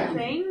 sure, why not?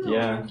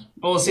 Yeah.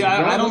 Well, see,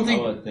 I don't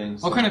think. All the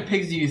things. What kind of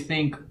pigs do you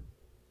think?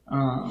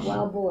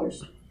 Wild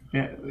boars.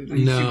 Yeah,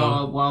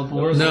 No. wild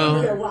boars.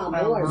 No. They're wild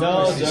boars.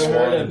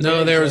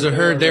 No, there was a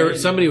herd.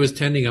 Somebody was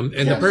tending them,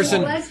 and the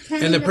person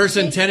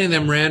tending tending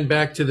them ran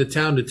back to the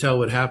town to tell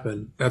what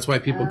happened. That's why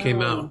people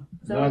came out.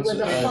 So it was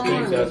a I think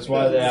farm. that's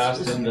why they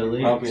asked him to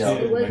leave.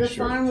 It was a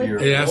farm with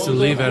They asked him to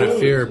leave out of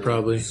fear,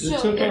 probably.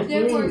 So if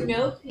there were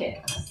no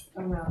pigs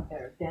around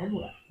there, then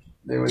what?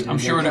 I'm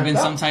sure it would have been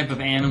some type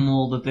of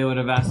animal that they would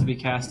have asked to be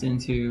cast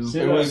into.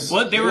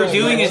 What they it were was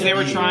doing is they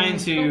were meant to be- trying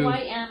But to. why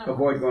animals?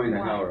 Avoid going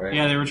to hell, right?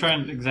 Yeah, they were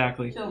trying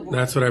exactly. So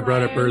That's what I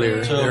brought up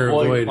earlier. To They're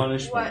avoid avoid.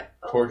 punishment,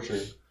 torture.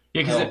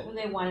 Yeah, because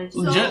they wanted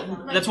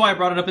to. that's why I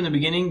brought it up in the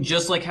beginning.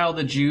 Just like how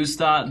the Jews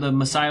thought the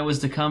Messiah was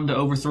to come to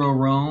overthrow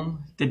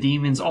Rome, the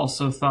demons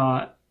also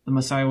thought the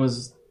Messiah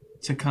was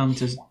to come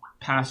to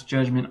pass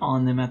judgment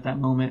on them at that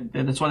moment.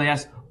 That's why they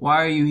asked, "Why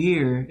are you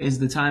here? Is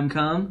the time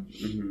come?"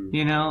 Mm-hmm.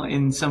 You know,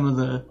 in some of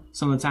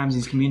the times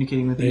he's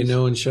communicating with They these.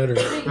 know and shudder.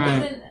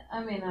 Right.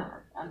 I mean,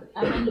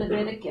 I'm in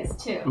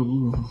Leviticus too.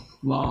 Ooh,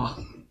 law.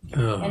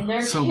 Oh. And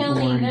they're So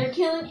killing, boring.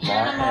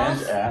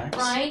 animals, axe.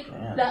 right?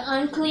 Yeah. The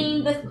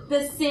unclean,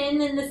 the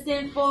sin and the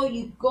sinful.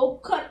 You go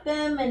cut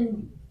them,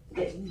 and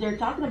they're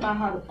talking about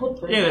how to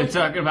put. Yeah, they're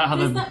talking about how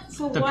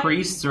So the why-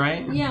 priests,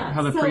 right? Yeah,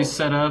 How the so priests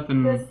set up,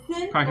 and the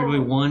sinful- practically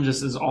one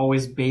just is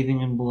always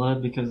bathing in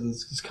blood because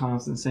there's this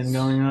constant sin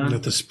going on. You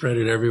have to spread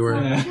it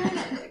everywhere.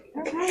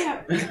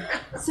 Yeah.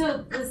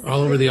 So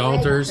All over the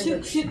altars. To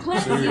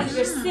cleanse you of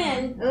your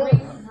sin,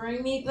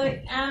 bring me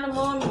the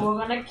animal, and we're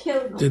gonna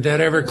kill them. Did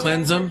that ever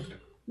cleanse them?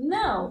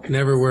 No,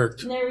 Never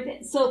worked. never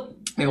did. So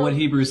Yeah, what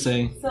Hebrews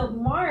say? So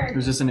Mark, It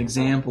was just an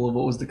example of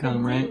what was to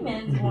come, right?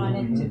 demons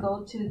wanted to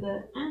go to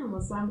the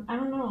animals. So I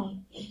don't know.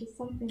 It's just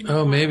something.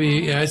 Oh, maybe.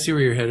 Yeah, I see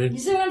where you're You headed.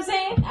 see what I'm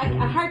saying?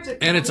 I hard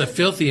to. And it's a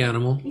filthy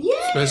animal, Yeah.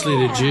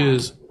 especially to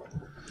Jews.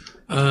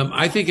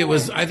 I think it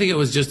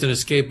was just an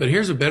escape. But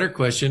here's a better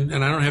question,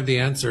 and I don't have the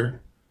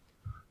answer.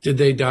 Did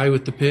they die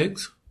with the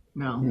pigs?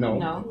 No.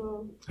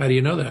 No. How do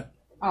you know that?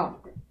 Oh.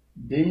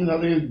 Demons, are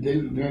they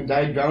gonna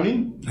die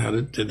drowning? How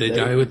did they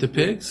die with the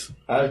pigs?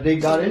 As they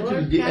got into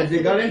the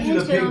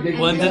pig, they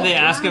Well, did they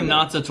ask him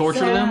not to torture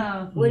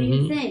them? What do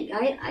you Mm-hmm. think?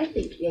 I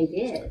think they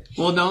did.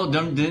 Well, no,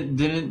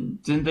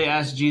 didn't they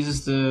ask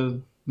Jesus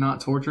to not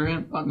torture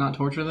them?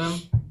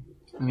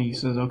 And he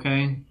says,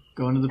 "Okay,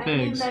 go into the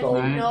pigs."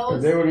 Right?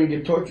 If they were gonna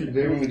get tortured,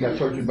 they only got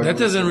tortured by. That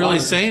doesn't really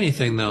say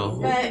anything,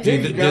 though.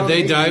 Did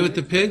they die with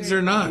the pigs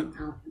or not?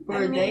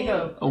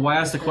 Oh, why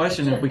ask the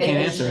question if we can't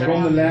answer They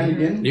roam the it? land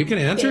again. You can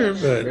answer,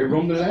 They but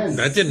roam the land.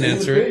 that didn't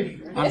answer it.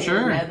 I'm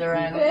sure. Other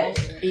animals,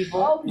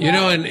 people. You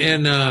know,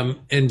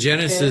 in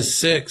Genesis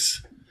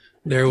 6,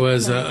 there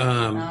was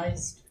a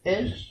Nice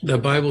fish. the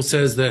Bible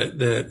says that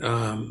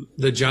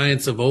the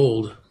giants of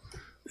old,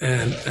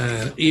 and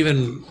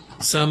even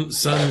some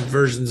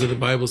versions of the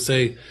Bible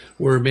say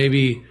were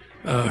maybe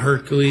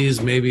Hercules,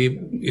 maybe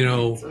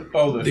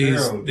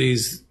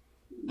these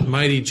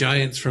mighty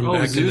giants from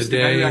back Zeus, in the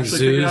day, guy who actually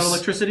figured out Zeus.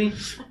 electricity.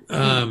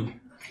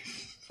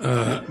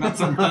 Not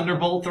some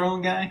thunderbolt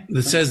throwing guy.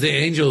 That says the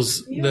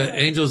angels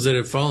that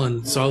had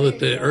fallen saw that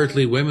the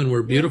earthly women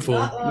were beautiful,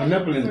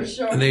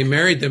 and they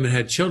married them and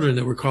had children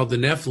that were called the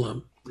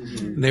Nephilim.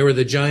 And they were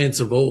the giants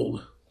of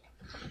old.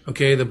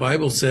 Okay, the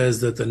Bible says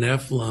that the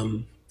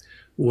Nephilim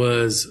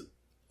was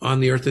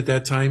on the earth at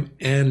that time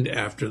and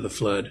after the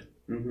flood.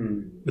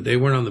 But they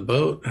weren't on the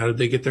boat. How did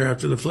they get there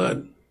after the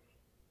flood?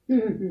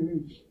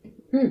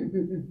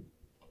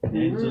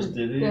 Angels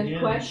did it Good again.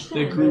 question.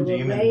 They grew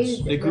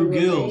demons. They grew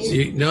gills.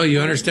 You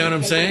understand what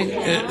I'm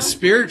saying?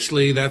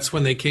 Spiritually, that's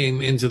when they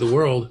came into the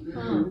world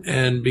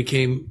and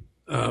became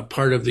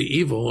part of the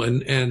evil.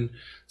 And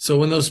so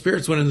when those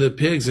spirits went into the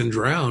pigs and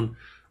drowned,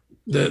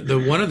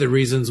 the one of the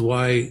reasons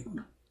why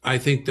I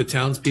think the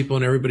townspeople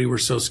and everybody were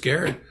so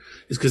scared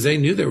is because they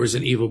knew there was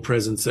an evil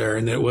presence there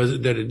and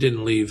that it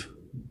didn't leave.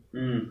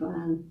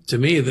 To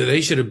me, that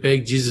they should have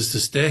begged Jesus to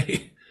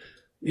stay.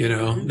 You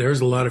know,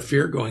 there's a lot of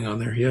fear going on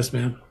there. Yes,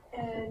 ma'am.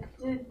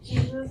 Did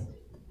Jesus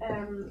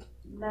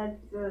let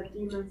the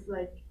demons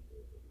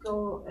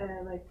go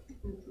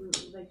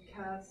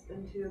cast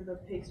into the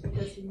pigs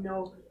because he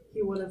know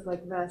he would have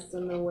vest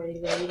them away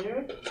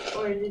later,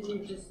 or did he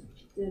just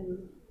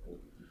didn't?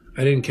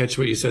 I didn't catch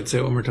what you said. Say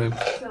it one more time.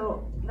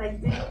 So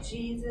did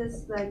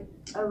Jesus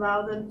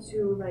allow them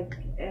to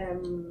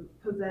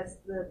possess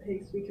the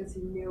pigs because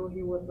he knew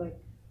he would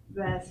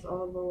vest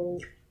all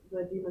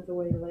the demons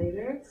away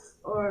later,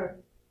 or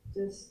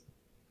just?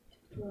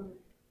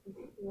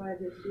 Why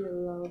did he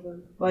allow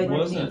them? Why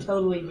did he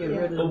totally get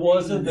rid of them? It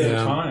wasn't their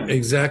time.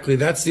 Exactly.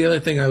 That's the other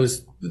thing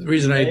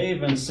They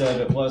even said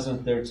it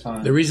wasn't their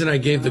time. The reason I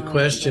gave the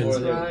question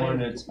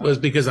was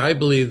because I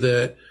believe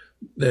that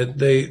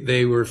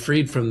they were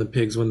freed from the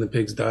pigs when the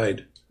pigs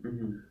died.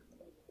 Mm-hmm.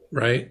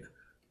 Right?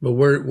 But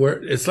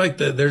it's like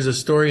there's a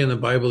story in the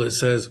Bible that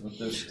says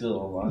there's still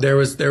a lot. There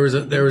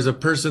was a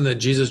person that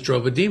Jesus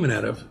drove a demon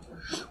out of.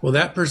 Well,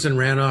 that person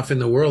ran off in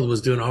the world and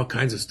was doing all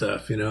kinds of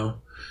stuff, you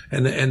know.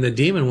 And the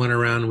demon went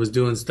around and was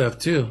doing stuff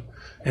too.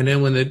 And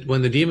then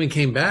when the demon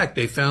came back,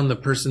 they found the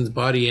person's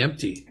body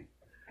empty,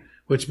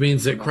 which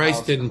means that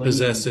Christ didn't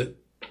possess it.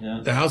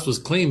 Yeah. The house was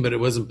clean, but it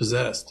wasn't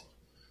possessed.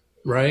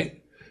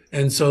 Right?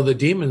 And so the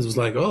demons was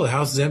like, oh, the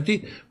house is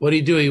empty. What did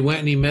he do? He went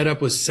and he met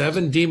up with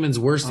 7 demons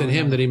worse than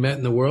him that he met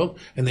in the world,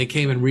 and they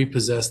came and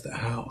repossessed the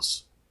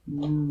house.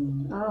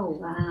 Oh,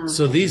 wow.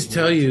 So these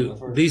tell you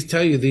these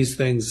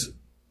things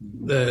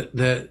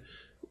that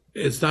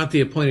it's not the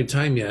appointed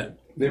time yet.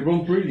 They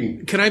roam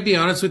freely. Can I be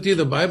honest with you?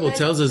 The Bible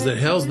tells us that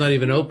hell's not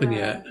even open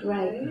yet.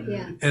 Right,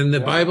 yeah. And the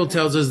Bible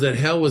tells us that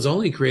hell was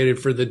only created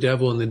for the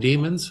devil and the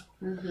demons.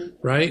 Mm-hmm.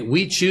 Right?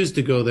 We choose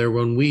to go there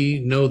when we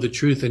know the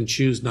truth and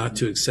choose not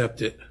to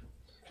accept it.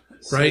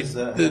 Right?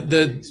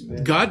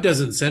 God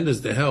doesn't send us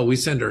to hell. We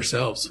send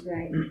ourselves.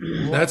 Right.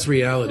 That's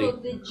reality. So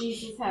did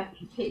Jesus have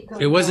to pick up?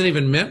 It wasn't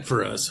even meant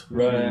for us.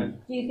 Right.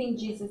 Do you think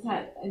Jesus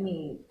had,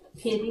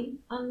 pity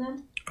on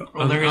them?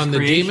 Well, they're his on the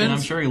creation.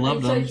 demons? I'm sure he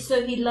loved them.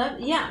 So he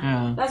loved,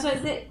 Yeah. That's what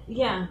I said,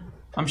 yeah.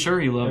 I'm sure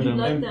he loved them.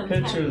 Loved them.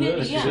 Picture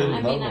this. Yeah,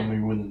 I mean, he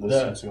wouldn't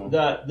listen to him.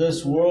 That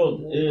this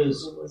world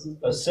is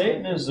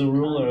Satan is the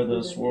ruler of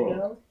this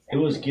world. It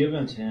was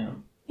given to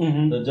him,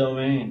 the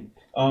domain.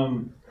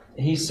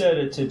 He said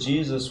it to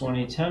Jesus when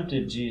he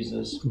tempted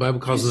Jesus. The Bible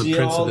calls him You the see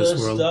prince all of this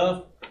this world.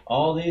 stuff,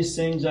 all these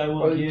things I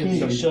will give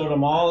you. He showed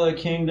him all the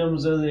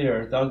kingdoms of the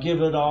earth. I'll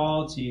give it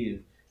all to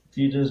you if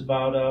you just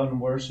bow down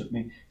and worship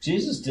me.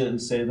 Jesus didn't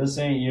say this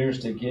ain't yours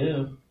to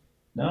give.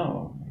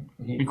 No.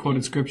 He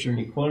quoted scripture.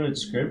 He quoted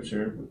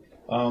scripture.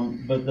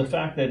 But the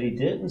fact that he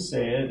didn't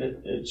say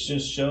it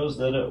just shows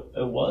that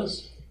it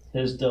was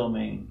his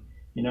domain.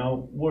 You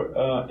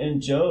know,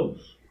 in Job,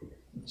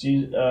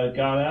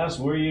 God asked,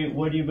 what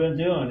have you been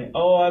doing?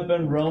 Oh, I've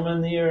been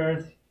roaming the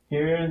earth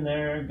here and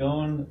there,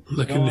 going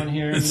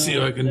here and Let's see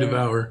who I can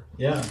devour.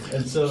 Yeah,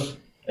 and so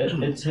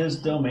it's his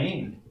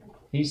domain.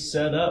 He's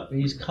set up,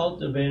 he's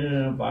cultivated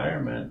an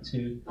environment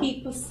to...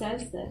 He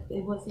possessed it.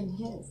 It wasn't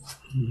his.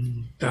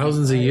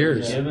 Thousands of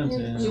years. Given to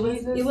him.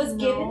 It was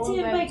given to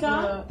him by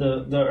God?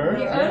 The earth,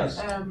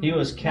 yes. He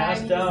was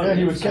cast down. Yeah,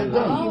 he was cast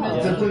down.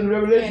 It says in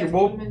Revelation,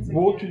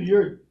 woe to the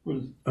earth.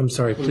 I'm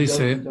sorry, please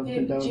say it.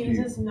 Did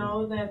Jesus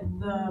know that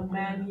the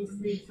man he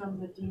freed from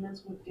the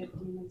demons would get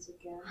demons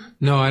again?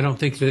 No, I don't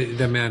think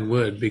the man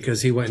would,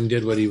 because he went and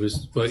did what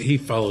he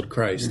followed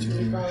Christ.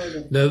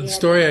 The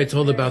story I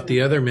told about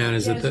the other man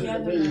is that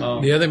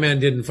the other man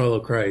didn't follow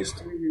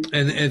Christ.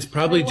 And it's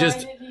probably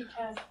just... Why did he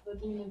cast the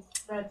demons,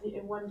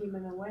 one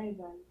demon away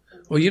then?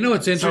 Well, you know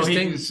what's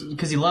interesting?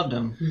 Because he loved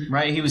him,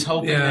 right? He was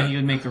hoping that he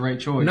would make the right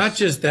choice. Not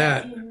just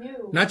that.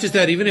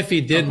 Even if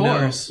he did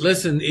know.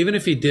 Listen, even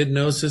if he did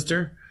know,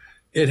 sister,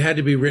 it had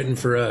to be written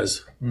for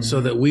us so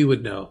that we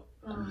would know.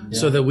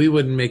 So that we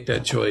wouldn't make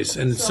that choice.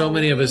 And so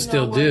many of us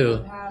still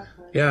do.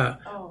 Yeah.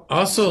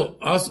 Also,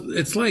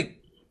 it's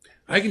like,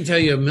 I can tell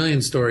you a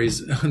million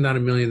stories. Not a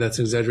million, that's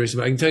an exaggeration,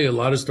 but I can tell you a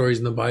lot of stories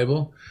in the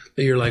Bible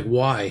that you're like,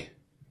 why?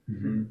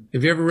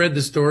 Have you ever read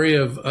the story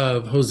of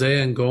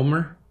Hosea and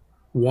Gomer?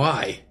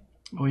 Why?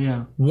 Oh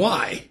yeah.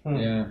 Why?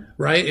 Yeah.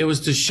 Right? It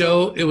was to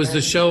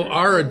show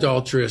our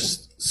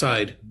adulterous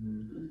side.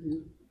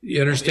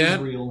 You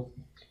understand? Israel.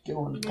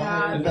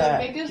 Yeah, the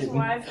biggest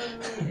wife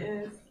for me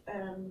is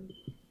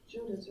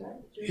Judas,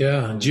 right?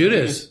 Yeah,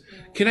 Judas.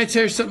 Can I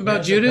tell you something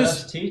about Judas?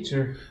 The best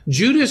teacher.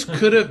 Judas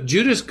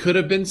could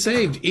have been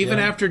saved even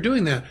after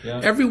doing that.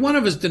 Yeah. Every one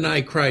of us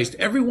denied Christ.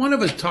 Every one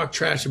of us talked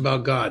trash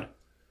about God.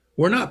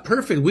 We're not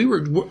perfect.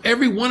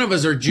 Every one of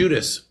us are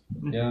Judas.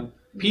 Yeah.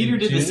 Peter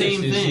did the same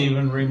thing.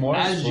 Even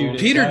remorseful. As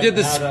Judas. Peter did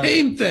the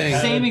same thing.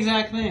 Same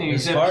exact thing.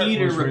 His Except heart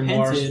Peter was repented.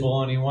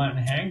 remorseful and he went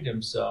and hanged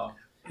himself.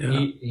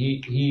 Yeah.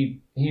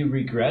 He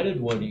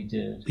regretted what he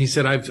did. He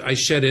said, I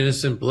shed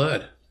innocent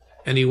blood.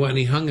 and he went and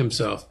he hung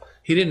himself.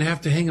 He didn't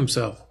have to hang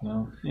himself.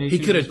 No. He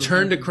could have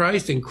turned to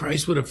Christ and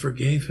Christ would have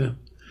forgave him.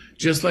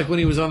 Just like when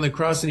he was on the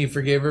cross and he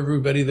forgave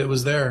everybody that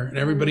was there and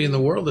everybody in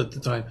the world at the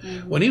time.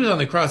 When he was on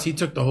the cross, he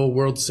took the whole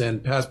world's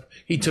sin.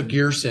 He took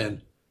your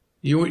sin.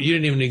 You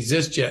didn't even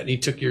exist yet, and he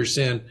took your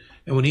sin.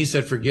 And when he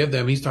said forgive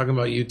them, he's talking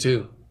about you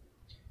too.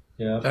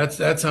 Yeah.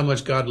 That's how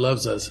much God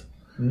loves us.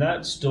 And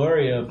that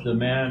story of the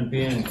man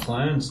being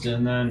cleansed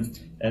and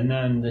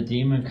then the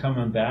demon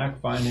coming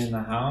back, finding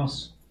the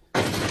house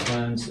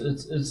cleansed.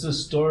 It's the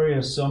story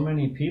of so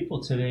many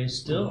people today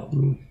still.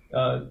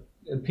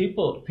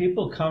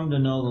 People come to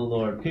know the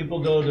Lord.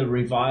 People go to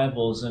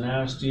revivals and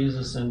ask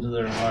Jesus into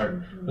their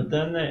heart. But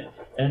then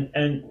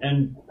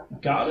and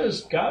God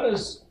is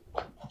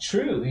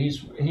true.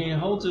 He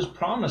holds his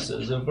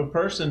promises. If a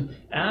person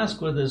asks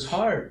with his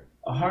heart,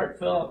 a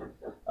heartfelt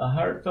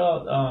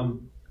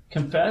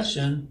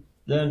confession,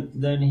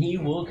 then he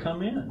will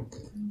come in.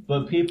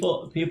 But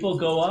people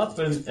go up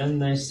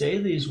and they say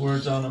these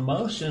words on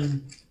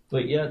emotion,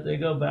 but yet they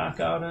go back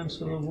out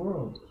into the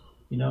world.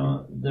 You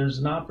know, there's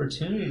an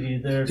opportunity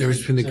there.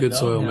 There's been the good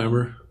soil,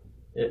 remember?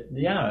 It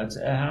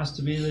has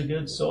to be the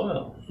good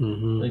soil.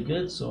 Mm-hmm. The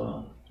good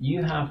soil.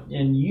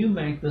 You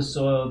make the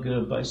soil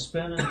good by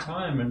spending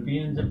time and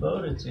being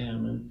devoted to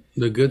him. And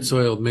the good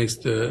soil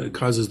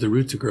causes the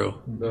root to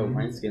grow. The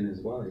wineskin as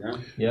well,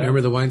 yeah.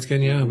 Remember the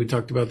wineskin? Yeah, we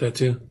talked about that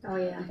too. Oh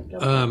yeah.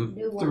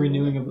 The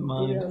renewing of the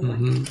mind.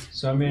 Mm-hmm.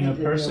 So I mean, a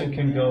person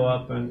can go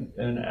up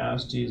and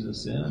ask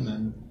Jesus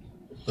in,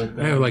 I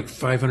have like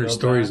 500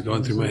 stories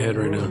going through my head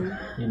right now.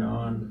 You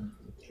know,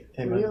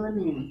 Reel him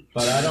in.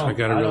 But I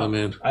gotta reel him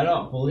in. I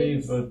don't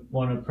believe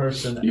when a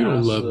person You don't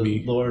asks love the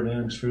me. Lord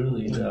in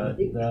truly that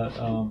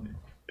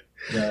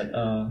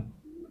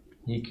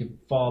he could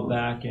fall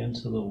back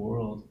into the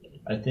world.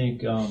 I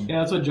think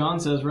that's what John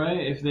says, right?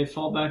 If they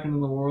fall back into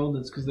the world,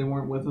 it's because they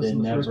weren't with us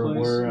in the first place.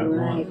 Were at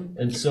one.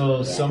 And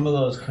so some of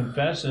those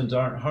confessions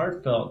aren't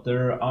heartfelt;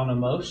 they're on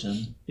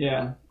emotion.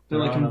 Yeah. They're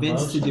like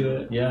convinced to do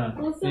it. Yeah.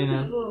 Well,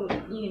 some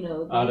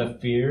people, out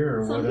of fear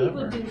or some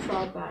whatever. People do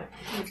fall back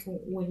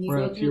when you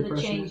Or go through the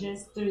pressure.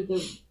 changes through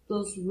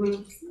those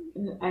roots.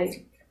 And I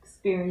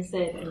experienced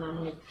it, and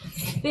I'm like,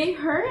 they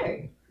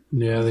hurt.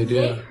 Yeah, they do.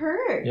 They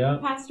hurt. Yeah.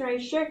 Pastor, I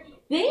sure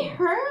they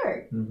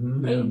hurt.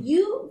 Mm-hmm. And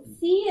you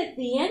see it,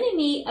 the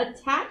enemy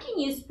attacking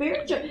you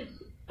spiritually.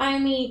 I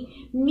mean,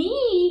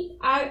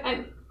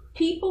 I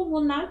people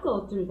will not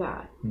go through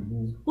that.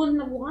 Mm-hmm.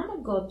 Wouldn't want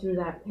to go through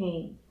that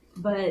pain.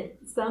 But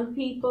some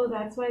people,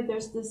 that's why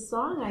there's this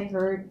song I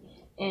heard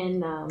in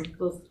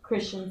those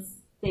Christian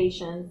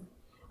stations.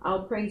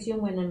 I'll praise you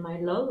when in my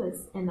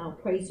lowest, and I'll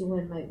praise you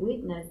in my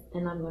weakness,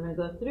 and I'm going to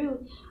go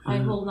through. I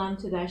hold on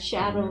to that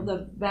shadow of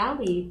the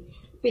valley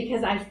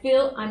because I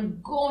feel I'm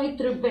going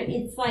through, but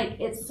it's like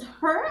it's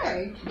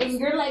hurt, and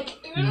you're like,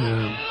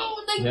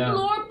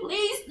 Lord,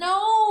 please,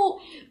 no.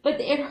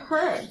 But it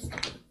hurts.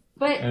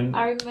 But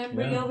I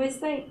remember you always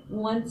say,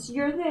 once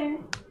you're there,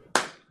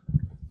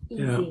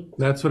 easy. Yeah,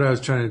 that's what I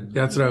was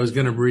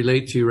going to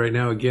relate to you right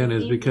now again,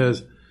 is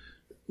because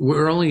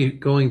we're only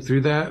going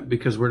through that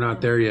because we're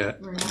not there yet.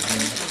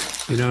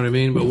 You know what I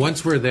mean? But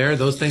once we're there,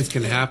 those things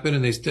can happen,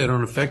 and they still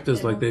don't affect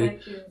us like they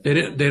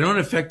don't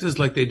affect us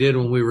like they did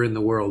when we were in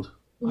the world.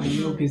 My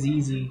yoke is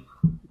easy.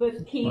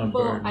 But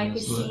people, I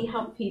could see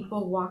how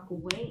people walk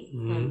away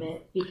from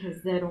it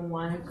because they don't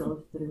want to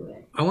go through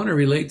it. I want to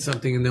relate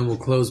something, and then we'll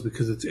close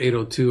because it's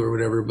 8:02 or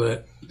whatever.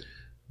 But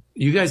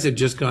you guys have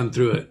just gone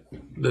through it.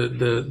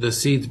 The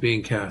seeds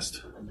being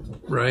cast,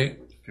 right?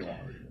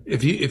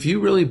 If you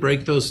really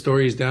break those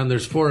stories down,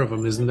 there's 4 of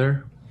them, isn't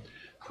there?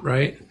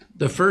 Right?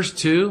 The first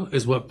 2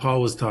 is what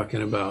Paul was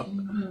talking about.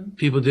 Mm-hmm.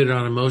 People did it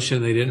on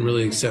emotion; they didn't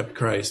really accept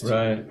Christ.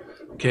 Right.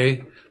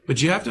 Okay,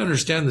 but you have to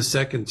understand the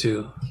second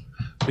 2,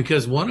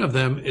 because one of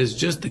them is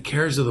just the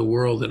cares of the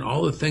world and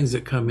all the things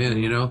that come in.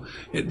 You know,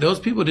 those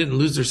people didn't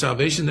lose their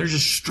salvation; they're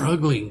just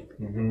struggling.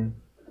 Mm-hmm.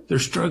 They're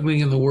struggling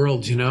in the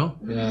world, you know.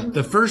 Yeah.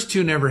 The first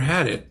 2 never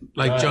had it,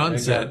 like John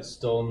said. Got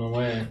stolen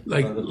away.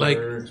 Like by the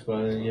birds,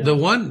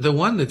 the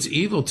one that's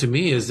evil to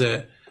me is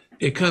that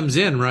it comes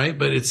in, right,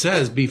 but it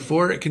says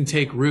before it can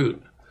take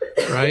root,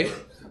 right?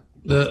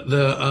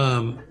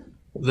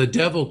 The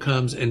devil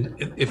comes,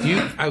 and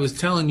I was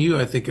telling you,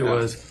 I think it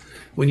was,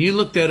 when you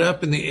look that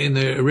up in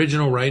the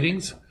original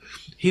writings,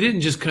 he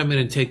didn't just come in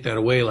and take that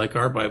away like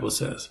our Bible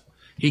says.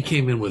 He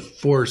came in with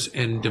force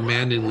and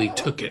demandingly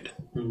took it.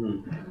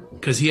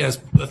 Because he has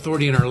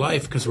authority in our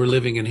life because we're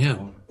living in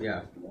him.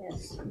 Yeah.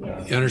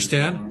 You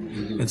understand?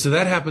 And so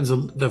that happens.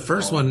 The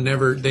first one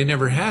they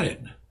never had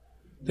it.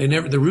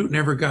 The root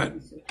never got.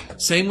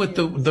 Same with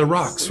the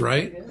rocks,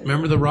 right?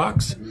 Remember the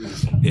rocks?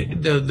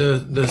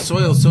 The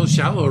soil's so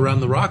shallow around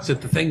the rocks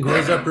that the thing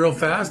grows up real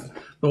fast.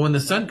 But when the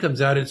sun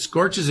comes out, it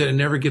scorches it and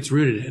never gets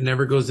rooted. It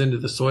never goes into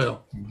the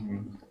soil.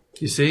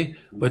 You see?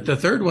 But the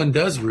third one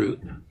does root.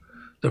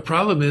 The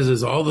problem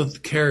is all the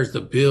cares, the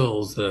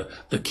bills, the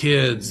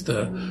kids,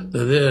 the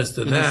this,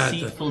 the that.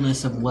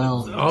 Deceitfulness of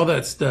wealth. All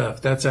that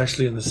stuff. That's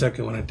actually in the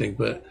second one, I think.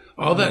 But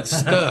all that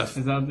stuff.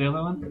 Is that the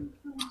other one?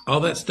 All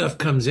that stuff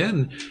comes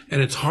in,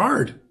 and it's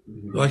hard.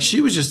 Like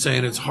she was just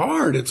saying, it's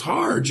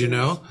hard, you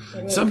know.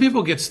 Some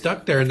people get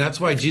stuck there, and that's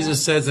why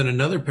Jesus says in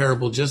another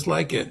parable just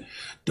like it,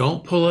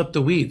 don't pull up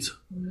the weeds,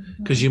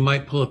 because you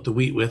might pull up the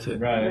wheat with it.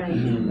 Right.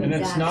 And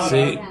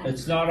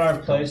it's not our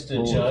place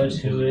to judge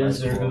who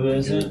is or who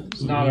isn't.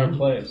 It's not our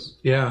place.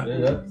 Yeah.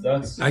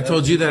 I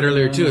told you that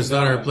earlier too. It's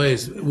not our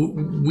place.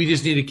 We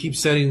just need to keep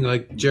setting,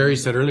 like Jerry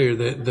said earlier,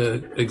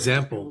 the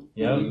example.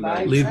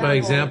 Yep. Lead by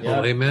example.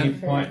 Yep. Amen.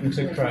 Keep pointing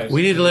to Christ.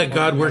 We need to let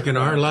God work in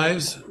our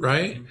lives,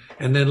 right?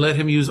 And then let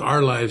him use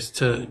our lives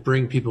to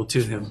bring people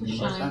to him.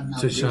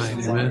 To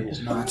shine. Amen.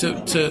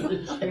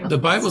 The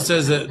Bible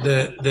says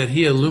that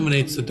he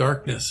illuminates the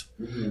darkness.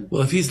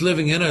 Well, if he's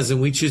living in us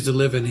and we choose to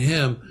live in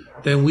him,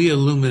 then we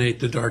illuminate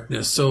the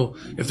darkness. So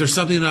if there's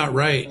something not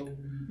right,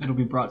 it'll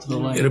be brought to the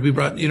light. It'll be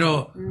brought, you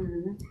know,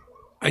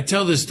 I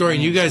tell this story,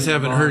 and you guys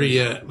haven't heard it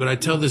yet, but I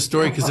tell this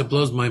story because it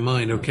blows my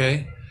mind,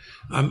 okay?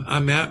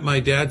 I'm at my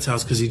dad's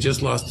house because he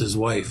just lost his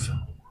wife.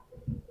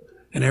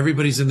 And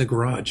everybody's in the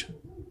garage.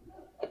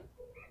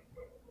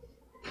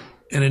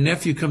 And a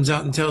nephew comes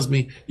out and tells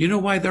me, you know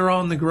why they're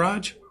all in the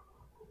garage?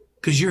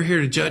 Because you're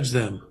here to judge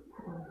them.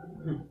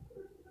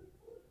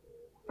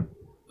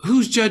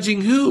 Who's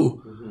judging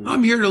who?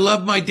 I'm here to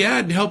love my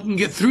dad and help him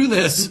get through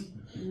this.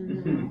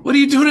 What are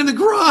you doing in the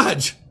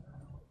garage?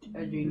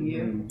 Judging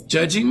you.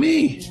 Judging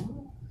me.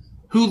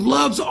 Who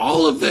loves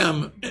all of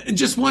them and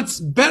just wants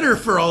better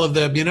for all of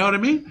them. You know what I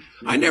mean?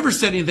 I never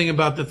said anything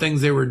about the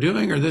things they were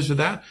doing or this or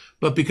that,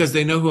 but because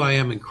they know who I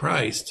am in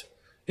Christ,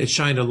 it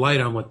shined a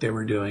light on what they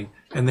were doing,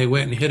 and they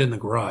went and hid in the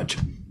garage.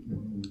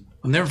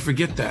 I'll never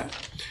forget that.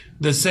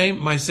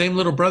 My same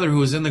little brother who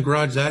was in the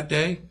garage that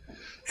day,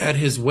 at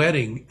his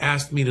wedding,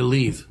 asked me to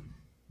leave.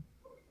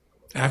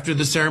 After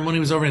the ceremony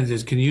was over, and he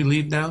said, can you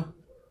leave now?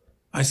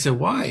 I said,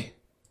 why?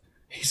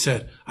 He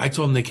said, I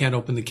told them they can't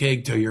open the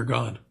keg till you're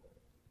gone.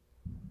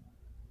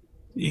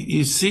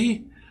 You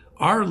see,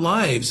 our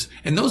lives,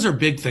 and those are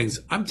big things.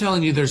 I'm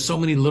telling you, there's so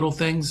many little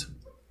things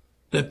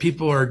that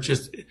people are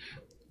just,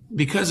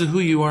 because of who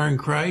you are in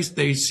Christ,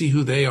 they see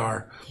who they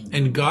are.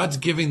 And God's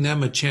giving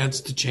them a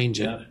chance to change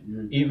it.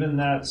 Yeah. Even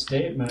that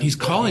statement He's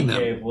calling them.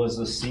 Gave was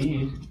a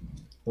seed.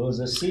 It was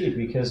a seed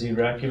because he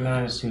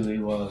recognized who he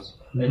was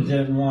and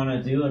didn't want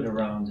to do it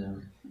around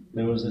him.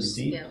 There was a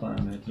seed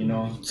planted, you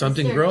know.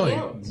 Something growing.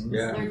 Guilt.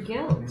 Yeah. Their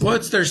guilt. Well,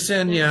 it's their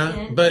sin,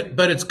 yeah. But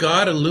it's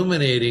God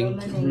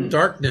illuminating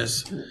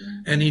darkness.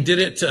 And he did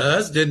it to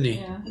us, didn't he?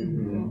 Yeah.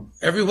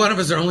 Every one of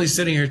us are only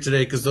sitting here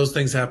today because those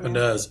things happened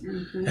to us.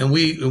 And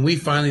we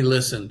finally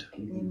listened.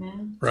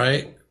 Amen.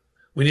 Right?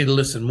 We need to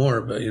listen more,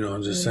 but you know,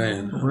 I'm just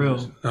saying.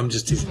 Real. I'm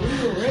just teasing.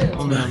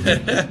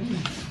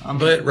 I'm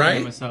But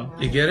right? myself.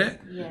 You get it?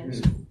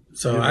 Yes.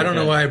 So I don't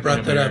know why I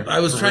brought that up.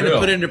 I was trying to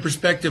put into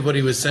perspective what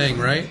he was saying,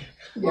 right?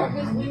 Well,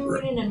 because we were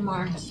reading in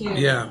Mark too.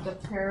 Yeah. The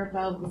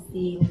parable of the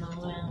seed and all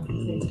that.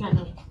 So it's kind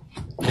of.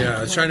 Yeah,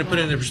 I was trying to put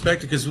it into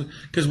perspective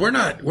because we're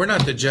not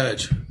the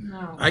judge.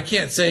 No. I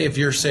can't say if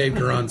you're saved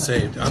or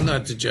unsaved. I'm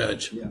not the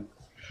judge. The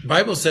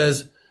Bible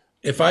says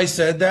if I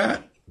said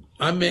that,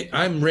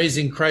 I'm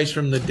raising Christ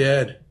from the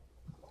dead.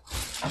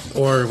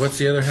 Or what's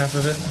the other half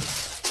of it?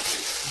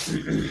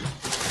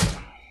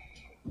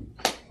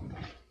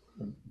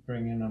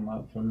 Bringing them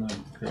up from the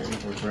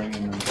grave or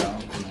bringing them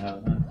down from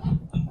heaven.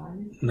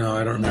 No,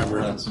 I don't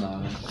remember. That's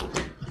not it.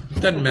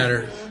 Doesn't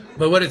matter.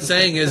 But what it's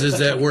saying is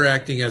that we're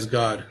acting as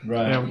God.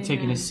 Right. Yeah, we're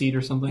taking a seat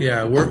or something.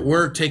 Yeah,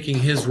 we're taking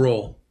his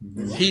role.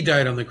 He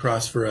died on the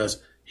cross for us.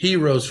 He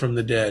rose from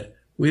the dead.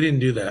 We didn't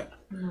do that.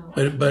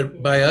 No.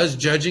 But by us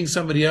judging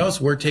somebody else,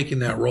 we're taking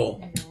that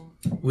role.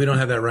 We don't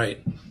have that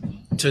right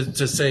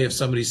to say if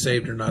somebody's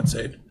saved or not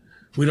saved.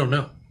 We don't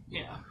know.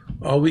 Yeah.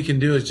 All we can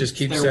do is just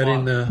keep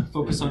setting the.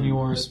 Focus on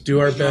yours. Do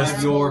our best.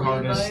 Try your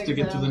hardest to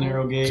get through the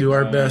narrow gate. Do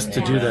our best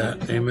to do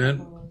that.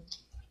 Amen.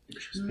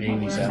 Just being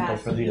an example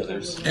for the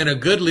others. And a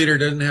good leader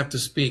doesn't have to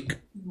speak.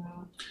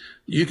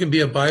 You can be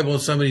a Bible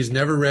somebody's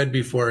never read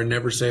before and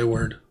never say a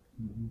word.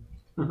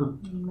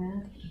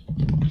 Amen.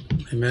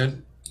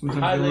 Amen.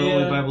 Sometimes the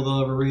only Bible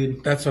they'll ever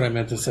read. That's what I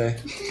meant to say.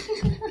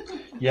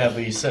 Yeah,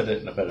 but you said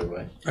it in a better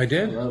way. I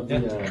did?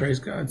 Yeah. Praise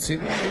God. See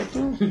that?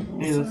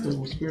 Hey, that's the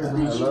Holy Spirit. I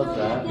love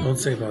that. Don't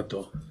say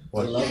vato.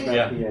 I love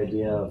that the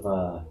idea of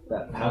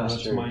that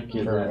pastor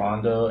giving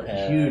Armando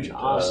and huge,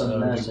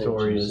 awesome message.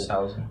 Victoria's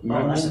house.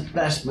 That's the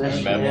best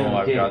message. Memo,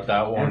 I've got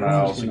that one.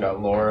 I also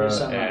got Laura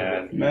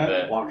and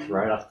Matt walks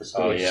right off the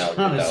stage. Oh yeah, I'll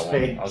get that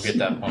one. I'll get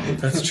that one.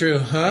 That's true,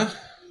 huh?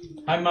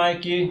 Hi,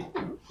 Mikey.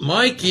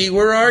 Mikey,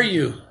 where are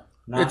you?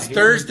 It's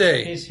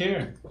Thursday. He's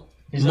here.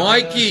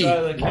 Mikey.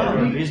 Our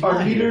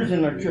leaders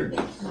in our church.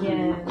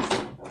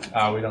 Yes.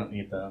 We don't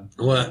need them.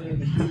 What?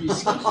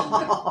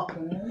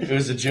 It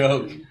was a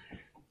joke.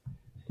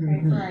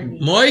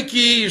 Mikey,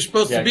 you're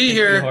supposed to be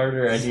here.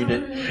 Harder, I need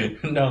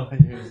it. No.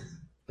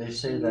 They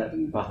say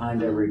that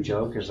behind every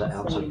joke is an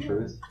ounce of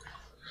truth.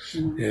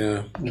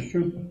 Yeah.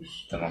 Then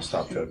I'll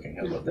stop joking.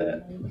 How about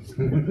that?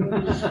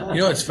 You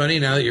know what's funny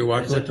now that you're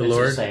walking with the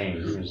Lord?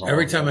 Saying,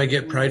 every time I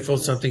get prideful,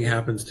 something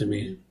happens to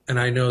me. And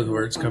I know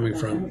where it's coming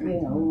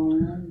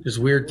from. Just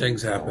weird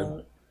things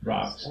happen.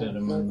 Rocks hit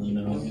him in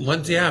the nose.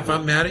 Once, yeah, if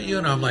I'm mad at you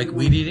and I'm like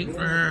weed eating,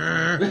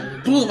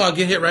 boom, I'll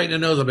get hit right in the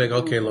nose. I'll be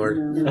like, okay, Lord.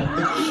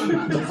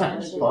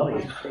 That's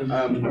funny.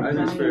 I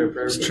just for a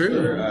prayer It's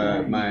true.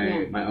 for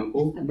my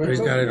uncle.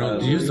 Praise God, I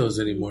don't use those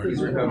anymore. He's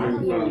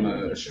recovering from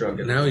a stroke.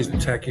 Now he's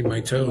attacking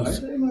my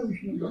toes.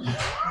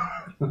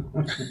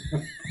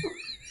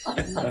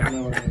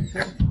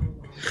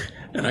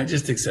 And I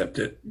just accept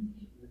it.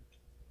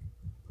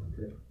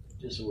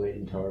 Just wait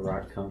until a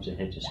rock comes and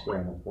hits you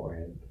square in the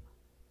forehead.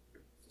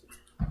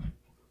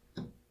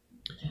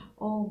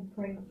 Oh,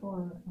 pray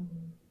for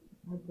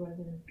our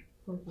brother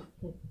for his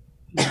kid.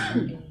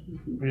 I'm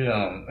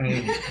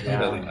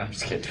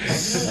just kidding.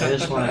 I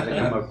just wanted to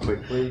come up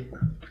quickly.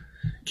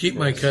 Keep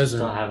my cousin.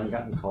 Still haven't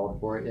gotten called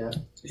for it yet.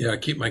 Yeah,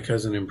 keep my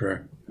cousin in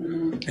prayer.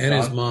 Amen. And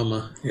his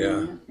mama.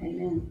 Yeah.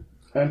 Amen.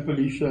 And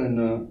Felicia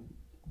and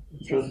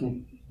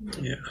Justin.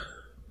 Yeah.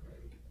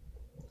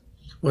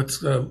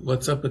 What's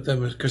up with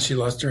them? Because she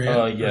lost her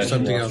hand? Yeah, or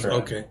something she else? lost her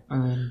Okay.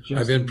 Justin,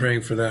 I've been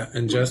praying for that.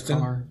 And Justin?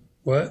 Car.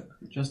 What?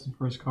 Justin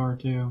for his car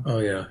too. Oh,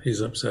 yeah. He's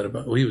upset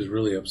about Well, he was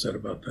really upset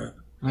about that.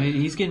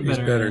 He's getting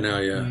better. He's better now,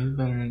 yeah. He's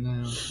better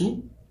now.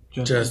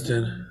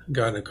 Justin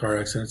got in a car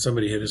accident.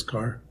 Somebody hit his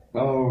car.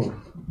 Oh.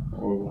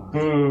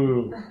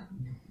 Boo.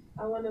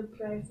 I want to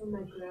pray for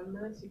my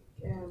grandma,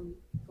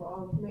 for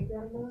all of my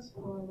grandmas,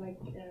 for like,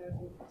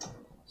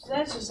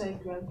 let's just say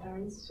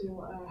grandparents to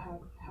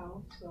have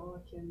health so I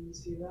can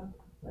see them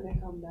when I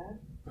come back.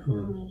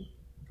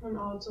 And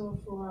also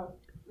for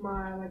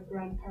my like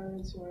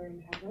grandparents who are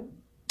in heaven,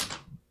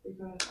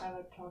 because I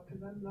like talk to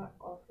them, not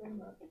often,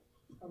 but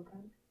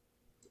sometimes.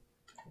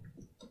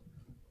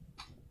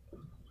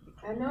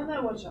 I know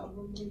that watch out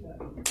for me, but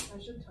I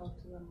should talk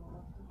to them more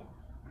often.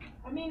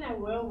 I mean, I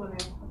will when I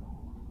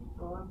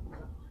go up.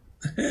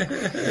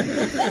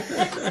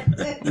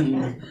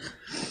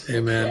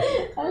 Amen.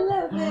 I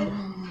love it.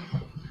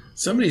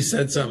 Somebody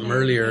said something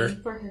earlier.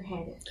 For her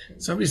headache.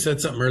 Somebody said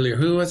something earlier.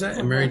 Who was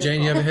that? Mary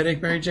Jane, you have a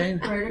headache, Mary Jane?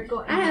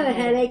 Vertical. I have a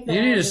headache.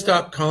 You need to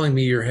stop calling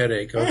me your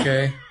headache,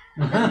 okay?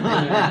 For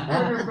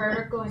her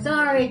vertical. And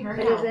Sorry, her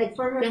but health. it's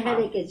For her the health.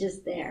 headache is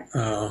just there.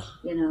 Oh.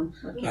 You know.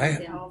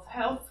 Okay,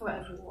 Health for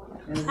everyone.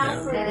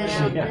 Health for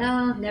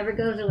No, never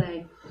goes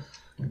away.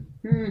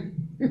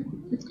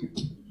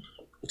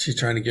 She's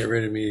trying to get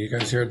rid of me. You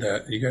guys heard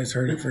that. You guys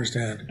heard it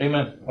firsthand.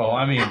 Amen. Oh,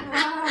 I mean,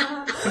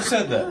 who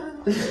said that?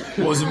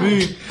 Wasn't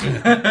me.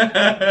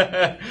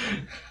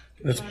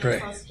 Let's pray.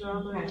 Cause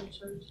drama in the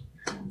church.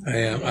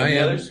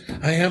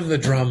 I am the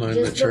drama in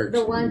the Just church.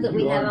 the ones that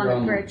we have on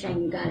the prayer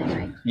chain. You got it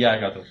right. Yeah, I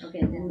got those. Okay,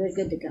 then we're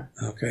good to go.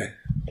 Okay.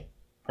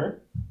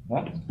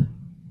 What?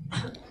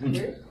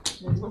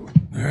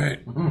 All right.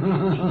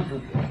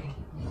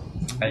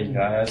 Hey, you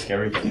gotta ask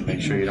everybody.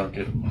 Make sure you don't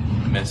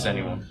miss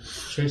anyone.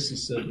 Tracy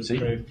said to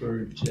pray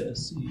for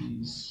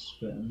Jesse's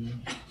family.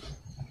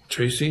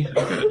 Tracy? I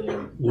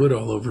got wood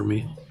all over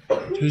me.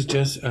 Who's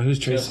Tracy?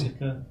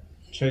 Jessica.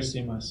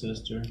 Tracy, my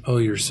sister. Oh,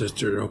 your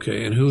sister.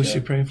 Okay. And who is she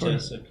praying for?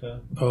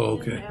 Jessica. Oh,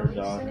 okay. Her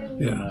daughter.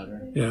 Yeah.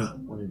 Yeah.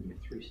 One of your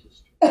three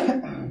sisters.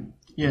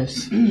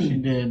 Yes, she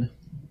did.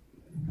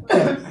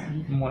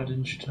 Why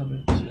didn't you tell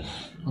me?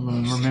 Hold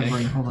on, I'm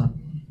remembering. Hold on.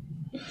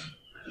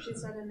 She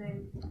said a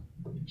name.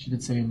 She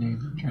did say a name.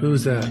 I'm trying to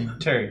Who's remember that? the name.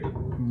 Terry.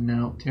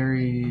 No,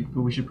 Terry.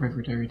 But we should pray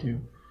for Terry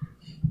too.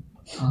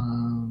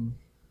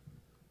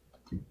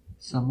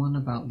 Someone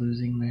about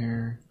losing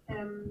their.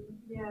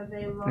 Yeah,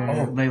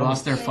 they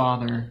lost their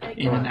father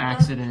in an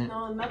accident.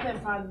 No, not their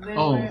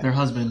father. Their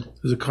husband.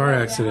 It was a car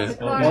accident.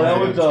 Well, that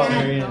was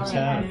Terry and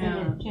Tad.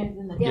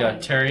 Yeah,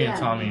 Terry and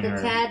Tommy the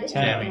are. Tad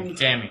Tammy. Tad and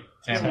Tammy.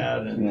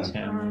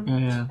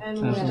 Yeah.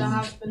 And when the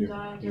husband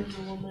died, and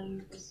the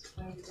woman was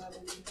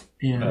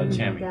Yeah.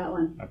 Tammy. That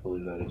one. I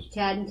believe that is.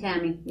 Tad and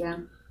Tammy. Yeah.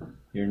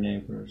 Your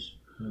neighbors.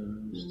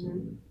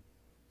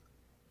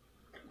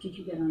 Did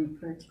you get on the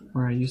prayer chain?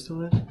 Where I used to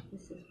live?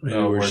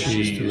 Yeah, where she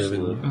used to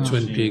live in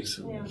Twin Peaks.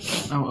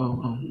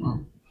 Oh.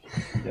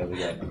 Yeah, we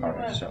got a car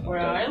accident. Where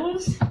I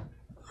live?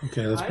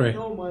 Okay, let's I pray.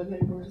 know my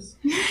neighbors.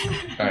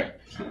 Alright.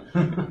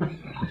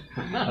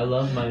 I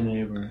love my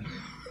neighbor.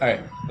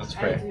 Alright, let's I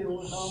pray. do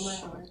with all my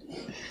heart.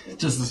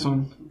 Just this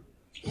one.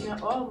 No,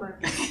 all my.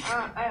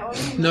 I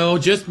only. No,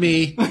 just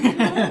me.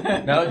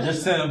 No,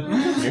 just him.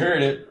 You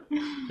heard it.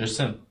 Just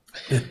him.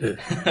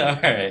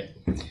 Alright.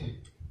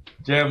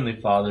 Dear Heavenly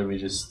Father, we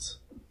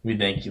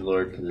thank you,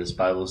 Lord, for this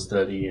Bible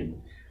study,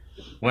 and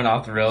went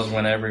off the rails,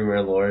 went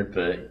everywhere, Lord,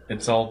 but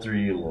it's all through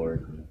you,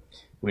 Lord.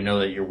 We know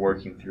that you're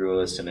working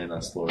through us and in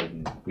us, Lord,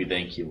 and we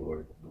thank you,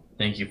 Lord.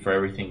 Thank you for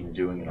everything you're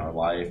doing in our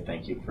life.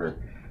 Thank you for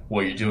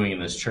what you're doing in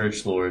this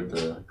church, Lord,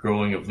 the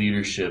growing of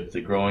leadership, the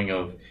growing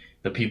of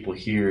the people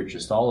here,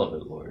 just all of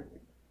it, Lord.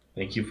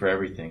 Thank you for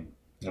everything.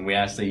 And we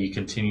ask that you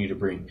continue to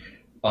bring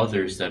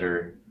others that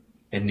are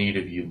in need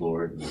of you,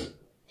 Lord.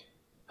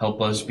 Help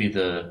us be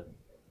the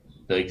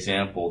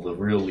example, the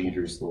real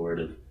leaders,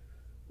 Lord,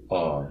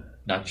 of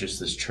not just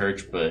this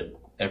church, but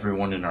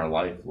everyone in our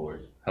life,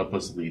 Lord. Help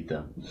us lead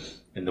them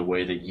in the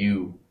way that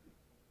you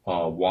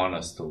want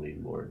us to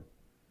lead, Lord.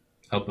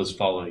 Help us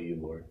follow you,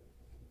 Lord.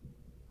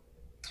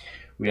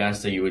 We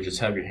ask that you would just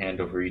have your hand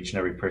over each and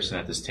every person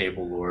at this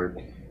table,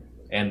 Lord,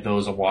 and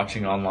those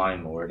watching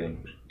online, Lord.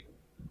 And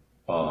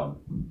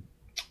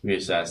we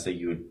just ask that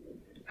you would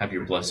have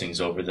your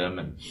blessings over them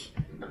and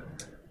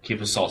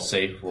keep us all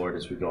safe, Lord,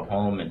 as we go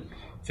home and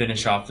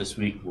finish off this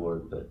week,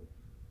 Lord. But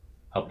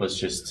help us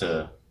just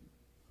to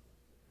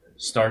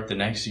start the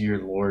next year,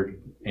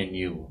 Lord, in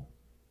you,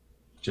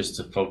 just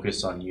to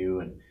focus on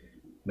you and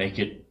make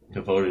it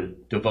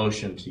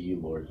devotion to you,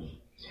 Lord.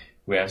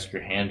 We ask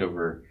your hand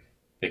over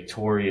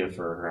Victoria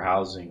for her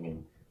housing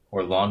and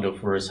Orlando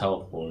for his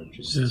health, Lord.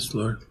 Yes,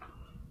 Lord.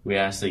 We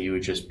ask that you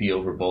would just be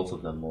over both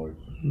of them, Lord.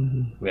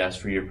 Mm-hmm. We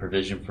ask for your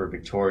provision for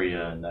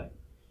Victoria and that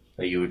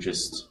you would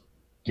just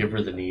give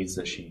her the needs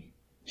that she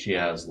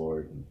has,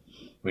 Lord.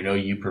 We know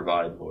you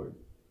provide, Lord.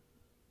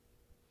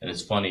 And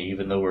it's funny,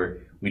 even though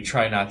we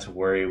try not to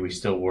worry, we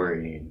still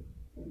worry. And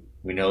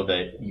we know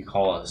that you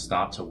call us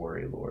not to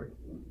worry, Lord.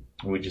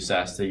 And we just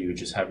ask that you would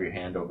just have your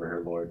hand over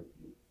her, Lord.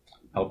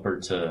 Help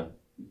her to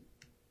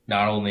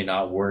not only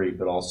not worry,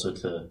 but also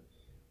to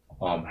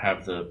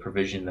have the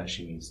provision that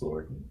she needs,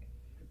 Lord. And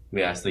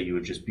we ask that you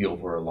would just be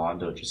over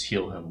Orlando, just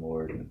heal him,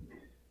 Lord, and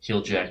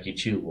heal Jackie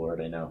too, Lord.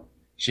 I know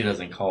she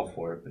doesn't call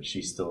for it, but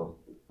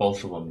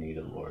both of them need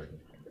it, Lord.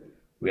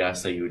 We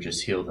ask that you would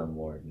just heal them,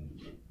 Lord,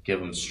 and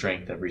give them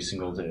strength every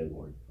single day,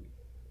 Lord.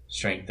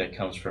 Strength that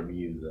comes from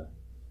you, the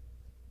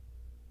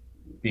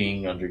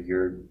being under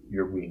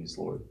your wings,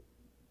 Lord.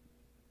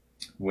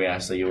 We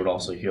ask that you would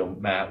also heal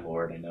Matt,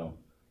 Lord. I know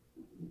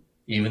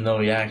even though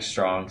he acts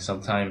strong,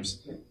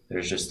 sometimes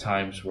there's just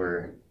times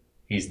where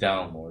he's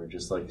down, Lord,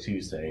 just like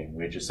Tuesday. And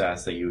we just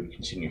ask that you would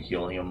continue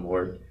healing him,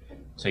 Lord.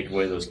 Take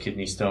away those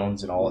kidney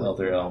stones and all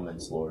other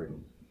ailments, Lord.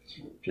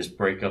 Just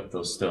break up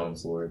those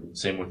stones, Lord. And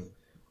same with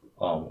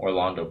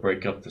Orlando.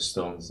 Break up the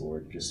stones,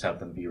 Lord. Just have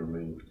them be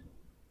removed.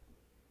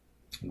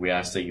 We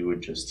ask that you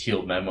would just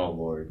heal Memo,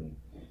 Lord,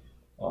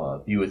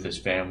 and be with his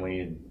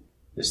family in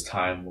this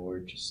time,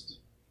 Lord. Just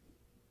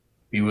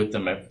be with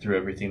them through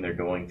everything they're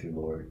going through,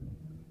 Lord.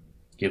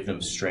 Give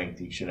them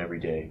strength each and every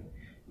day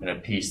and a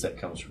peace that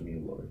comes from you,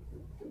 Lord.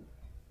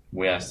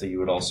 We ask that you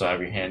would also have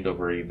your hand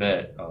over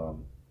Yvette,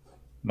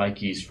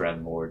 Mikey's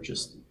friend, Lord.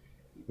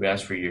 We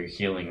ask for your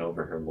healing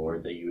over her,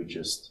 Lord, that you would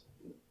just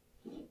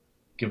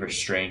give her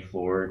strength,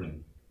 Lord,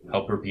 and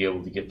help her be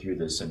able to get through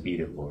this and beat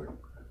it, Lord.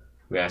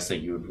 We ask that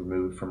you would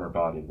remove it from her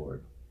body,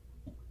 Lord.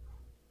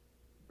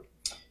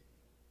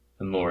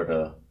 And Lord,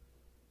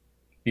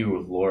 be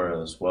with Laura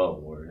as well,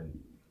 Lord, and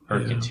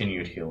her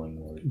continued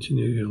healing, Lord.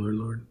 Continue to heal her,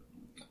 Lord.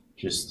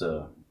 Just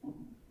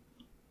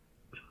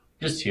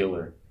heal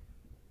her.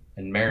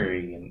 And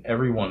Mary and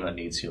everyone that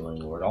needs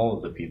healing, Lord. All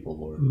of the people,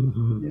 Lord.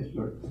 Mm-hmm. Yes,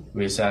 Lord.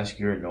 We just ask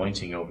your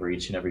anointing over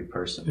each and every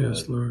person,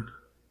 Yes, Lord.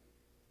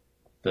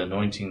 The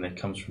anointing that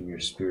comes from your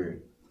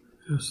Spirit.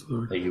 Yes,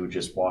 Lord. That you would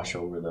just wash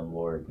over them,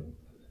 Lord. And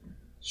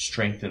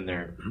strengthen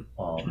their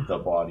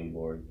the body,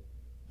 Lord.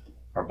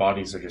 Our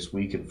bodies are just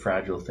weak and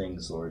fragile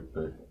things, Lord.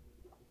 But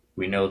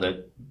we know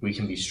that we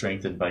can be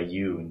strengthened by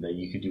you and that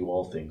you can do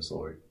all things,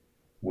 Lord.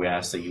 We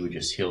ask that you would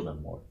just heal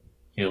them, Lord.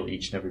 Heal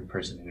each and every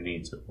person who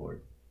needs it,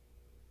 Lord.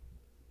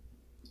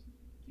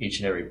 Each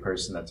and every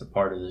person that's a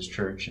part of this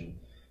church and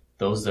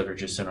those that are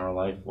just in our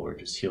life, Lord,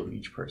 just heal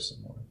each person,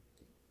 Lord.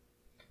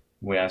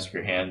 We ask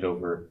your hand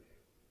over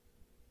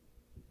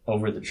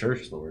the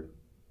church, Lord.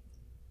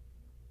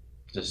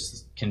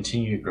 Just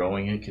continue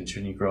growing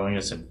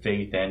us in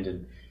faith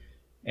and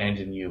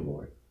in you,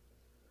 Lord.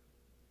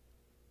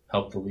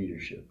 Help the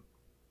leadership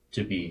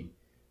to be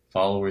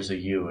followers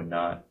of you and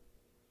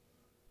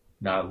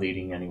not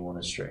leading anyone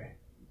astray.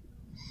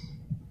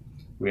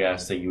 We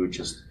ask that you would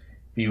just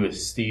be with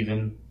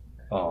Stephen,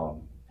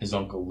 his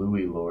uncle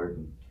Louis, Lord,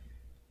 and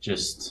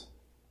just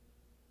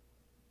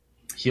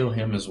heal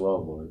him as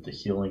well, Lord. The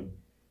healing,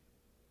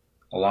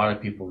 a lot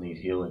of people need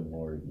healing,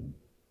 Lord. And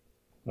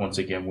once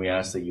again, we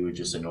ask that you would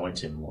just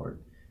anoint him, Lord.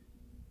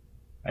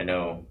 I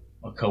know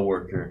a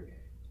coworker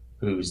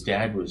whose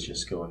dad was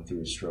just going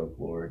through a stroke,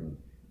 Lord, and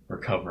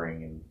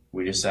recovering, and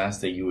we just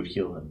ask that you would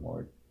heal him,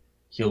 Lord.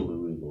 Heal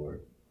Louis,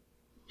 Lord.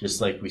 Just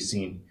like we've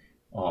seen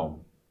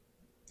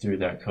through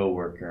that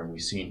coworker, and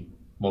we've seen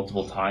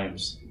multiple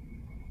times.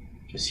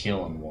 Just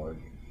heal him, Lord.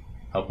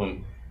 Help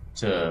him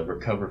to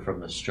recover from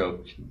the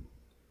stroke.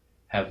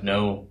 Have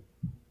no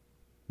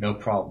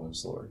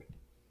problems, Lord.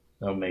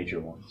 No major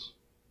ones.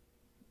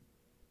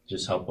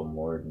 Just help him,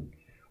 Lord. And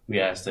we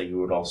ask that you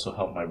would also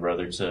help my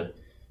brother to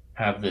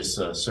have this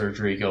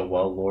surgery go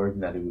well, Lord,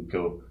 and that it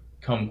would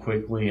come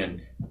quickly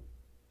and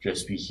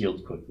just be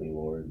healed quickly,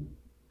 Lord.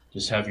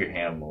 Just have your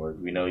hand,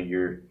 Lord. We know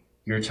your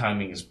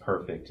timing is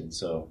perfect, and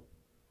so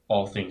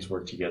all things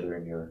work together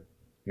in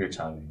your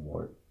timing,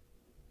 Lord.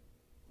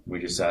 We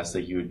just ask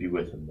that you would be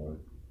with him, Lord.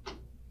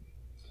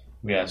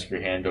 We ask your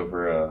hand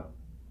over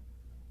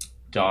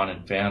Don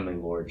and family,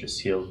 Lord.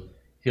 Just heal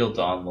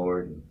Don,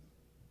 Lord. And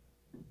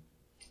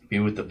be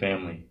with the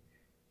family.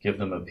 Give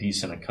them a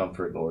peace and a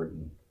comfort, Lord.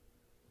 And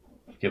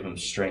give them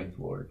strength,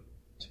 Lord,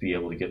 to be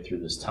able to get through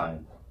this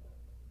time.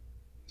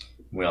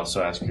 We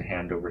also ask your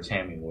hand over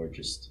Tammy, Lord.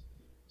 Just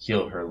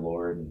heal her,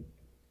 Lord, and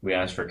We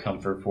ask for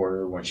comfort for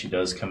her when she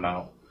does come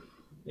out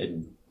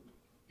and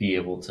be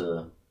able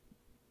to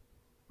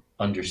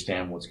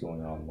understand what's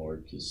going on,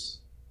 Lord, because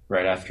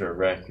right after a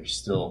wreck, you're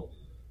still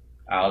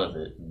out of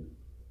it. And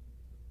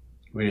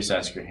we just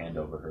ask your hand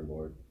over her,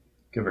 Lord.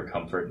 Give her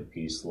comfort and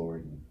peace,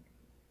 Lord, and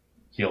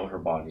heal her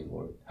body,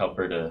 Lord. Help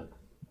her to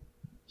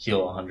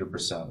heal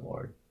 100%,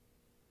 Lord.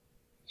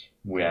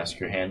 We ask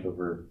your hand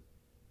over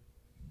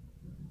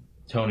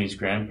Tony's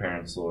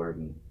grandparents, Lord,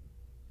 and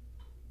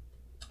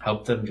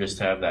help them just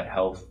have that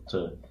health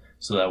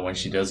so that when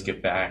she does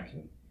get back,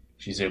 and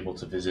she's able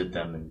to visit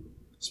them and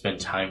spend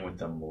time with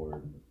them, Lord,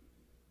 and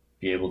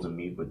be able to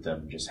meet with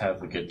them, just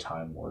have a good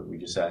time, Lord. We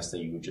just ask that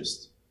you would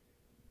just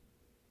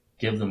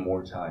give them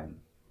more time.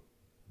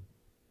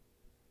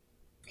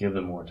 Give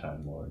them more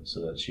time, Lord,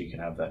 so that she can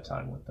have that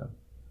time with them.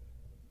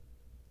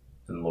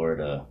 And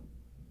Lord,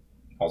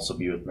 also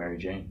be with Mary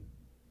Jane,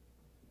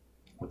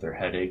 with her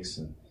headaches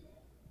and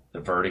the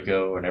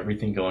vertigo and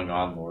everything going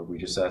on, Lord. We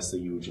just ask that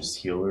you would just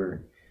heal her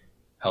and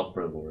help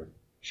her, Lord.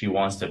 She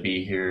wants to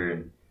be here,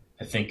 and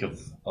I think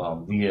of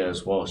Leah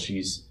as well.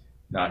 She's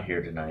not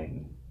here tonight,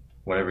 and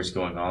whatever's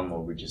going on,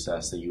 Lord, we just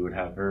ask that you would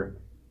have her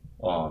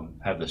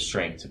have the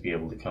strength to be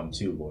able to come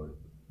too, Lord.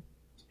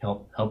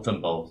 Help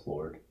them both,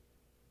 Lord,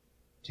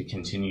 to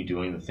continue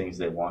doing the things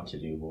they want to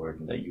do, Lord,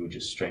 and that you would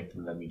just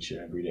strengthen them each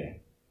and every day.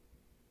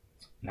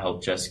 And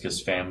help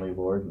Jessica's family,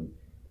 Lord, and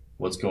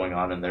what's going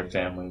on in their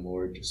family,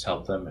 Lord. Just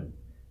help them and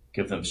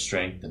give them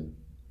strength and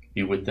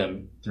be with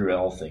them through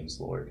all things,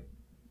 Lord.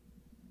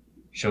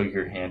 Show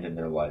your hand in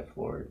their life,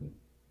 Lord.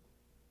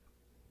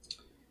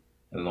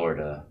 And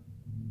Lord,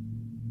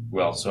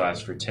 we also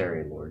ask for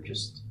Terry, Lord,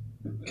 just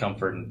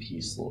comfort and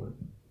peace, Lord,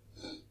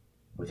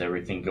 with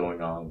everything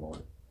going on,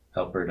 Lord.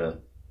 Help her to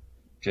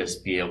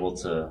just be able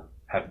to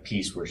have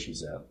peace where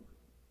she's at.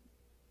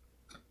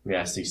 We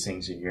ask these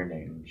things in your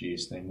name. In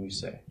Jesus' name we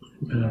say.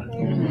 Amen.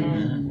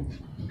 Amen.